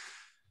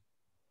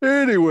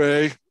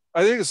anyway,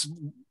 I think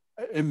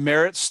it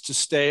merits to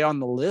stay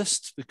on the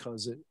list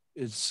because it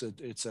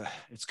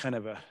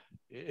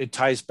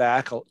ties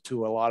back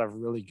to a lot of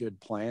really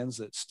good plans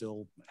that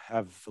still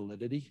have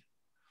validity.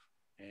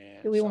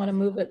 And do we want to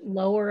move it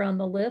lower on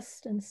the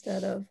list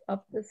instead of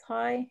up this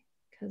high?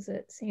 Because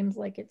it seems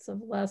like it's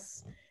of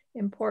less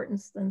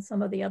importance than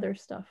some of the other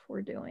stuff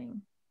we're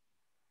doing.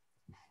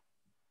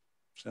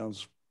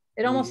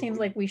 It almost seems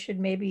like we should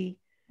maybe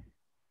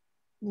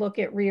look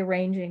at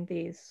rearranging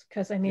these,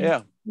 because I mean,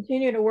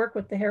 continue to work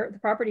with the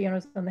property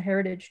owners on the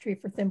heritage tree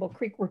for Thimble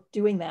Creek. We're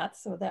doing that,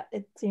 so that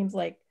it seems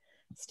like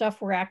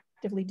stuff we're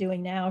actively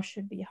doing now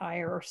should be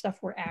higher, or stuff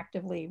we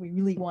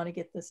really want to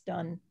get this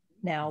done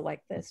now,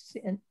 like this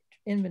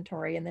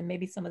inventory, and then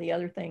maybe some of the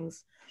other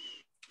things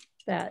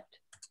that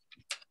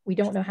we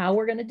don't know how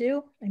we're going to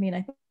do. I mean,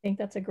 I think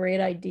that's a great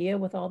idea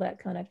with all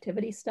that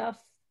connectivity stuff.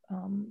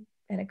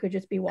 And it could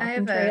just be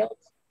walking trails,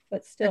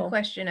 but still. A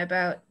question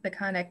about the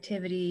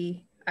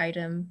connectivity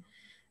item.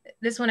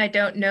 This one I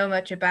don't know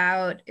much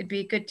about. It'd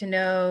be good to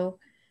know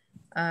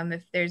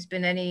if there's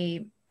been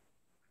any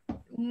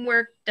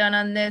work done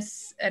on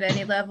this at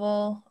any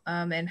level,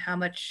 and how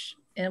much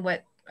and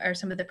what are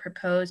some of the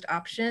proposed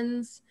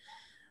options.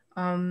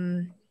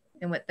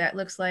 and what that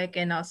looks like,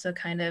 and also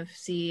kind of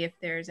see if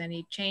there's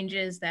any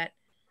changes that,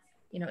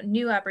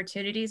 new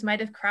opportunities might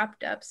have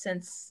cropped up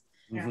since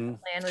the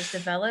plan was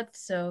developed.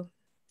 So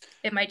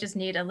it might just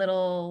need a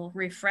little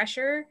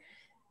refresher,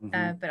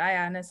 but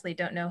I honestly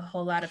don't know a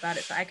whole lot about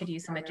it, so I could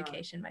use some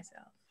education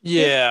myself.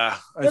 Yeah,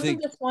 I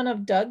think this one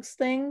of Doug's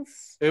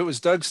things. It was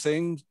Doug's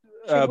thing.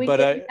 Should we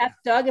ask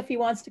Doug if he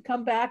wants to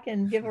come back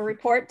and give a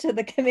report to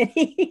the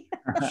committee?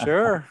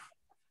 Sure.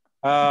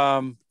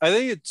 I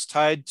think it's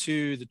tied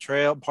to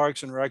the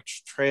Parks and Rec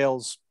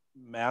Trails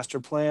master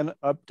plan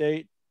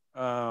update,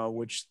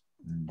 which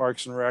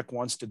Parks and Rec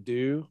wants to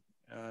do,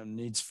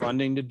 needs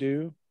funding to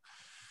do.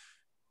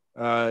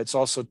 It's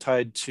also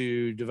tied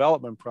to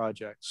development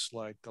projects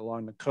like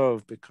along the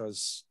Cove,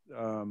 because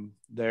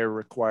they're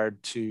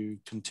required to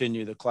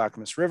continue the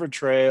Clackamas River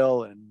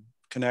Trail and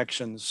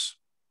connections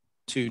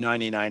to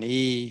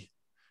 99E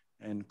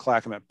and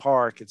Clackamas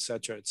Park, et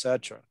cetera,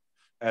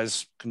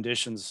 as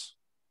conditions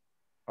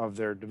of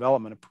their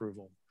development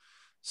approval.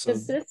 So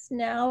does this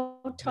now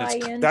tie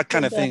in? That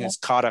kind of thing is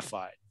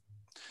codified.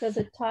 Does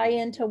it tie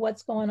into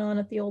what's going on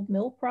at the old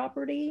mill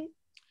property?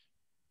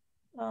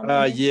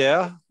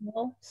 Yeah,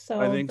 so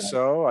I think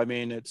so. I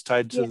mean, it's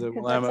tied to the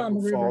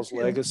Willamette Falls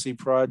Legacy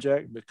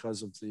project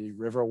because of the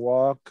river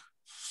walk.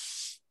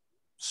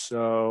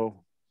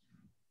 So,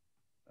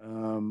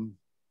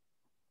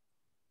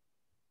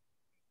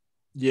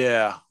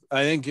 yeah,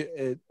 I think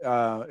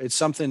it's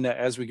something that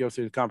as we go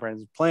through the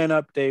comprehensive plan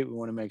update, we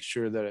want to make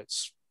sure that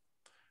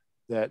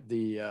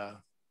the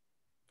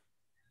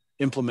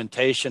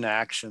implementation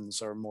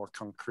actions are more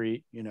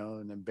concrete,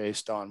 and then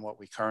based on what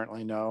we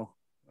currently know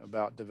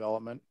about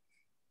development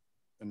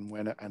and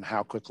when and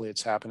how quickly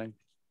it's happening.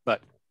 But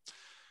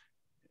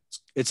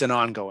it's an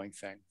ongoing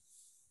thing.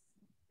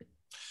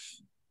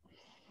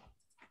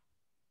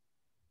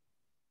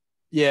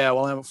 Yeah,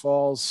 Willamette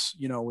Falls,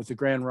 with the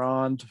Grand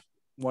Ronde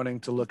wanting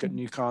to look at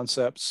new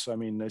concepts. I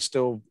mean, they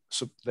still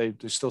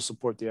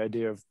support the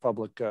idea of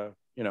public,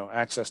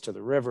 access to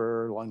the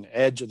river along the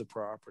edge of the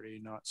property,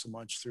 not so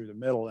much through the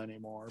middle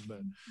anymore.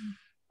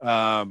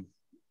 But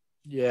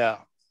yeah.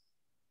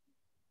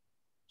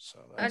 So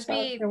I'd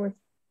be there was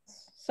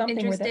something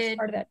interested where that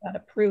part of that got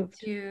approved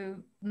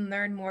to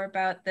learn more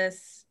about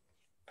this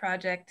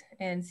project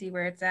and see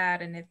where it's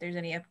at and if there's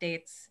any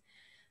updates,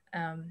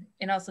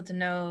 and also to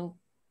know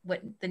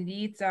what the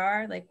needs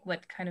are, like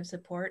what kind of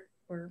support,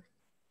 or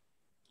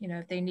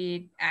if they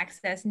need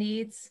access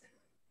needs,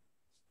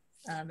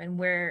 and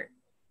where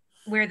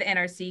the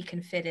NRC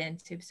can fit in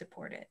to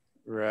support it.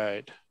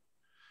 Right.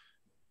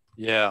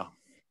 Yeah.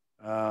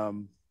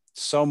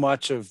 So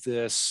much of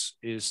this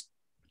is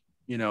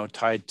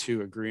tied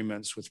to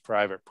agreements with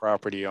private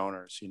property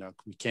owners.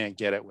 We can't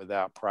get it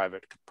without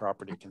private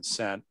property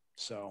consent.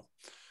 So,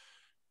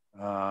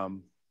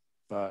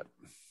 but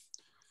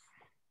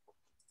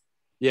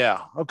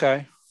yeah,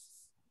 okay.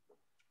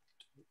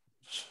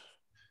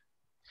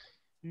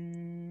 Put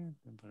it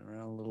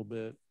around a little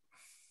bit.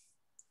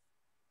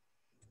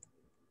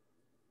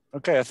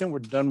 Okay, I think we're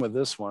done with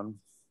this one.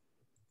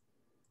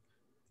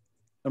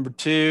 Number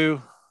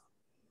 2.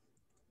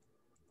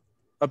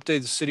 Update the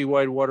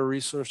citywide water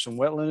resource and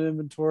wetland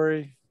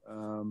inventory.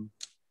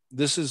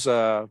 This is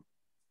a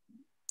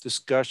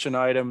discussion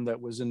item that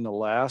was in the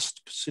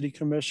last city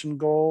commission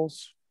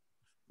goals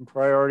and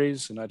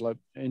priorities, and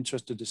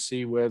interested to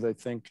see where they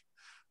think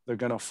they're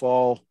going to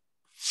fall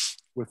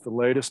with the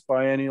latest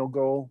biennial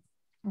goal.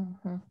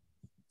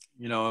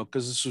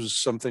 Because this was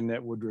something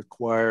that would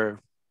require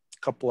a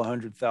couple of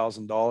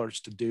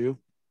 $100,000 to do,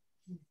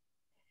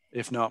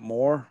 if not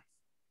more.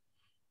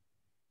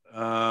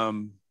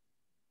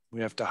 We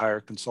have to hire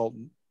a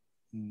consultant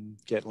and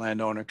get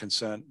landowner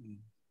consent and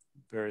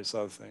various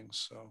other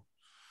things. So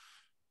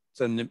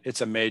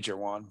it's a major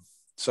one.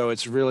 So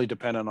it's really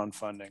dependent on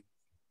funding.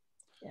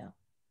 Yeah.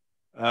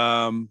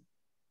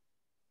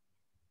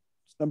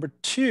 Number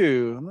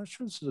 2, I'm not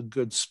sure this is a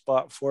good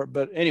spot for it,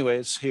 but anyway,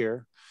 it's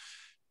here.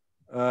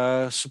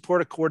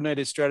 Support a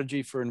coordinated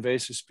strategy for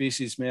invasive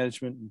species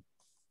management in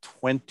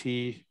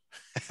 20.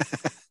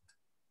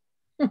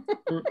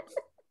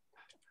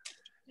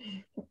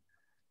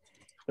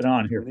 Been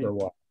on here for a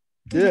while.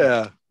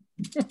 Yeah.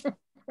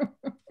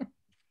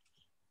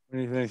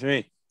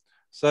 2023,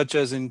 such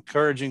as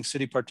encouraging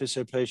city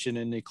participation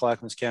in the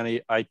Clackamas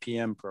County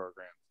IPM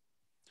program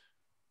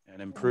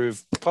and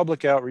improve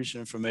public outreach and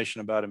information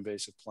about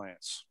invasive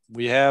plants.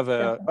 We have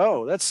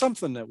that's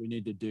something that we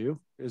need to do,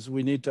 is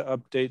we need to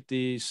update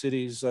the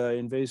city's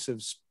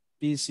invasive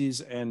species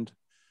and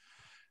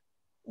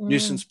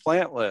nuisance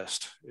plant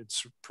list.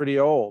 It's pretty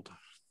old.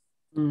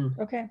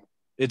 Okay.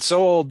 It's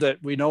so old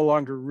that we no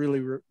longer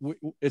really,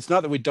 it's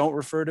not that we don't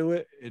refer to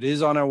it. It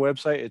is on our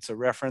website. It's a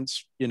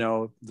reference.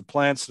 The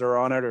plants that are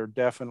on it are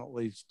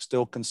definitely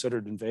still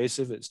considered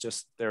invasive. It's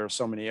just there are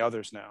so many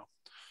others now.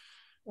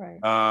 Right.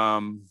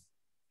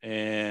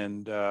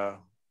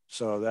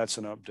 So that's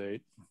an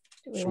update.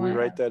 Should we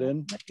write that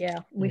in? Yeah,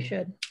 we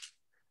should.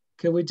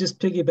 Could we just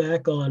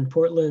piggyback on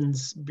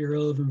Portland's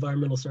Bureau of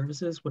Environmental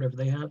Services, whatever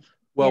they have?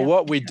 Well, Yeah.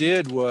 what we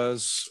did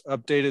was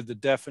updated the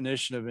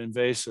definition of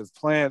invasive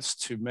plants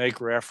to make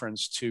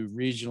reference to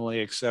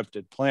regionally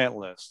accepted plant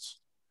lists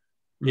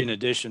in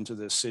addition to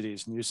the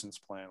city's nuisance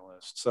plant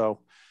list. So,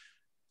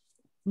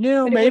 you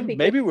know, But it would be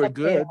maybe to we're update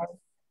good. ours.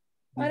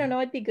 I don't know.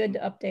 It'd be good to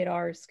update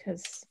ours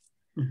because,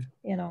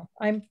 you know,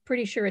 I'm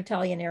pretty sure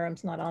Italian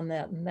arum's not on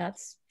that, and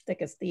that's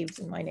thick as thieves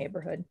in my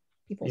neighborhood.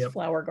 People's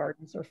flower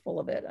gardens are full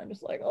of it. I'm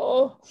just like,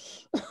 oh.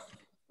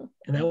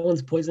 And that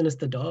one's poisonous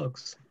to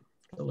dogs.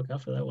 So look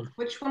out for that one.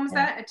 Which one was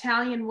that?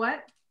 Italian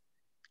what?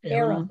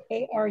 Arum,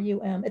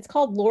 A-R-U-M. It's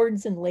called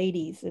Lords and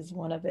Ladies is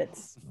one of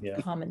its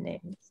common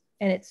names.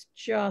 And it's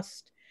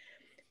just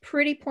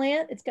pretty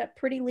plant. It's got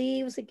pretty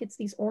leaves. It gets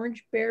these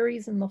orange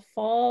berries in the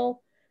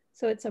fall.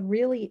 So it's a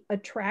really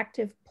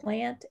attractive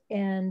plant,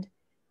 and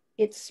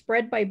it's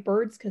spread by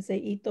birds because they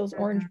eat those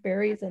orange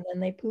berries and then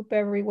they poop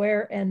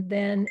everywhere. And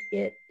then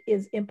it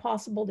is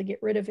impossible to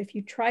get rid of. If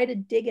you try to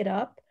dig it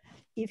up,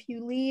 if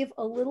you leave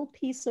a little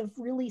piece of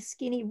really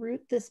skinny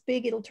root this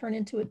big, it'll turn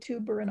into a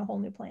tuber and a whole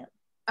new plant.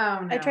 Oh,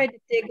 no. I tried to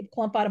dig a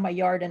clump out of my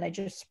yard and I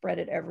just spread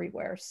it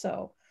everywhere.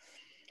 So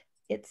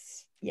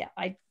it's, yeah,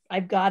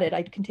 I've got it.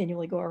 I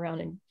continually go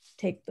around and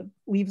take the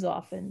leaves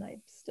off, and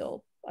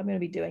I'm going to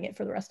be doing it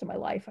for the rest of my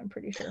life, I'm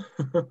pretty sure.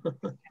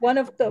 One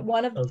of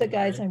the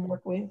guys I'm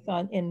working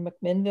with in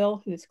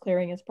McMinnville, who's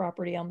clearing his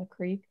property on the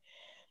creek,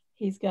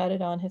 he's got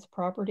it on his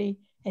property,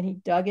 and he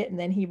dug it, and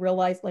then he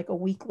realized like a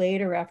week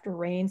later after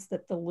rains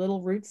that the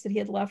little roots that he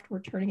had left were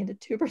turning into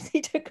tubers.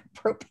 He took a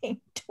propane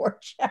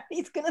torch out.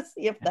 He's going to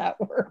see if that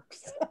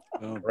works.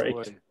 Oh, Great.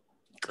 boy.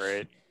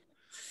 Great.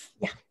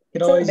 Yeah. You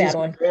can always use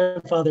my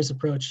grandfather's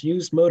approach.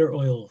 Use motor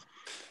oil.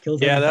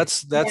 Kills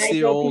everything. That's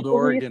the old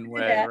Oregon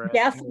way, right?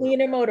 Gasoline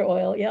and motor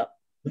oil. Yep.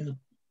 Yeah.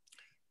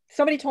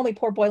 Somebody told me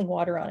pour boiling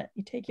water on it.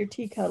 You take your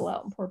tea kettle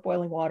out and pour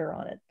boiling water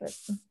on it. But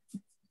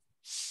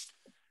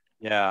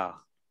no,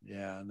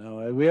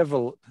 we have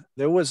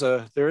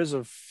there is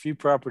a few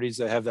properties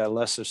that have that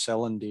lesser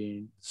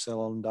celandine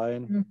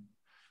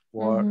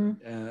water,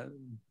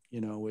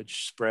 you know,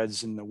 which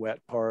spreads in the wet,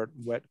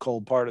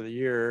 cold part of the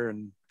year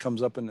and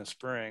comes up in the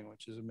spring,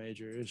 which is a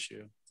major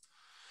issue.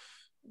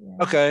 Yeah.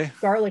 Okay.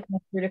 Garlic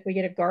mustard, if we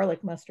get a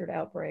garlic mustard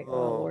outbreak.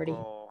 Oh Lordy.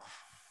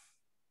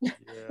 Yeah.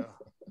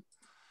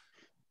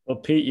 Well,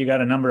 Pete, you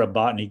got a number of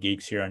botany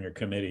geeks here on your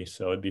committee,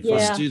 so it'd be fun.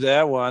 Let's do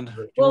that one.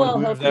 Do you want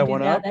to move that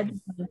one up?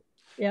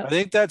 Yeah. I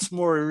think that's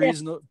more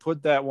reasonable.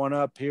 Put that one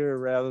up here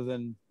rather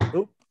than,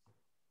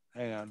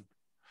 hang on.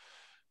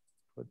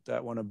 Put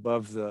that one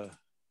above the.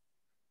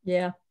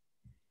 Yeah.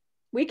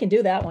 We can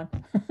do that one.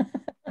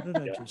 What did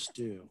I just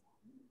do?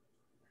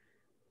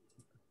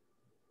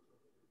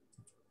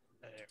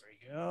 There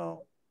we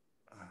go.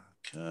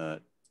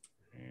 Cut.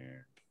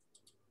 Here.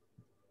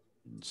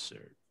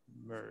 Insert.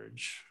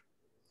 Merge.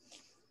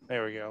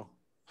 There we go.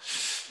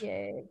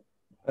 Yay.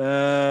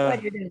 I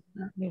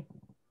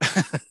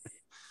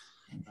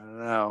don't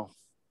know.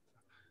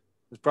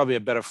 There's probably a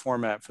better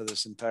format for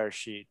this entire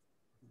sheet,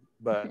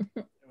 but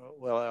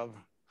well,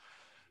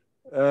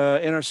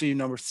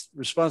 NRC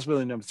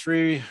responsibility number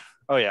 3.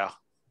 Oh yeah.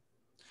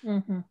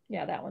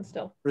 Yeah, that one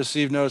still.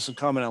 Receive notice and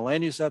comment on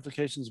land use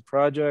applications and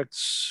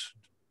projects.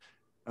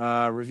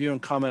 Review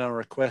and comment on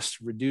requests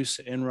to reduce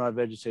NROD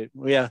vegetation.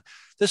 Yeah,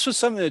 this was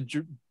something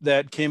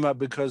that came up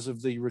because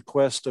of the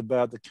request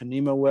about the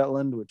Kanema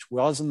wetland, which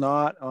was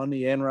not on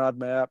the NROD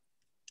map.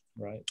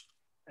 Right.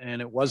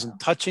 And it wasn't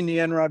touching the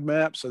NROD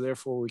map, so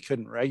therefore we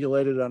couldn't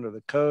regulate it under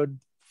the code.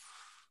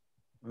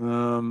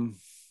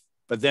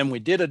 But then we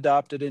did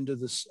adopt it into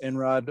this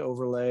NROD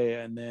overlay,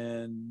 and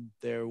then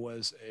there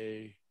was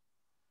a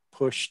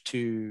push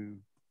to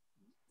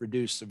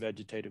reduce the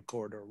vegetative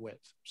corridor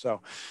width.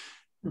 So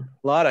a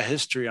lot of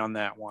history on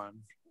that one.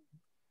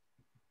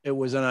 It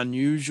was an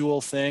unusual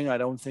thing. I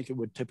don't think it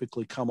would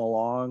typically come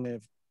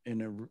along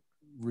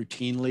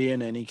routinely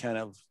in any kind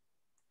of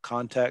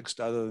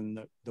context other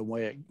than the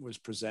way it was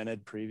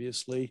presented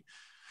previously.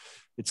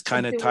 It's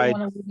kind of tied. Do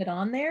we want to leave it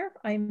on there?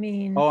 I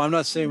mean, I'm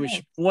not saying we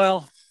should.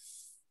 Well,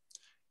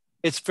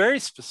 it's very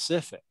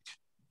specific.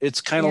 It's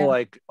kind of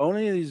like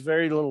only these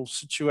very little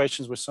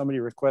situations where somebody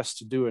requests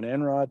to do an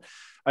NROD.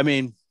 I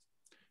mean,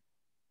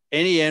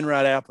 any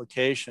NROD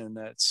application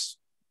that's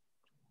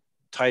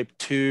type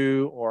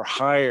 2 or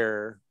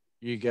higher,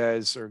 you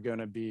guys are going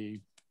to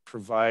be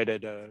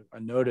provided a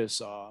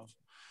notice of,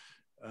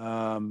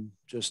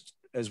 just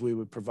as we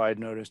would provide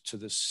notice to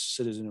the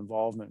Citizen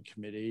Involvement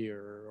Committee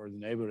or the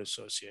neighborhood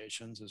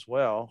associations as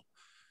well.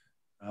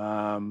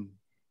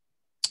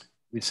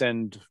 We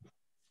send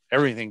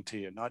everything to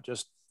you, not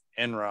just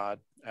NROD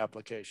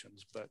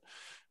applications, but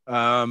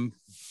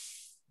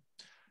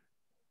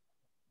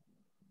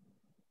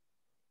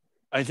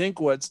I think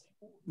what's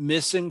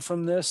missing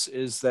from this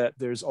is that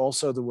there's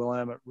also the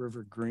Willamette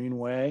River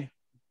Greenway,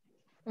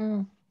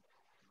 and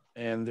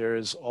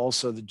there's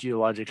also the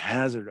geologic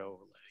hazard overlay.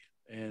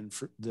 And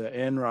for the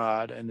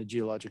NROD and the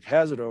geologic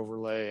hazard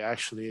overlay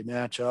actually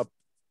match up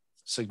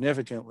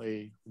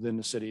significantly within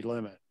the city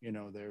limit. You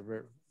know,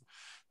 they're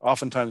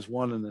oftentimes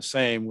one and the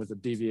same with a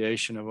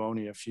deviation of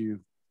only a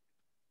few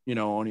you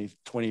know, only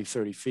 20,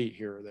 30 feet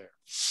here or there.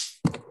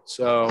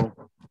 So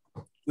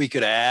we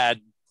could add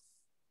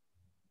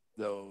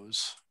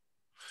those.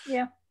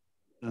 Yeah.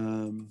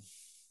 I'm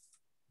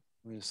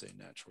going to say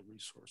natural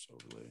resource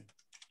overlay.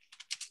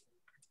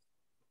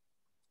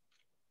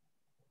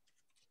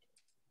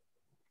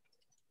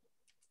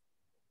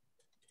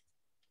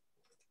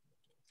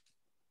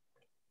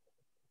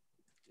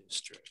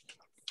 District.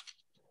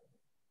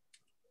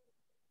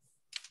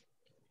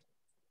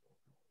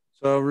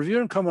 So review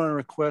and come on a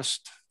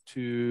request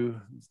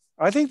to,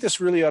 I think this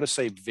really ought to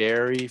say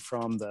vary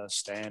from the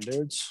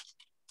standards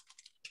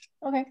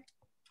Okay.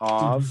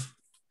 of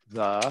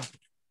the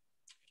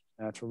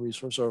natural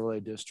resource overlay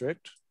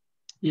district.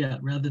 Yeah,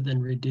 rather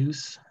than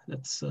reduce.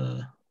 That's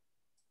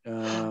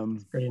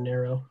pretty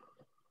narrow.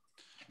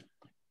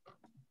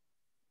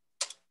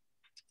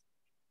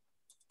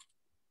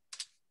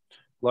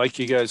 Like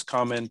you guys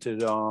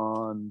commented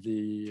on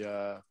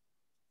the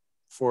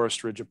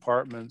Forest Ridge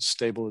Apartments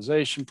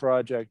stabilization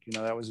project, you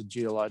know, that was a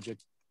geologic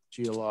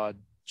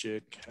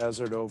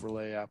hazard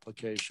overlay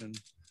application.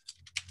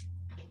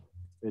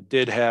 It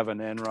did have an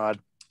NROD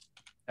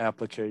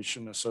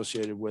application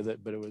associated with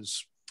it, but it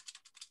was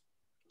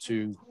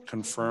to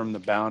confirm the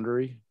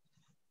boundary.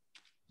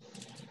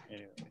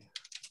 Anyway.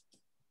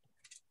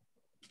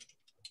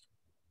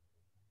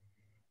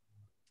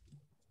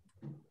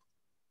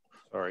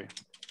 Sorry.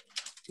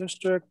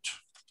 District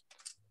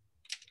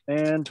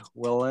and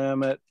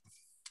Willamette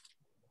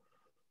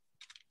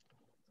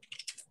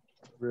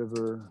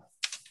River.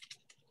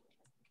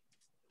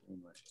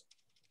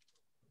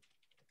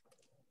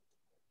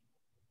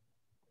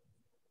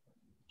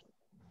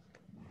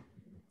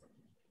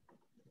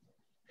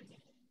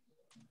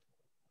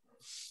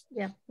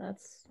 Yeah,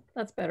 that's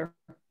better.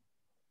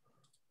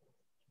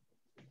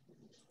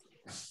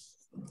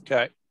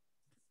 Okay.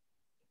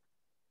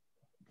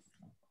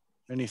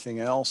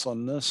 Anything else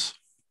on this?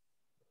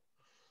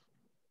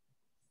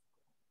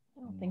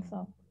 I don't think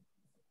so.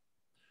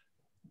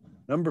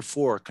 Number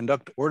 4,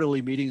 conduct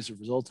orderly meetings that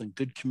result in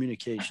good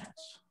communications.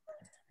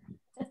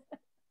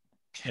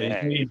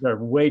 These meetings are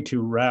way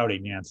too rowdy,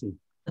 Nancy.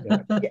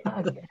 Yeah.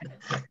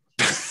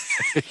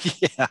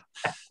 Yeah.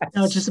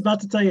 I was just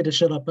about to tell you to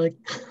shut up, Mike.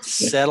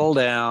 Settle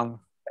down.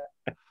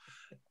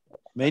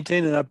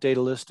 Maintain and update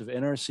a list of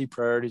NRC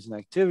priorities and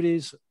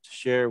activities to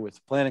share with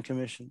the Planning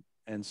Commission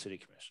and City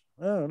Commission.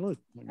 Oh, look.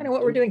 Kind of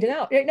what we're doing right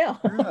now.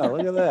 Yeah,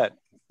 look at that.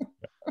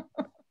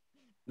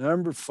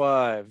 Number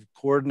 5,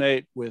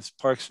 coordinate with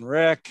Parks and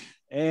Rec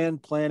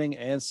and Planning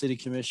and City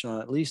Commission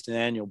on at least an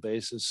annual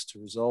basis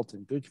to result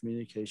in good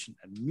communication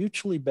and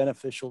mutually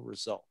beneficial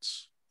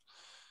results.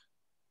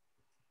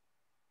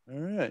 All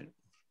right.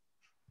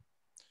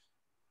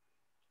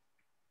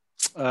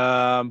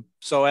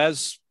 So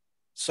as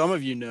some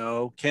of you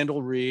know,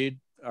 Kendall Reed,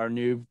 our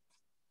new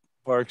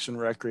Parks and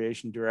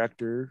Recreation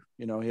Director,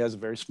 you know, he has a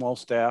very small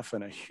staff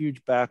and a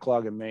huge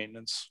backlog of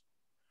maintenance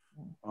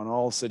on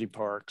all city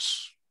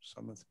parks,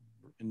 some of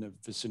in the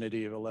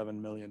vicinity of $11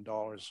 million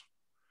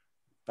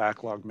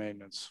backlog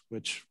maintenance,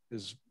 which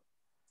is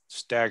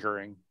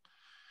staggering,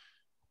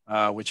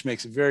 which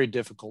makes it very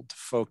difficult to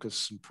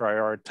focus and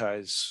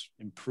prioritize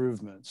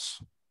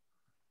improvements,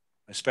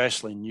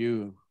 especially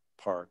new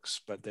parks,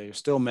 but they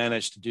still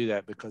manage to do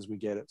that because we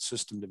get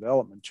system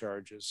development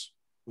charges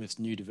with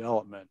new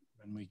development,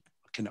 and we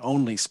can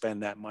only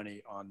spend that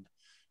money on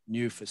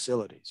new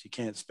facilities. You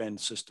can't spend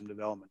system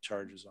development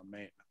charges on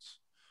maintenance,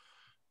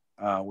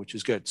 which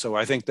is good. So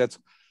I think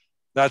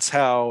that's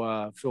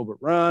how Filbert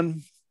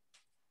Run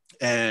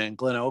and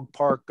Glen Oak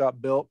Park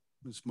got built.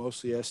 It was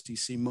mostly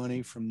SDC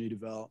money from new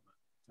development,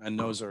 and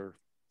those are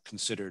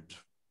considered,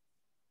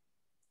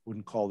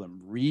 wouldn't call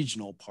them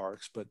regional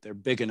parks, but they're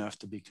big enough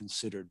to be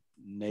considered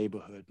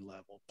neighborhood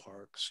level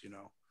parks, you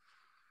know.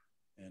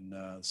 And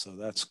so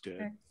that's good.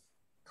 Okay.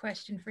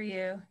 Question for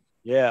you.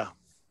 Yeah.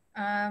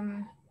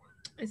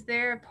 Is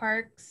there a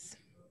parks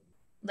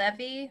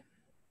levy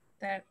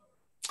that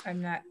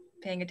I'm not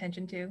paying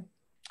attention to?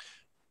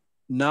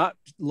 Not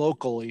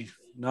locally,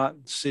 not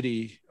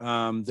city.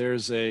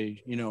 There's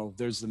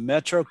the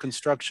Metro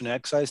construction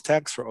excise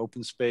tax for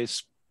open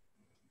space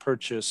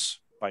purchase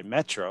by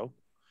Metro.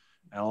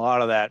 And a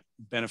lot of that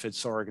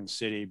benefits Oregon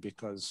City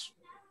because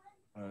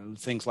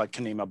things like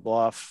Kenema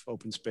Bluff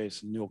open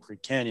space and Newell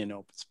Creek Canyon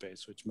open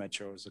space, which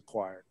Metro has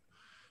acquired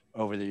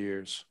over the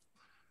years.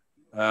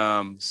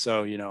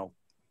 So, you know,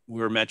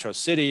 we're Metro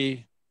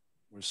City,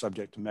 we're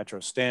subject to Metro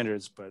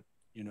standards, but,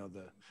 you know,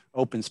 the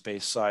open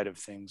space side of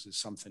things is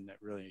something that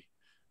really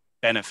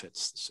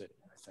benefits the city,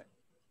 I think,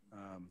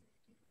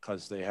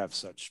 because they have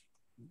such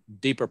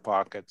deeper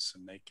pockets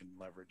and they can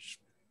leverage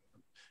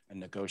and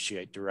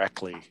negotiate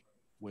directly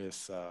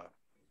with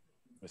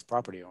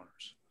property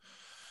owners.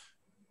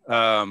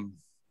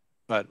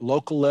 But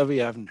local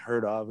levy I haven't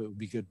heard of. It would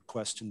be a good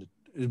question.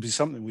 It would be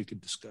something we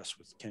could discuss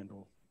with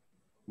Kendall.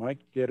 Mike,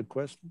 you had a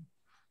question?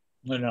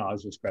 No, I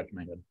was just scratching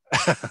my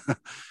head.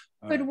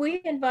 Could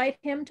we invite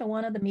him to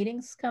one of the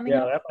meetings coming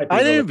up? That might be I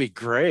think it'd be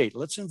great.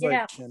 Let's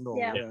invite Kendall.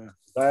 Yeah. Yeah.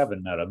 I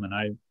haven't met him, and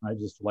I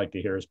just like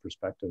to hear his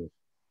perspective.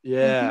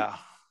 Yeah.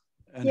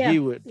 And Yeah, he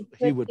would get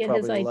his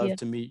probably love idea.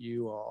 to meet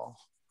you all.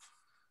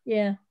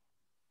 Yeah.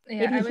 Yeah,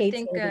 Maybe I he would hates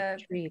think older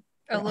trees.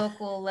 a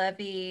local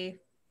levy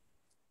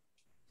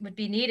would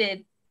be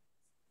needed.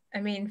 I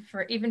mean,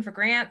 for even for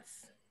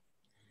grants.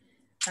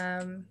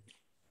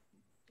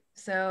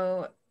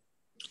 So,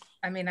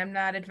 I mean, I'm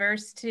not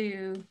adverse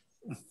to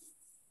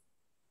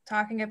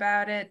talking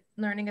about it,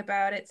 learning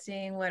about it,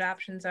 seeing what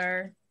options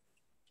are,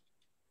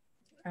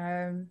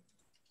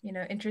 you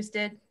know,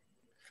 interested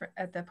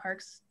at the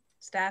parks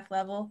staff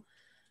level.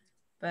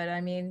 But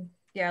I mean,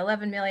 yeah,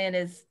 11 million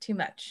is too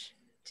much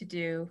to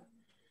do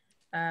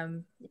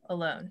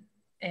alone.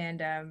 And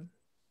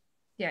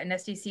yeah, and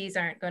SDCs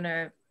aren't going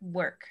to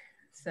work.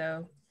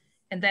 So,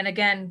 and then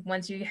again,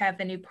 once you have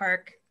the new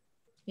park,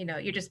 you know,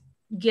 you're just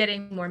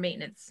getting more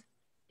maintenance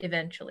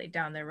eventually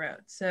down the road.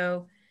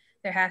 So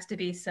there has to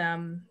be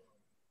some,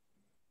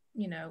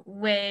 you know,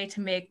 way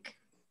to make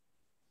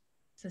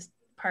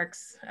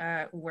parks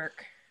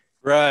work.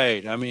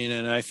 Right. I mean,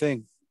 and I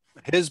think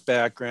his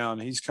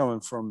background, he's coming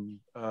from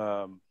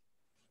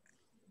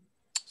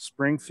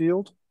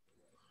Springfield,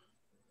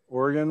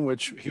 Oregon,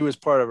 which he was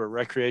part of a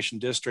recreation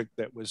district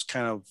that was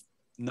kind of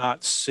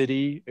not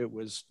city. It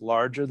was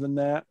larger than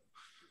that.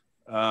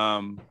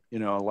 You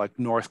know, like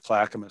North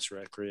Clackamas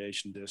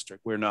Recreation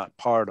District, we're not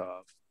part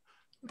of,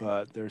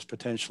 but there's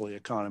potentially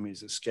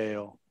economies of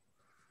scale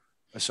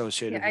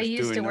associated with I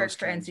used doing to work those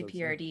for kinds of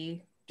NCPRD.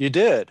 things. You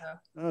did?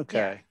 So, Okay.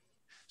 yeah.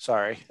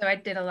 Sorry. So I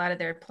did a lot of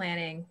their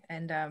planning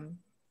and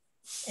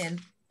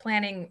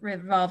planning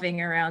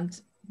revolving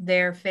around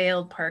their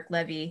failed park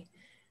levy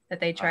that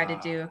they tried to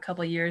do a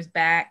couple years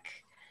back,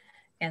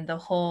 and the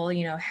whole,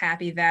 you know,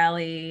 Happy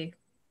Valley,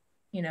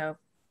 you know,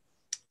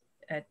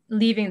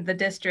 leaving the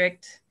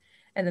district,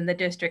 and then the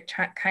district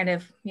kind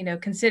of, you know,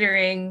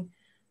 considering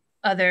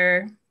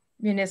other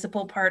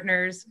municipal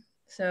partners.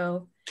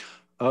 So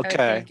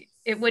okay, I think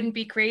it wouldn't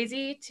be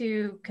crazy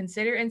to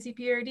consider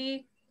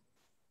NCPRD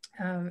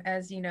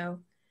as, you know,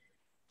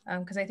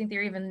 because I think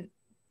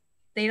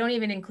they don't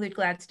even include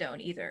Gladstone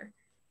either.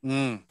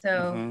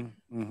 So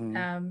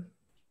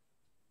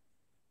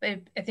I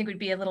think it would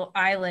be a little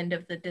island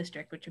of the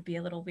district, which would be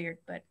a little weird,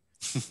 but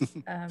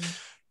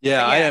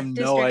yeah, I have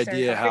no districts are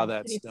idea how hard.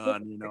 that's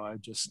done. You know, I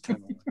just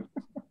kind of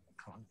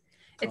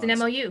It's an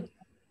MOU.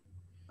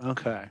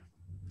 Okay.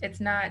 It's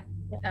not,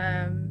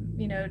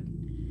 you know,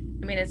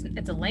 I mean,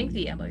 it's a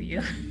lengthy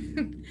MOU,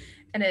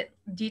 and it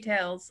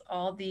details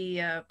all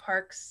the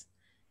parks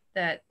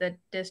that the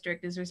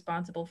district is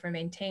responsible for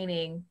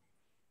maintaining,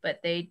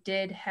 but they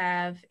did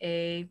have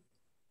a,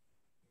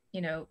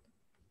 you know,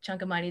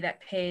 chunk of money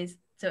that pays.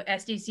 So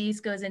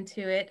SDCs goes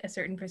into it a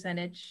certain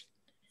percentage,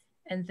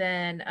 and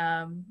then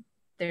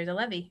there's a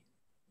levy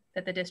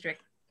that the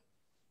district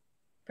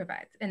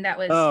provides, and that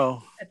was,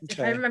 if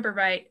I remember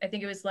right, I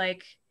think it was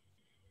like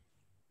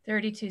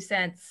 32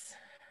 cents,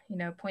 you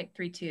know,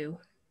 0.32,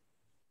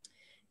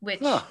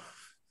 which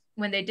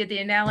when they did the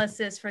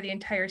analysis for the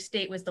entire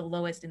state was the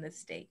lowest in the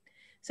state.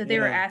 So they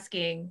were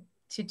asking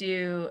to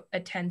do a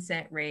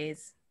 10-cent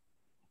raise,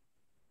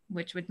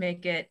 which would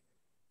make it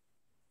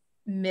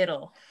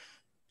middle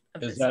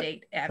of the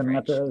state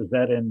average. Samantha, is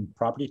that in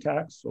property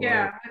tax? Or?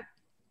 Yeah.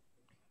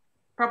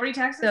 Property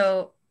taxes?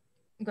 So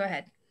go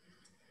ahead.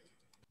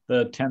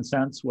 The 10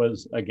 cents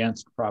was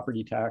against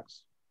property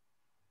tax?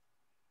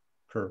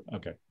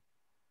 Okay.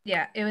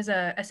 Yeah, it was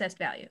a assessed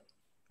value.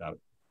 Got it.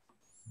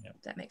 Yeah.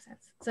 That makes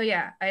sense. So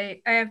yeah,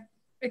 I have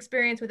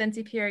experience with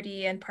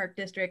NCPRD and park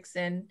districts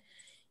and,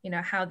 you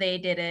know, how they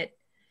did it.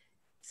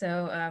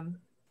 So,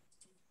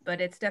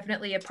 but it's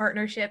definitely a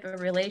partnership, a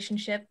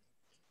relationship,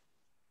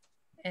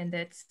 and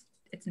it's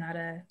not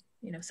a,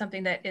 you know,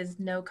 something that is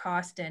no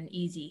cost and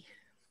easy.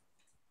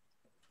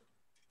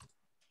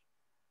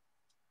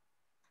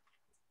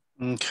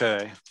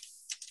 Okay.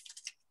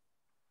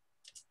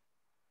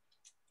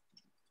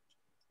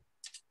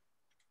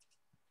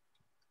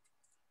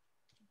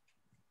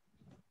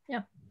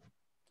 Yeah.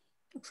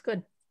 Looks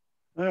good.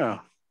 Yeah.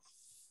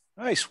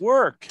 Nice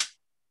work.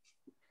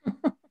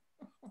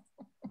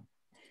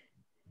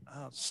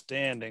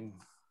 Outstanding.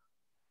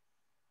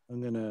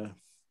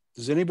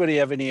 Does anybody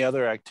have any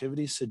other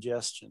activity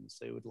suggestions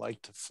they would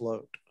like to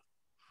float?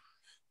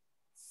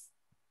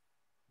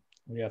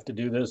 We have to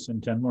do this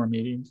in 10 more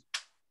meetings.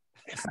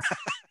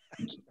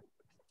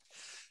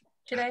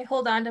 Should I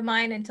hold on to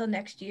mine until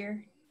next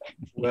year?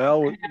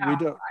 Well, we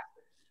don't.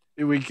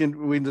 We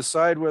can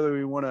decide whether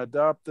we want to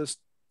adopt this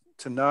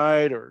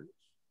tonight or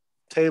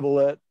table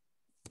it.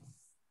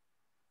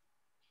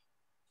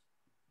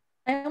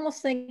 I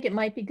almost think it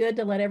might be good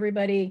to let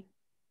everybody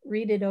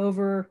read it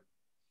over,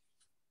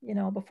 you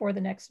know, before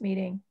the next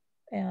meeting.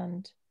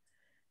 And,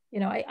 you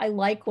know, I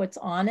like what's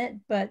on it,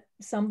 but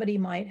somebody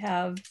might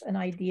have an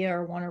idea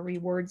or want to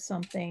reword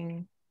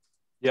something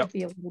to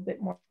be a little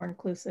bit more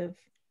inclusive.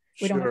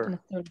 We don't have to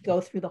necessarily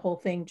go through the whole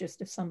thing.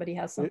 Just if somebody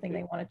has something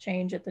they want to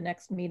change at the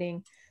next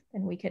meeting,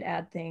 then we could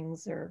add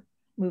things or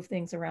move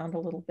things around a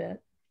little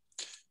bit.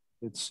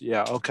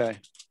 Okay.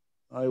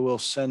 I will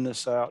send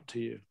this out to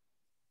you.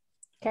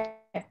 Okay.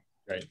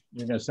 Great.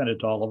 You're going to send it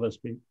to all of us,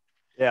 Pete?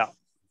 Yeah.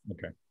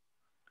 Okay,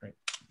 great.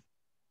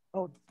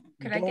 Oh,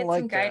 Could I don't get like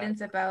some that.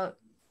 guidance about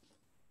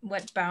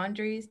what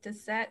boundaries to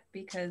set?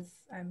 Because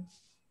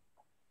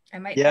I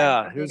might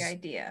Yeah, have a big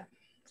idea.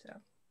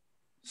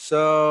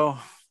 So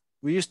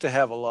we used to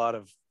have a lot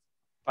of,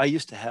 I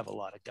used to have a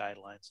lot of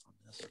guidelines on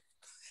this.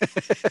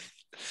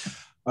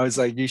 I was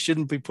like, you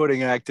shouldn't be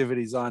putting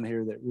activities on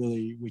here that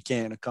really we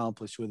can't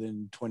accomplish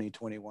within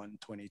 2021,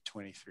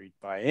 2023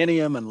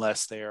 biennium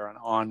unless they are an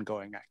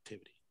ongoing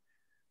activity.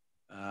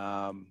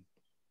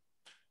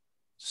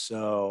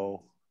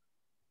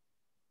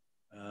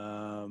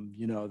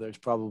 You know, there's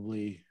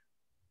probably,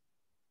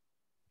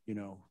 you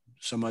know,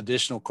 some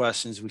additional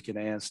questions we can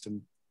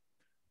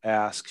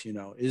ask, you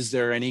know, is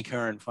there any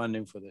current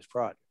funding for this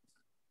project?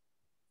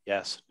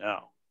 Yes,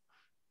 no.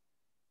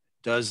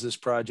 Does this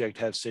project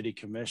have city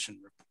commission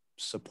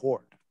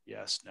support?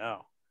 Yes,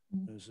 no.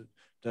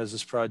 Does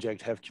this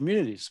project have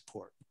community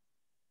support?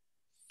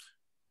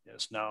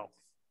 Yes, no.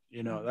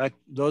 You know,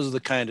 those are the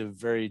kind of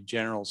very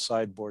general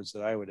sideboards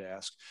that I would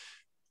ask.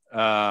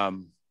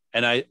 And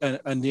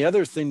the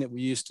other thing that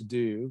we used to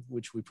do,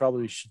 which we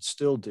probably should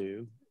still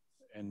do,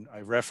 and I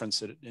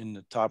reference it in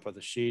the top of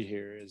the sheet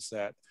here, is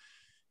that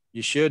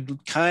you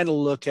should kind of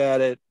look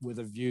at it with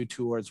a view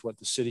towards what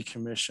the city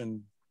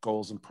commission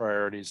goals and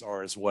priorities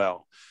are as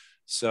well.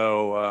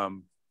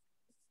 So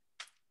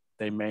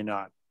they may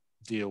not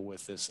deal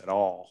with this at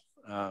all,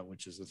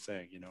 which is the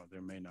thing. You know,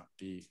 there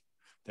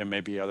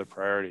may be other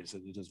priorities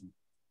that it doesn't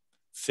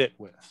fit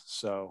with.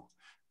 So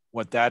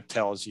what that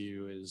tells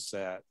you is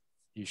that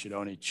you should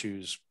only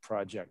choose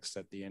projects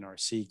that the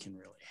NRC can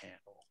really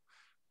handle,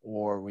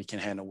 or we can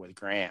handle with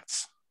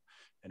grants.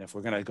 And if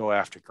we're going to go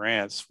after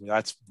grants,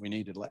 we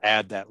need to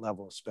add that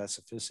level of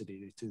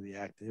specificity to the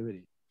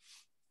activity.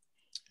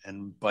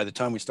 And by the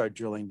time we start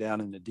drilling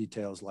down into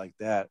details like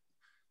that,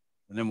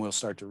 and then we'll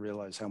start to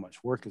realize how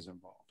much work is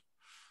involved.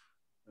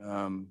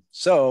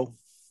 So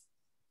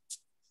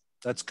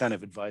that's kind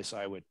of advice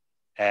I would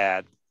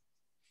add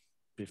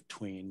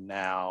between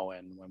now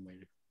and when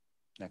we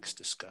next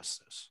discuss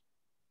this.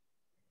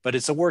 But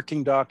it's a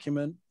working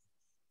document.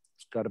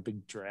 It's got a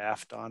big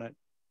draft on it,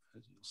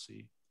 as you'll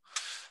see.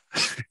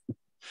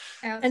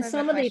 And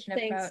some of these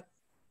things,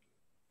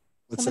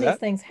 these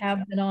things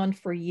have been on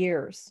for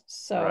years.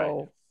 So,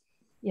 right.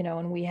 You know,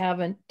 and we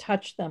haven't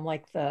touched them,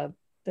 like the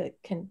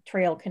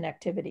trail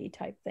connectivity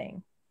type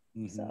thing.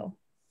 Mm-hmm. So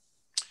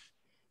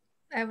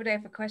I would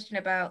have a question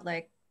about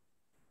like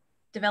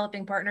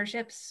developing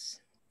partnerships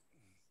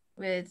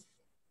with,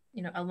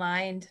 you know,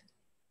 aligned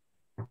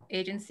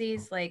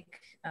agencies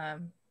like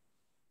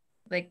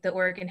the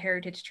Oregon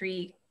Heritage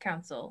Tree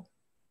Council.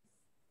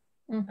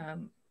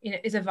 Mm. You know,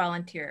 is a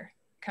volunteer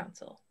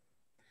council,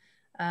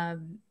 or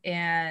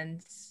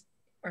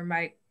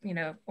my, you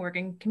know,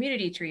 Oregon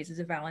Community Trees is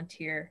a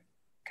volunteer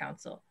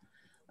council,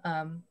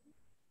 and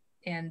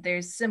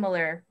there's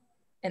similar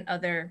in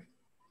other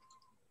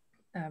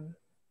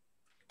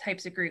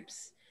types of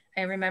groups.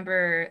 I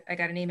remember I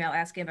got an email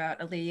asking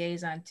about a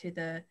liaison to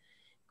the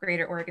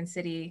Greater Oregon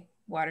City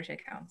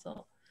Watershed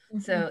Council.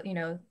 Mm-hmm. So, you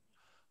know,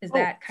 is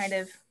that kind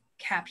of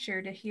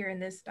captured here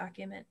in this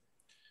document?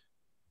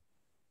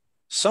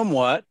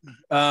 Somewhat.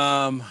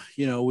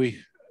 You know, we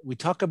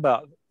talk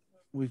about,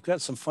 we've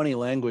got some funny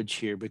language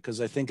here,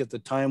 because I think at the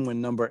time when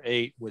number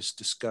 8 was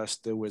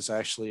discussed, there was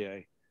actually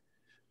a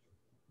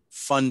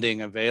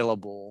funding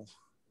available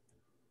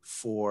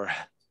for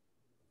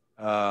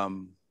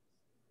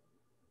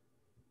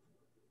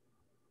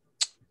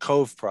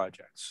cove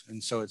projects.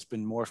 And so it's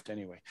been morphed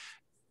anyway.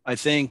 I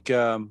think,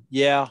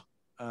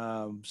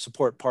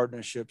 support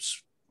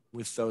partnerships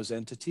with those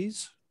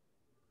entities.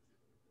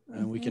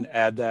 And we can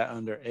add that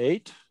under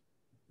 8.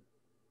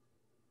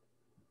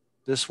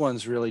 This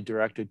one's really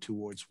directed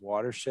towards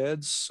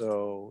watersheds.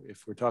 So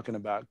if we're talking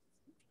about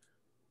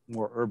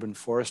more urban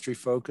forestry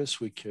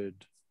focus, we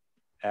could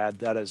add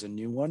that as a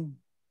new one.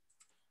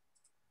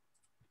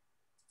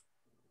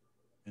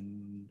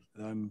 And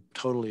I'm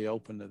totally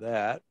open to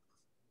that.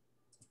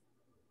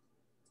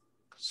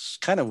 It's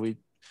kind of,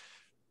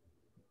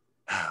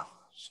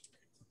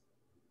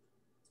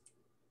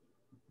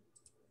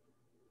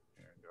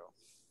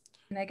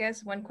 And I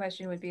guess one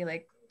question would be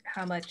like,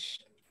 how much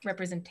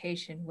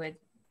representation would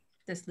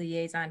this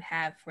liaison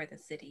have for the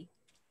city?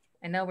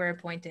 I know we're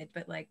appointed,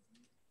 but like,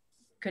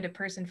 could a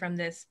person from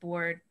this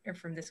board or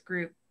from this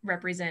group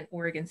represent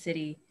Oregon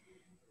City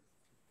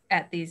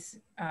at these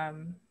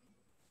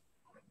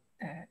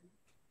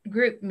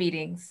group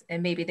meetings?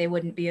 And maybe they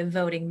wouldn't be a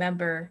voting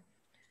member,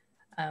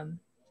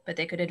 but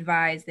they could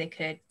advise, they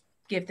could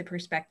give the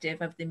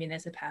perspective of the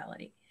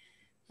municipality.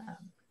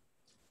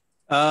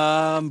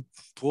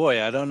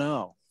 Boy, I don't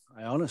know.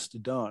 I honestly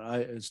don't.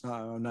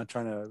 I'm not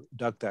trying to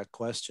duck that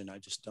question. I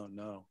just don't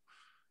know.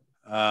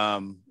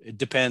 It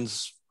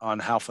depends on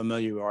how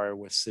familiar you are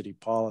with city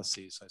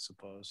policies, I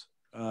suppose.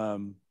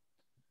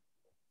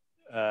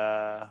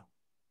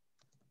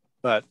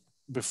 But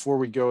before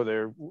we go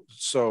there,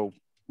 so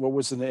what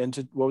was the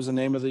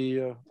name of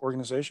the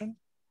organization?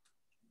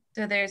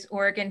 So there's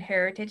Oregon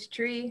Heritage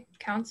Tree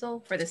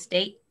Council for the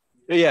state.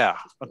 Yeah.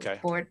 Okay.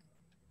 Board.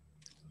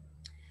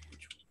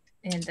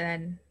 And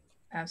then,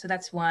 so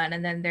that's one.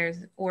 And then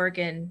there's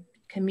Oregon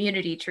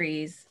Community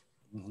Trees,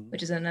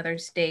 which is another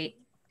state.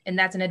 And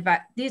that's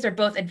these are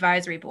both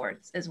advisory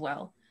boards as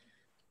well.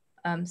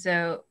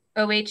 So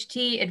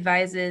OHT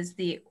advises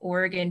the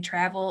Oregon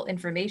Travel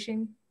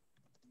Information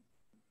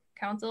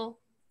Council,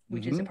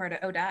 which is a part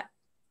of ODOT.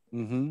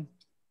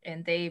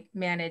 And they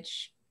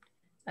manage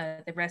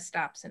the rest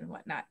stops and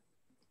whatnot.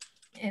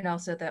 And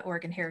also the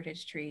Oregon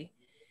Heritage Tree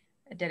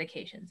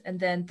dedications. And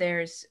then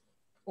there's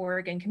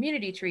Oregon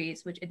Community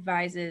Trees, which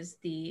advises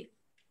the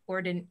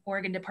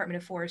Oregon Department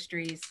of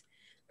Forestry's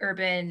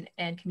Urban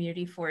and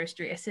Community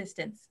Forestry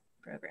Assistance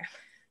Program.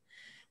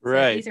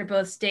 Right. So these are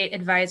both state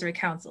advisory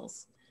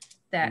councils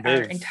that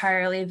are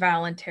entirely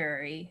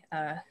voluntary,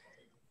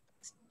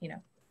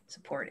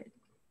 supported.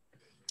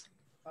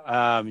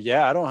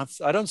 Yeah,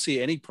 I don't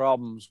see any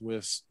problems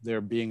with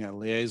there being a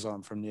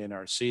liaison from the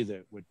NRC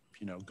that would,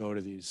 go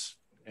to these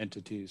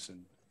entities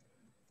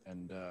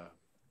and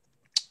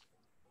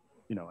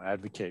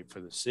advocate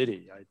for the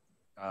city.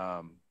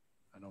 I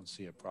don't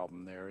see a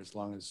problem there as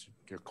long as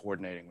you're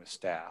coordinating with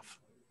staff,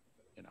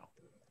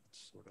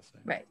 sort of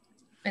thing. Right.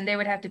 And they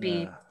would have to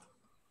be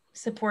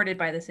supported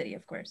by the city,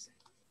 of course.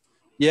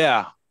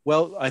 Yeah.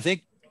 Well, I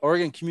think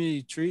Oregon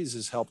Community Trees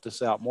has helped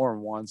us out more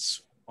than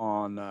once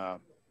on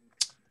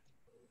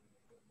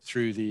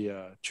through the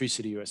Tree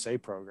City USA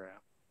program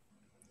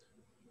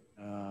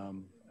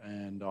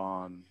and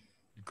on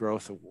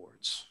growth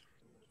awards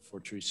for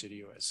Tree City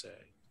USA.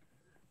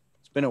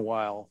 It's been a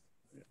while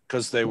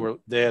because they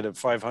had a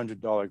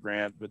 $500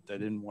 grant, but they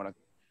didn't want to,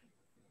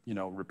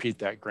 repeat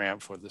that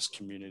grant for this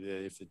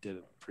community if they did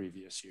it the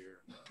previous year.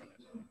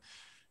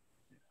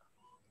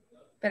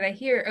 But I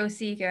hear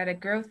OC got a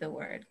growth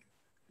award.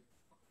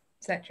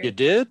 Is that true? You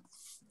did?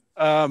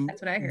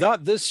 That's what I heard.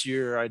 Not this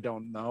year. I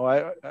don't know.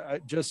 I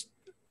just,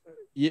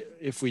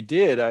 if we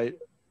did,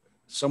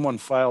 someone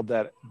filed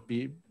that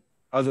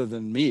other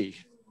than me.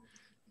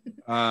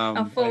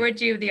 I'll forward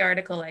you the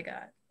article I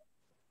got.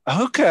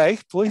 Okay,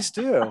 please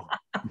do.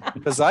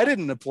 Because I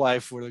didn't apply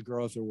for the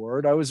growth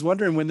award. I was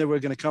wondering when they were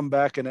going to come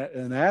back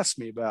and ask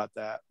me about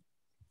that,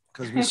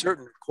 because we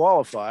certainly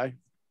qualify.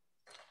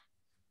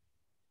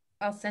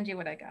 I'll send you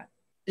what I got.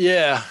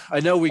 Yeah, I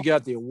know we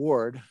got the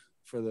award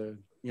for the,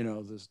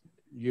 this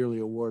yearly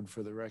award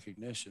for the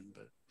recognition,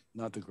 but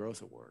not the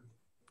growth award.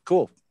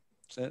 Cool.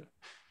 Do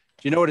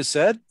you know what it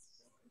said?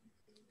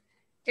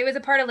 It was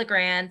a part of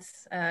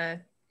LeGrand's.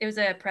 It was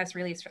a press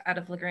release out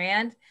of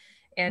LeGrand,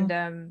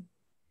 and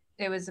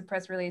it was a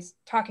press release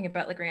talking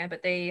about LeGrand,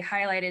 but they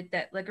highlighted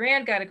that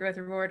LeGrand got a growth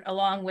award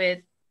along with,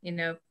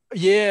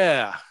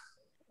 Yeah.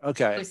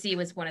 Okay. OC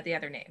was one of the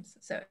other names.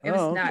 So it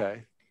was not.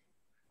 Okay.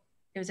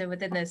 It was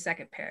within the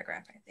second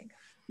paragraph, I think.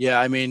 Yeah,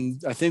 I mean,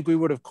 I think we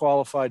would have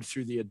qualified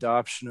through the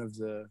adoption of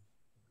the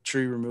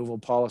tree removal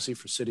policy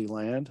for city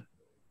land.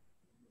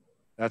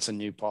 That's a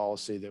new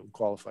policy that would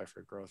qualify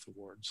for a growth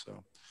award.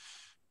 So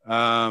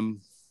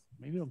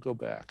maybe I'll go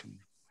back and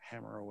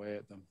hammer away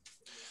at them.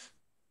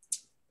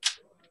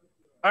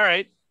 All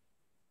right.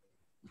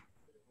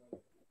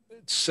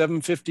 It's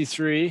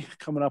 7:53,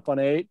 coming up on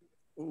 8.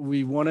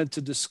 We wanted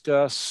to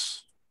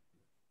discuss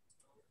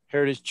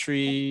Heritage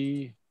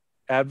Tree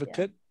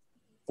Advocate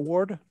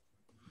Award.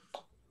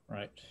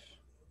 Right.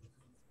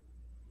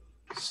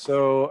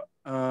 So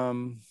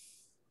when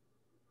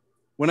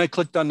I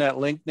clicked on that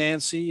link,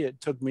 Nancy,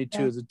 it took me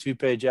to the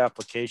 2-page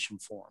application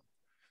form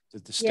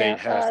that the state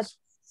has.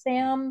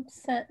 Sam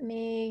sent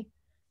me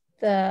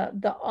the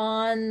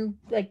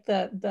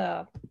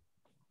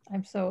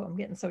I'm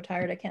getting so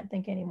tired I can't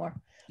think anymore.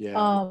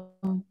 Yeah.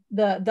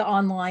 The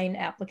online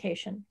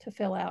application to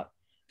fill out.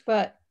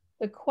 But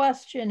the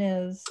question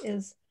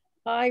is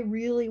I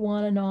really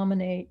want to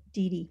nominate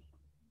Dee Dee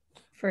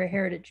for a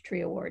Heritage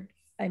Tree Award.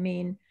 I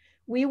mean,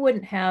 we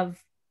wouldn't have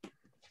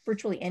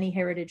virtually any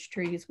heritage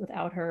trees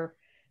without her.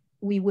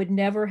 We would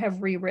never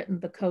have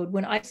rewritten the code.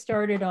 When I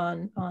started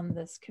on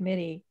this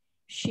committee,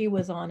 she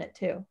was on it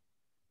too,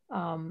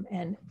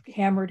 and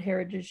hammered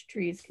heritage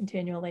trees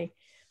continually.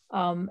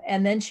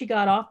 And then she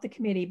got off the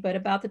committee, but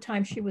about the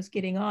time she was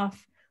getting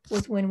off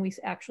was when we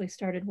actually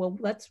started, well,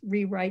 let's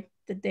rewrite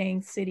the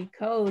dang city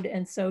code.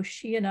 And so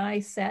she and I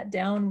sat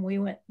down, we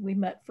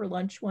met for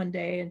lunch one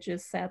day and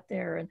just sat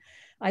there. And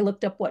I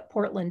looked up what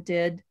Portland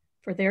did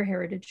for their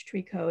heritage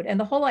tree code. And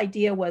the whole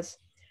idea was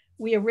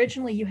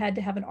you had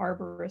to have an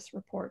arborist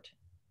report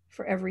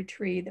for every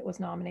tree that was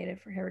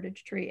nominated for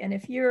heritage tree. And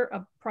if you're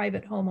a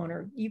private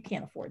homeowner, you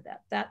can't afford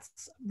that.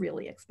 That's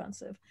really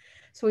expensive.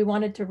 So we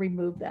wanted to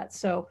remove that.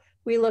 So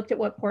we looked at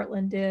what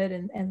Portland did.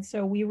 And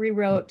so we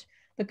rewrote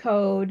the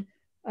code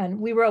and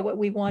we wrote what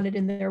we wanted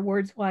in there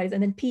words wise.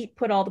 And then Pete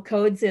put all the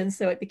codes in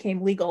so it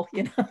became legal,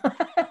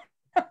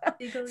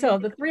 So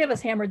the three of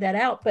us hammered that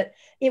out, but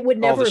it would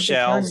never all the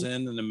shells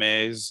in and the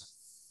maze.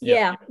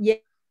 Yeah.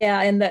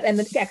 And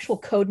the actual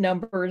code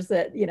numbers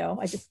that,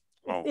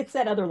 it's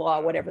that other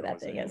law, whatever that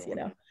thing is,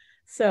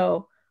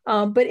 So,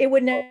 but it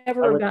would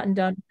never have gotten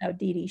done without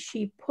Dee Dee.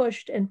 She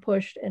pushed and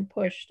pushed and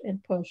pushed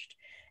and pushed.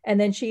 And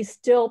then she's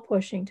still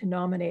pushing to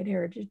nominate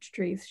heritage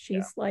trees.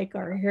 She's like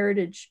our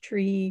heritage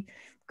tree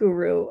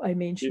guru. I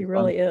mean, she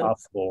really is.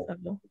 So,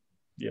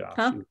 yeah,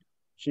 huh?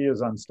 she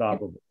is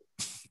unstoppable.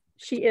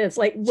 She is.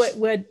 Like what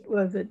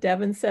was it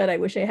Devin said? I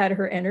wish I had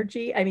her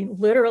energy. I mean,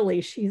 literally,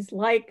 she's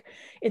like,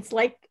 it's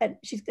like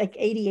she's like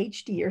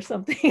ADHD or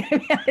something. I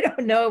mean, I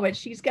don't know, but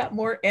she's got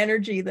more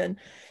energy than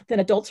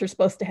adults are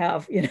supposed to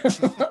have, you know.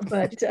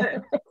 But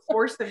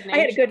force of nature. I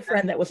had a good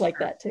friend that was like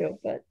that too.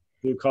 But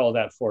we call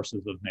that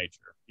forces of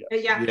nature.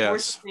 Yes. Yeah, yes.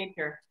 force of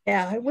nature.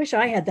 Yeah, I wish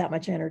I had that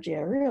much energy. I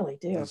really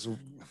do. Yes,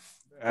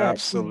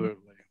 absolutely.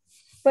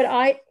 But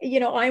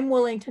I'm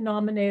willing to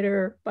nominate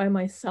her by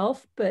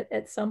myself, but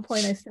at some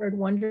point I started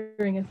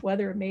wondering if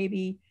whether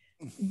maybe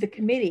the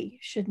committee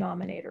should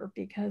nominate her,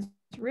 because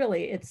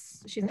really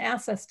she's an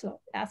asset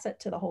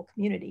to the whole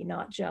community,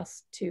 not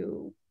just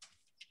to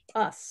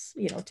us,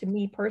 to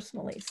me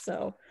personally.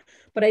 So,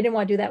 but I didn't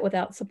want to do that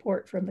without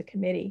support from the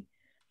committee.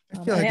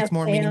 I feel like it's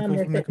more meaningful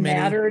from the committee.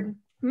 Mattered.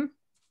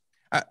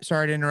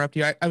 Sorry to interrupt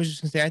you. I was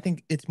just gonna say, I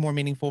think it's more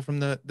meaningful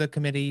from the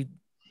committee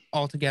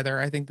altogether.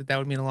 I think that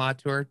would mean a lot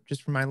to her,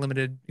 just from my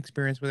limited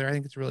experience with her. I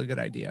think it's a really good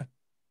idea.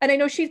 And I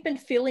know she's been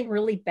feeling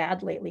really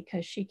bad lately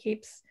because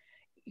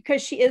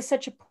she is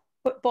such a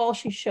football.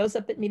 She shows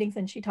up at meetings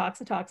and she talks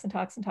and talks and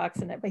talks and talks,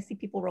 and I see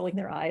people rolling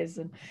their eyes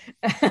and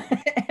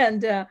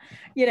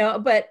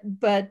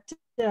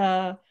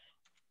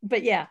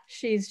but yeah,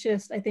 she's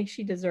just, I think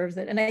she deserves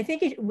it. And I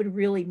think it would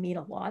really mean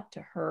a lot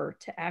to her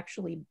to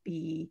actually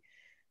be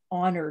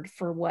honored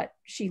for what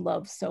she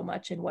loves so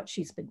much and what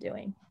she's been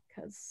doing.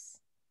 Because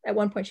at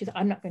one point she said,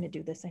 I'm not going to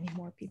do this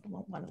anymore. People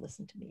won't want to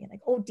listen to me. And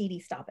like, oh, Dee Dee,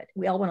 stop it.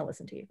 We all want to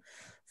listen to you.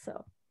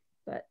 So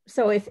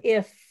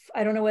if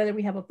I don't know whether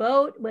we have a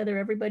vote, whether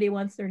everybody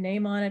wants their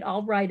name on it,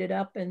 I'll write it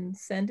up and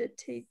send it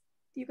to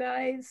you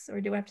guys,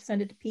 or do I have to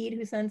send it to Pete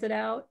who sends it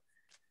out?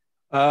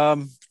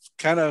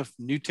 Kind of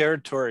new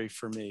territory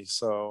for me.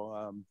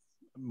 So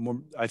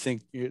I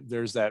think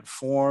there's that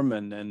form,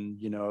 and then,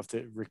 if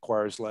it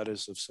requires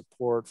letters of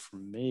support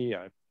from me,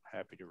 I'm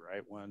happy to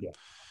write one.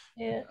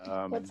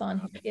 What's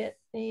on here? It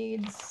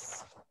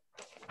needs,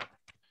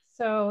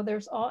 so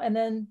there's and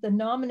then the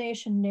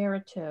nomination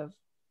narrative.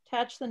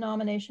 Attach the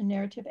nomination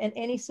narrative and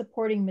any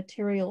supporting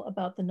material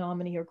about the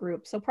nominee or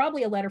group. So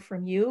probably a letter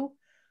from you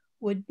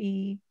would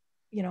be,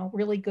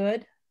 really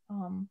good.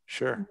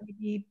 Sure.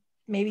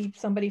 Maybe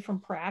somebody from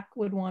PrAC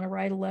would want to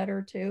write a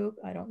letter too.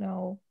 I don't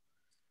know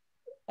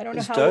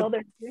how well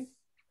they're doing.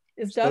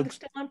 Is Doug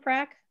still on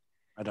PrAC?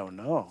 I don't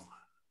know.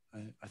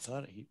 I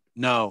thought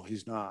no,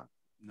 he's not.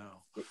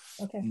 No.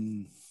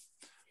 Okay.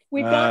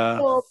 We've got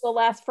till the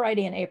last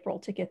Friday in April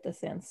to get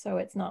this in, so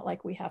it's not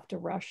like we have to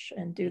rush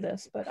and do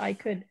this, but I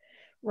could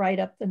write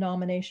up the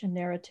nomination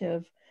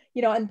narrative,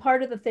 and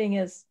part of the thing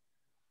is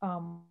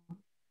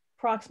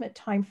approximate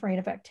time frame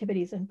of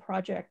activities and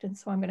project, and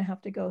so I'm going to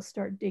have to go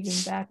start digging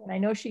back. And I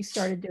know she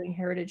started doing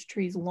heritage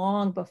trees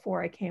long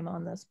before I came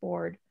on this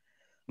board.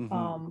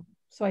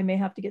 So I may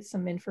have to get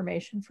some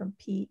information from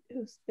Pete,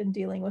 who's been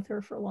dealing with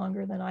her for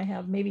longer than I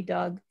have. Maybe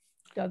Doug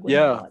would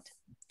know it.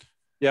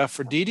 Yeah,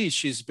 for Dee Dee,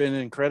 she's been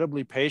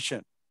incredibly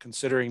patient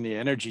considering the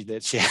energy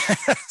that she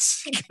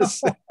has.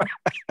 It's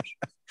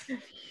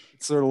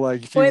sort of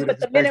like, boy, but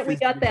the minute we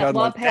got that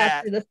law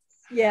passed, the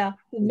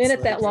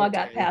minute that law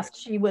got passed,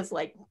 she was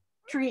like,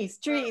 trees.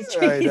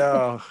 I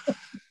know.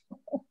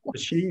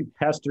 Was she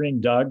pestering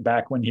Doug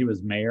back when he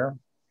was mayor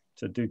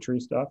to do tree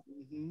stuff?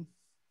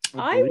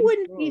 I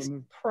wouldn't be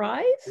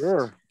surprised.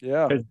 Sure,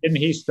 yeah. Didn't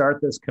he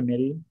start this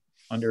committee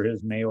under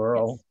his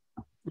mayoral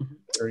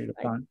period of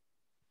time?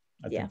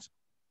 I think so.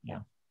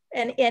 Yeah.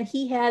 And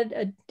he had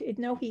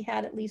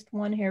at least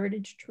one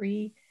heritage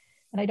tree,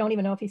 and I don't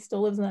even know if he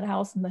still lives in that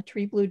house and the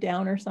tree blew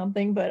down or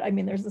something, but I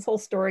mean, there's this whole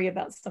story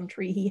about some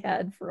tree he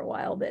had for a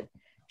while that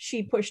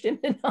she pushed him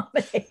to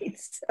nominate.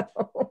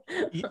 So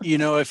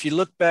if you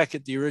look back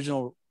at the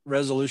original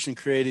resolution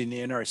creating the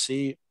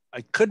NRC,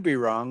 I could be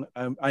wrong.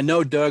 I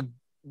know Doug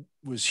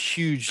was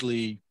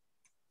hugely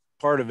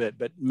part of it,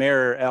 but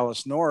Mayor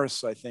Alice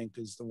Norris, I think,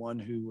 is the one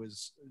who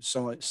was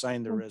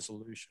signed the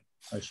resolution.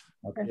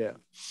 Okay.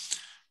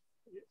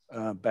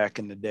 Yeah. Back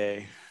in the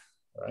day.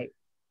 Right.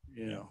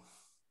 Yeah.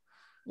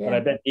 But I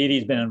bet Dee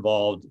Dee's been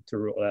involved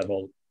through that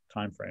whole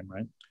time frame,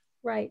 right?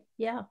 Right.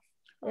 Yeah.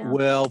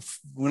 Well,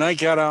 when I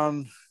got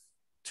on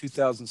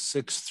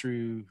 2006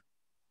 through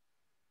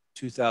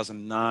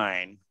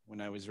 2009,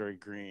 when I was very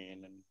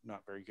green and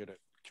not very good at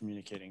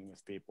communicating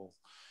with people,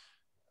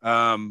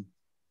 and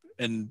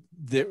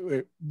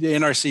the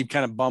NRC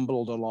kind of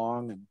bumbled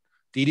along, and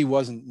Dee Dee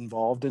wasn't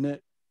involved in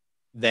it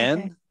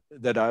then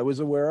that I was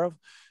aware of.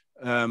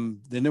 Then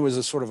there was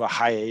a sort of a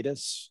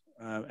hiatus,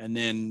 and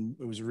then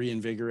it was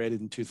reinvigorated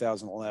in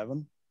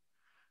 2011,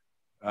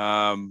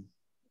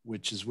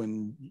 which is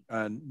when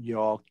you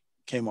all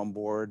came on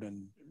board,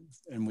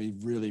 and we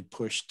really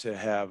pushed to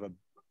have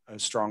a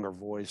stronger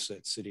voice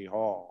at City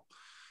Hall.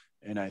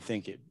 And I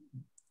think it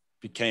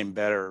became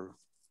better,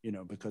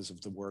 because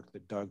of the work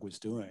that Doug was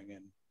doing.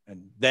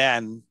 And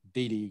then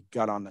Dee Dee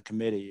got on the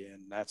committee,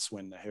 and that's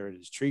when the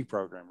Heritage Tree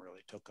Program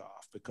really took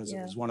off, because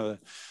it was one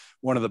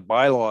of the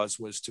bylaws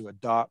was to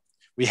adopt.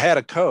 We had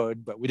a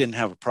code, but we didn't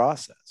have a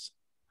process.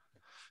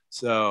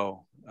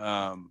 So,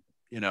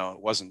 you know, it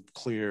wasn't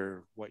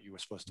clear what you were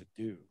supposed to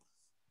do.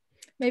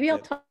 Maybe I'll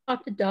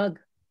talk to Doug.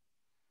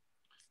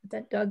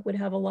 That Doug would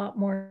have a lot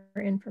more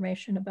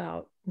information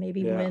about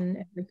maybe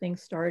when everything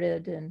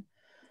started. And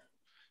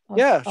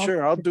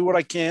I'll do what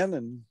I can,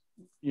 and,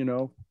 you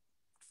know,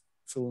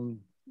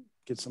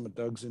 get some of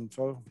Doug's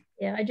info.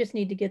 Yeah, I just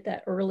need to get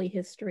that early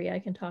history I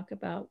can talk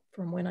about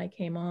from when I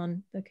came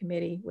on the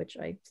committee, which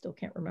I still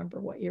can't remember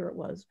what year it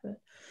was, but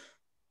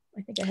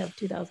I think I have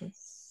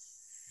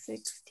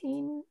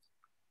 2016.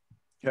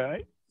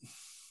 Okay.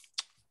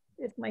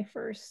 It's my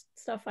first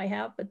stuff I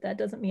have, but that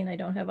doesn't mean I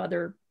don't have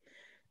other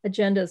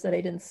agendas that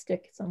I didn't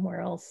stick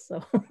somewhere else.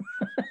 So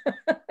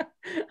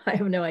I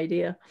have no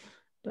idea,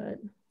 but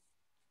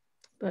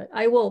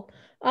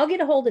I'll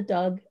get a hold of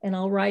Doug and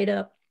I'll write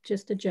up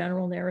just a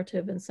general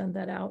narrative and send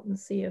that out and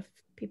see if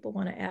people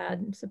want to add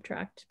and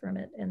subtract from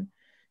it, and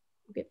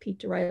get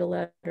Pete to write a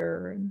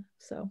letter. And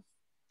so,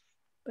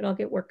 but I'll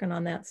get working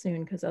on that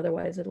soon, because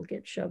otherwise it'll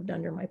get shoved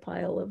under my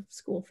pile of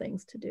school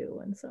things to do.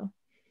 And so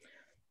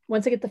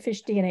once I get the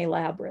fish DNA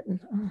lab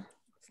written,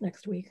 it's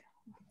next week.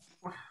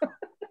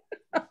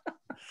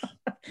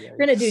 We're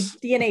going to do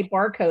DNA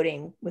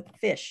barcoding with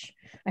fish.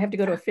 I have to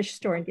go to a fish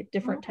store and get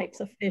different types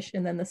of fish.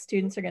 And then the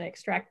students are going to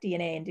extract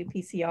DNA and do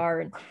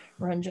PCR and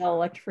run gel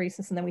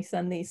electrophoresis. And then we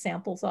send these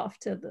samples off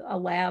to a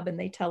lab, and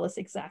they tell us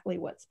exactly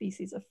what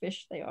species of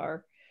fish they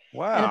are.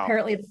 Wow. And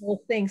apparently the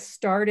whole thing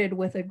started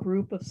with a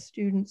group of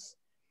students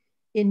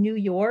in New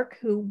York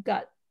who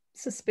got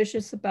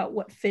suspicious about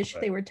what fish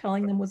they were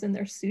telling them was in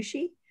their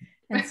sushi.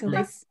 And so they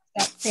got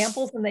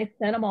samples and they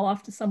sent them all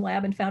off to some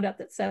lab and found out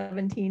that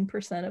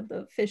 17% of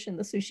the fish in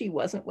the sushi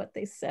wasn't what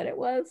they said it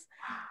was.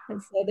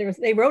 And so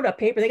they wrote a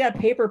paper, they got a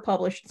paper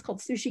published, it's called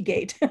Sushi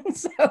Gate.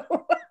 So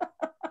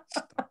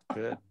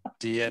good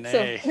DNA.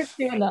 So we're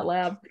doing that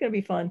lab. It's gonna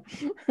be fun.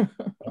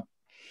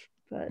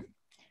 But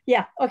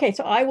yeah, okay.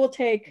 So I will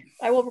get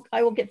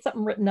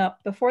something written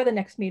up before the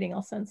next meeting.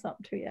 I'll send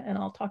something to you, and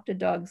I'll talk to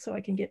Doug so I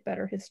can get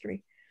better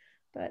history.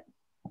 But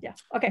yeah,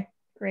 okay,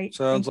 great.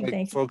 Sounds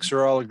like folks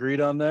are all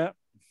agreed on that.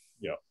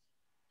 Yeah.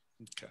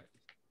 Okay.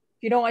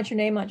 If you don't want your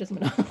name on, just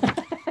anything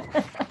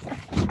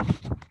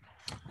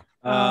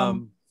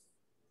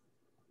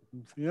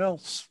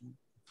else?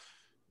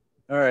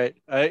 All right.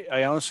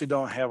 I honestly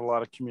don't have a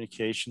lot of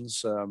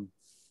communications. The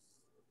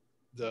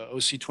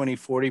OC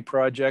 2040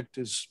 project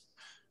is,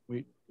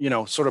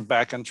 sort of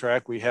back on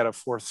track. We had a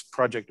 4th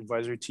project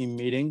advisory team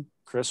meeting.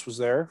 Chris was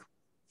there.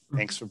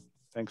 Thanks for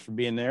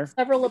being there.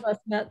 Several of us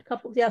met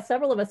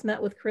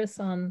with Chris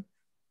on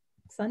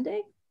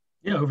Sunday.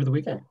 Yeah, over the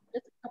weekend.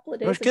 Just a couple of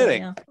days I was ago,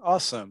 kidding. yeah.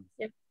 Awesome.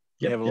 Yep.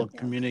 Have a little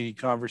community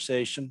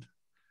conversation.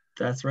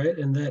 That's right.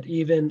 And that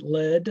even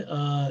led,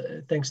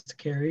 thanks to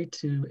Carrie,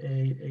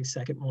 to a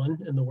second one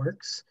in the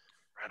works.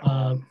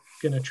 Going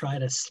to try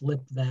to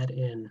slip that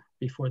in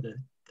before the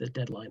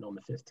deadline on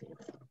the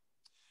 15th.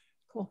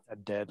 Cool. A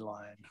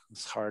deadline.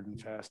 It's hard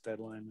and fast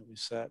deadline that we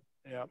set.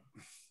 Yep.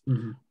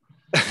 Mm-hmm.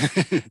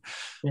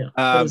 Yeah.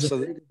 It was a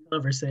very good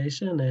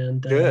conversation,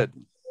 and good.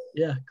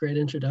 Yeah, great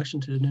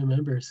introduction to the new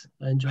members.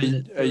 I enjoyed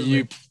it. Are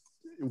you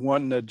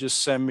wanting to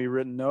just send me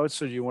written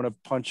notes, or do you want to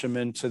punch them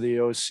into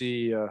the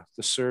OC,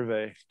 the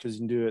survey? Because you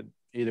can do it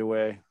either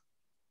way.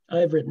 I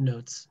have written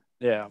notes.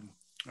 Yeah.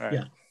 All right.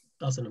 Yeah,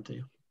 I'll send them to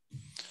you.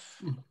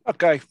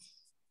 Okay.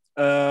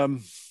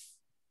 That's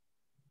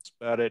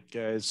about it,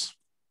 guys.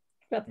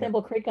 Got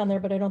Thimble Creek on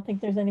there, but I don't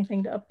think there's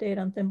anything to update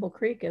on Thimble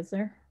Creek, is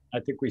there? I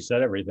think we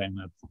said everything.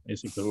 That's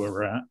basically where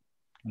we're at.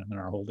 I'm in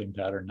our holding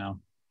pattern now.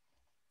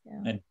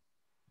 Yeah. And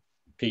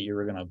Pete, you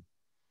were going to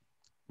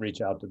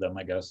reach out to them,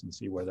 I guess, and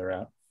see where they're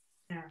at.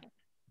 Yeah.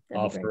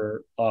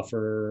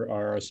 Offer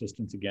our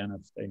assistance again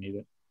if they need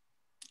it.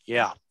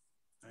 Yeah,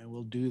 I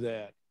will do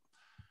that.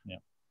 Yeah.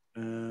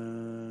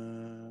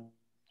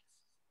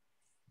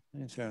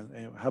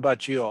 How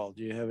about you all?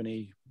 Do you have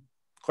any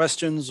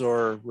questions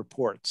or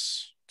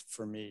reports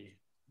for me?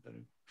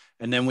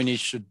 And then we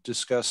should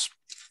discuss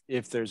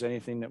if there's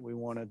anything that we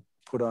want to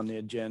put on the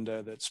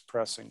agenda that's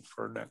pressing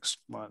for next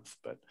month.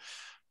 But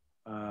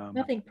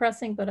nothing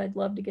pressing, but I'd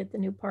love to get the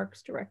new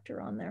parks director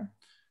on there.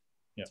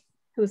 Yeah.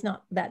 Who's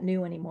not that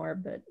new anymore,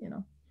 but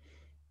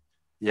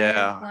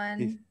Yeah.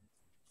 One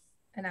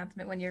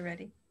announcement when you're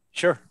ready.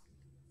 Sure.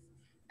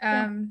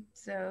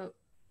 So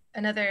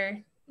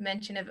another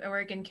mention of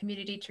Oregon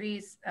Community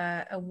Trees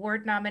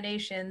award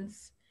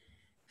nominations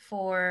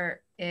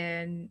for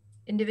an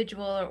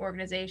individual or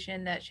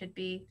organization that should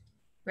be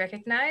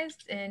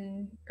recognized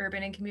in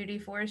urban and community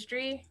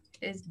forestry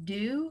is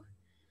due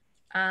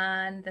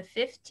on the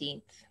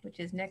 15th, which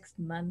is next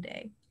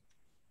Monday.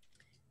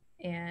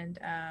 And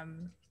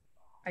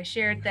I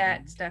shared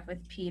that stuff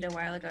with Pete a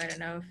while ago. I don't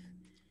know if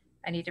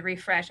I need to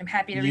refresh. I'm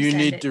happy to resend it. You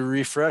need to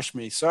refresh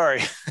me.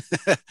 Sorry.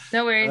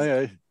 No worries.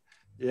 Okay.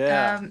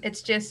 Yeah.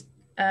 It's just,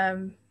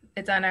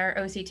 it's on our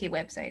OCT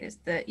website is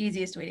the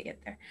easiest way to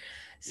get there.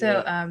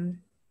 So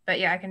but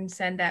yeah, I can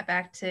send that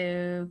back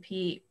to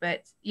Pete.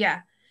 But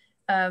yeah,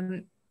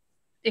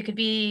 it could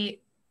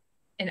be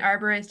an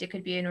arborist, it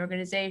could be an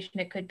organization,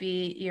 it could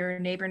be your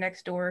neighbor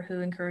next door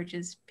who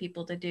encourages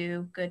people to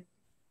do good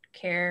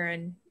care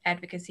and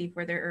advocacy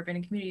for their urban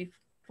and community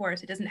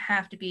forests. It doesn't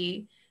have to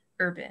be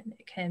urban,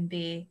 it can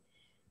be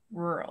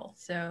rural.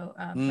 So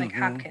like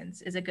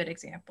Hopkins is a good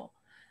example.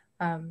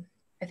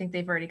 I think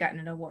they've already gotten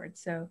an award.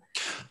 So,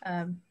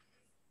 but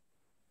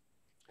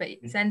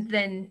send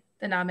then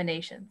the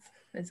nominations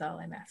is all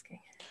I'm asking.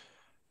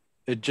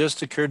 It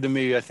just occurred to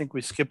me, I think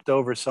we skipped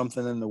over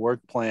something in the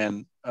work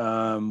plan,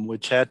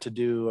 which had to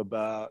do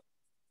about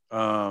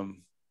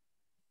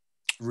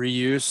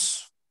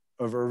reuse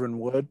of urban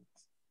wood.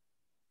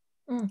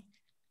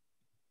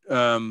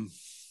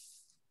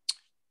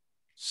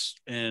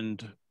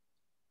 And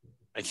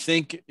I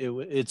think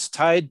it's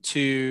tied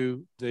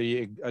to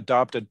the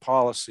adopted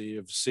policy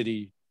of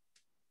city,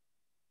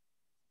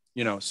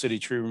 city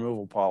tree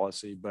removal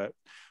policy. But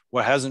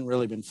what hasn't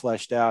really been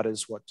fleshed out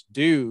is what to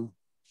do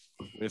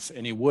with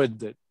any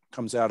wood that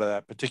comes out of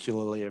that,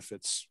 particularly if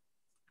it's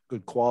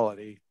good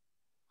quality.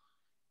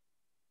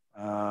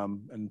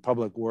 And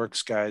public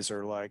works guys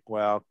are like,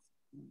 well,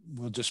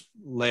 we'll just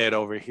lay it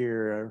over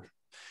here.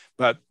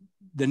 But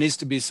there needs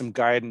to be some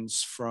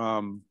guidance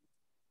from,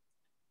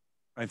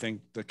 I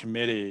think, the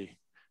committee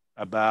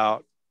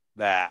about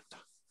that.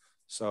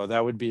 So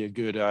that would be a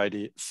good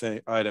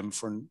item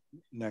for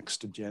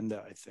next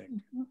agenda, I think.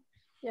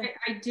 Yeah.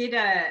 I did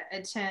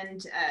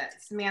attend,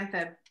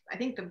 Samantha, I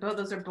think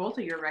those are both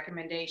of your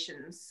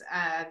recommendations,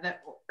 the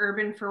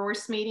Urban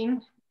Forest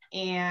meeting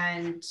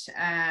and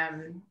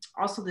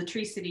also the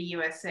Tree City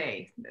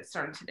USA that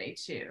started today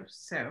too.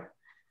 So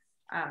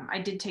I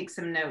did take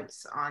some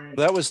notes on.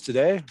 That was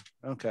today?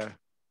 Okay.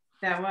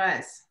 That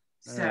was.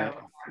 So. Right.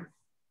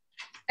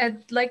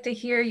 I'd like to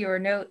hear your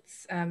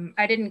notes.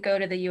 I didn't go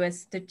to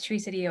the Tree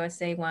City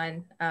USA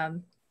one.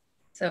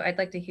 So I'd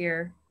like to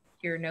hear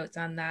your notes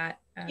on that.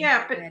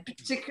 Yeah, but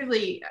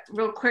particularly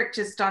real quick,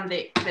 just on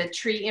the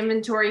tree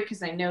inventory,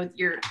 because I know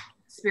you're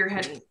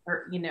spearheading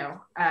or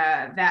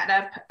that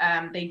up.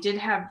 They did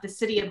have the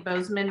city of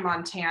Bozeman,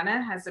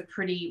 Montana has a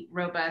pretty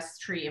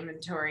robust tree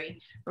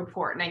inventory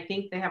report, and I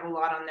think they have a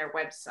lot on their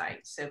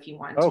website. So if you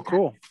want to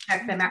cool.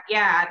 check them out,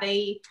 yeah,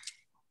 I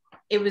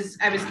was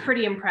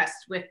pretty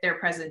impressed with their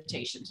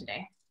presentation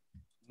today.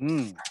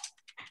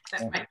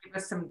 That might give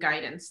us some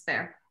guidance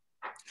there.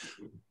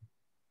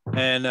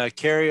 And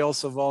Carrie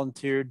also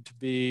volunteered to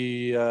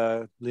be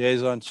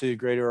liaison to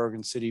Greater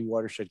Oregon City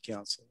Watershed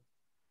Council.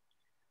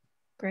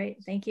 Great,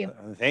 thank you.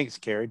 Thanks,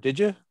 Carrie. Did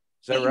you? Is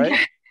that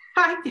right?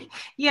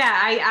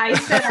 I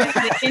said I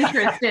had an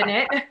interest in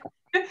it.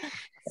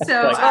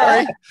 So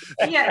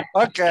yeah.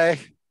 Okay.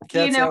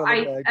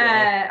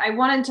 I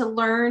wanted to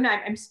learn.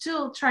 I'm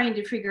still trying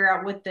to figure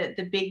out what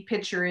the big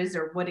picture is,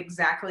 or what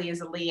exactly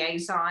is a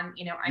liaison.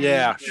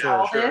 I'm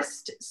sure.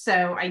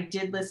 So I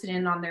did listen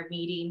in on their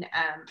meeting.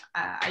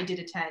 I did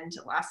attend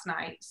last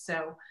night.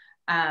 So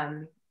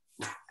I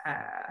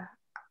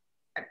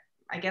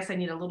guess I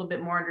need a little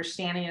bit more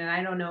understanding, and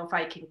I don't know if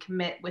I can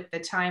commit with the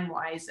time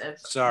wise of.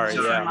 Sorry.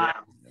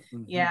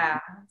 Yeah.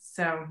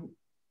 So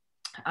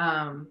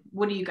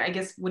what are you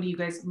guys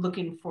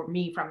looking for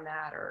me from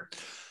that? Or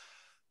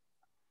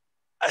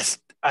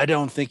I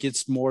don't think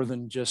it's more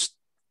than just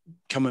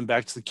coming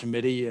back to the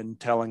committee and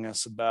telling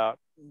us about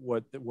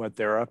what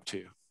they're up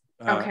to.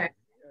 Okay.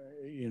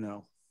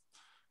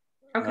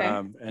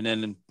 Okay. And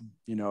then,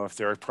 if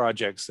there are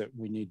projects that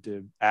we need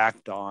to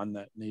act on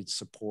that need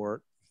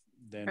support,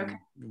 then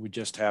we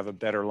just have a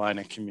better line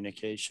of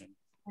communication.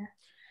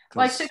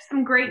 Well, I took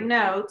some great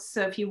notes.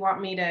 So if you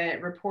want me to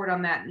report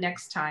on that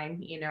next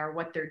time, or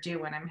what they're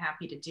doing, I'm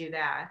happy to do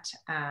that.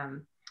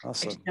 Awesome. I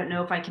just don't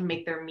know if I can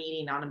make their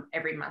meeting on an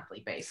every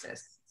monthly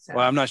basis. So.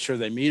 Well, I'm not sure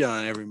they meet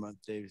on an every month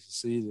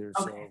basis either.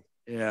 Okay. So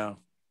yeah.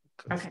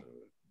 Okay.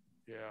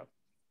 Yeah.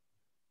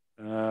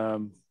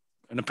 And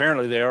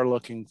apparently they are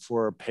looking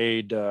for a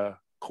paid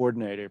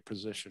coordinator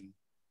position.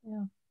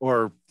 Yeah.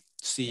 Or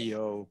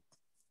CEO.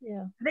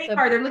 Yeah.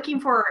 They're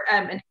looking for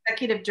an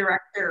executive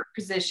director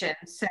position.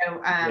 So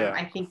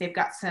I think they've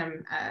got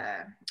some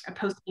a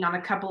posting on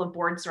a couple of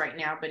boards right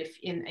now, but I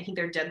think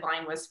their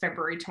deadline was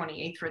February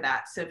 28th for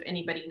that. So if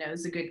anybody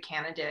knows a good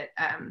candidate,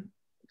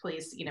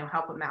 please,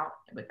 help them out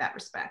with that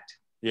respect.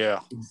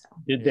 Yeah. So.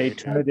 Did they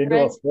turn it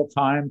into a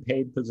full-time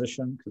paid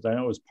position? Because I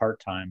know it was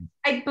part-time.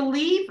 I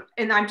believe,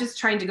 and I'm just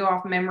trying to go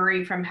off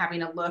memory from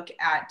having a look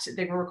at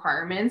the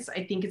requirements.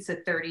 I think it's a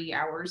 30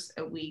 hours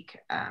a week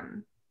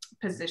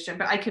position,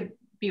 but I could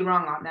be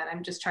wrong on that.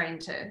 I'm just trying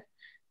to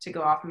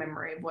go off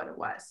memory of what it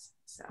was.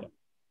 So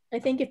I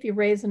think if you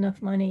raise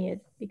enough money,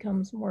 it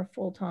becomes more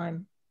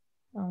full-time.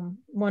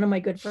 One of my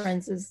good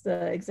friends is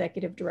the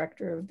executive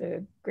director of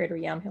the Greater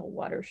Yamhill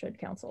Watershed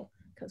Council,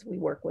 because we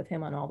work with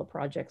him on all the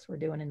projects we're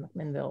doing in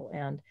McMinnville,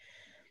 and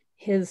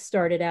his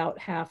started out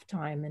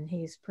half-time and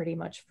he's pretty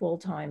much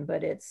full-time,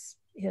 but it's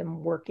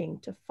him working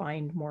to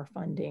find more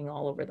funding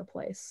all over the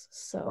place.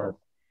 So,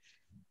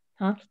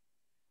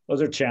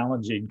 Those are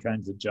challenging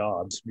kinds of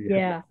jobs.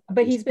 Yeah,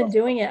 but he's been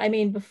doing it. I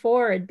mean,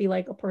 before it'd be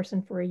like a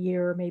person for a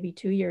year or maybe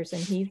 2 years,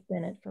 and he's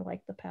been it for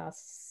like the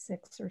past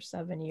 6 or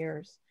 7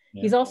 years.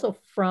 Yeah. He's also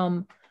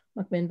from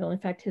McMinnville. In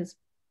fact, his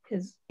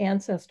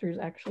ancestors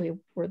actually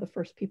were the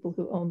first people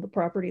who owned the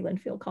property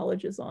Linfield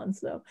College is on.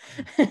 So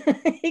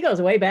he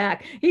goes way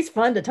back. He's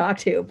fun to talk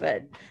to,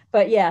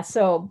 but yeah.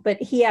 But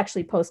he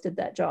actually posted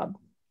that job,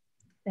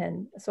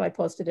 and so I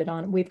posted it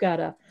on. We've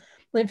got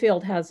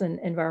Linfield has an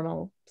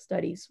environmental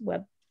studies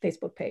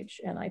Facebook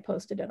page, and I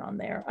posted it on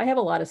there. I have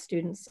a lot of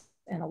students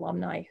and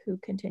alumni who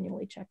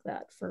continually check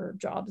that for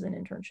jobs and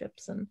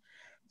internships, and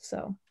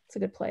so it's a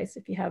good place.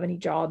 If you have any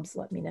jobs,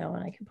 let me know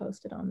and I can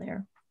post it on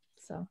there.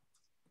 So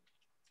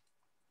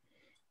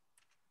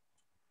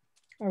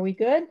are we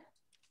good?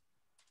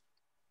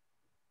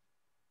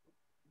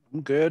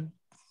 I'm good.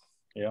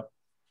 Yeah.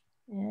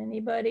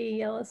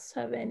 Anybody else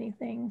have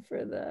anything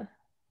for the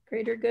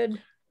greater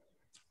good?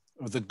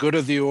 The good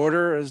of the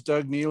order, as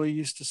Doug Neely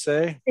used to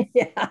say.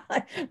 Yeah,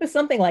 it was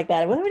something like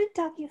that. What did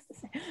Doug used to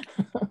say?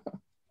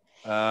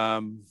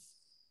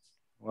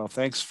 Well,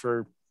 thanks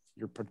for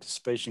your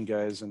participation,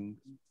 guys. And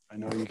I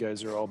know you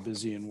guys are all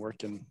busy and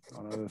working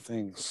on other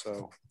things.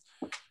 So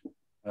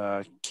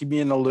keep me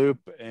in the loop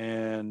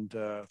and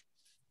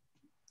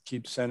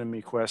keep sending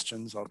me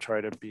questions. I'll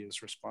try to be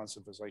as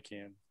responsive as I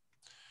can.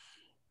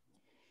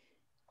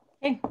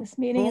 Okay, this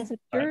meeting is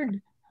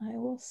adjourned. I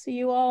will see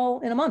you all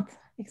in a month,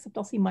 except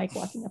I'll see Mike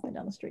walking up and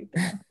down the street.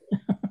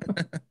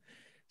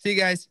 See you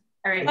guys.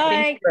 All right.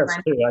 Bye. Chris,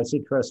 too. I see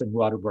Chris in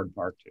Waterboard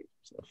Park too.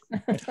 So.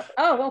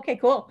 Oh, okay,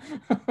 cool.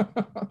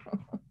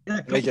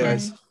 Yeah, Hey,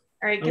 guys. All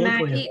right. I'll Good look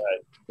for night.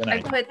 you. Good I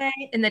night. put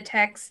in the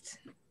text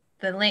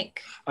the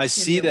link. I to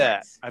see the that.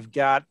 works. I've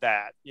got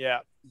that. Yeah.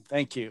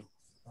 Thank you.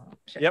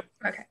 Sure. Yep.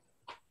 Okay.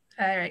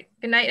 All right.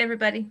 Good night,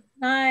 everybody.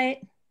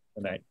 Night.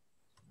 Good night.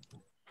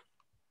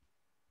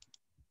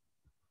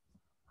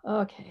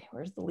 Okay,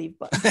 where's the leave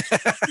button?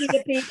 See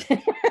you,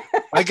 Pete.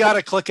 I got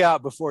to click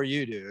out before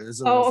you do.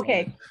 Oh,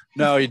 okay.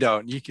 No, you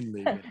don't. You can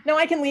leave it. No,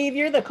 I can leave.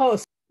 You're the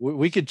host.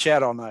 We could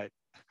chat all night.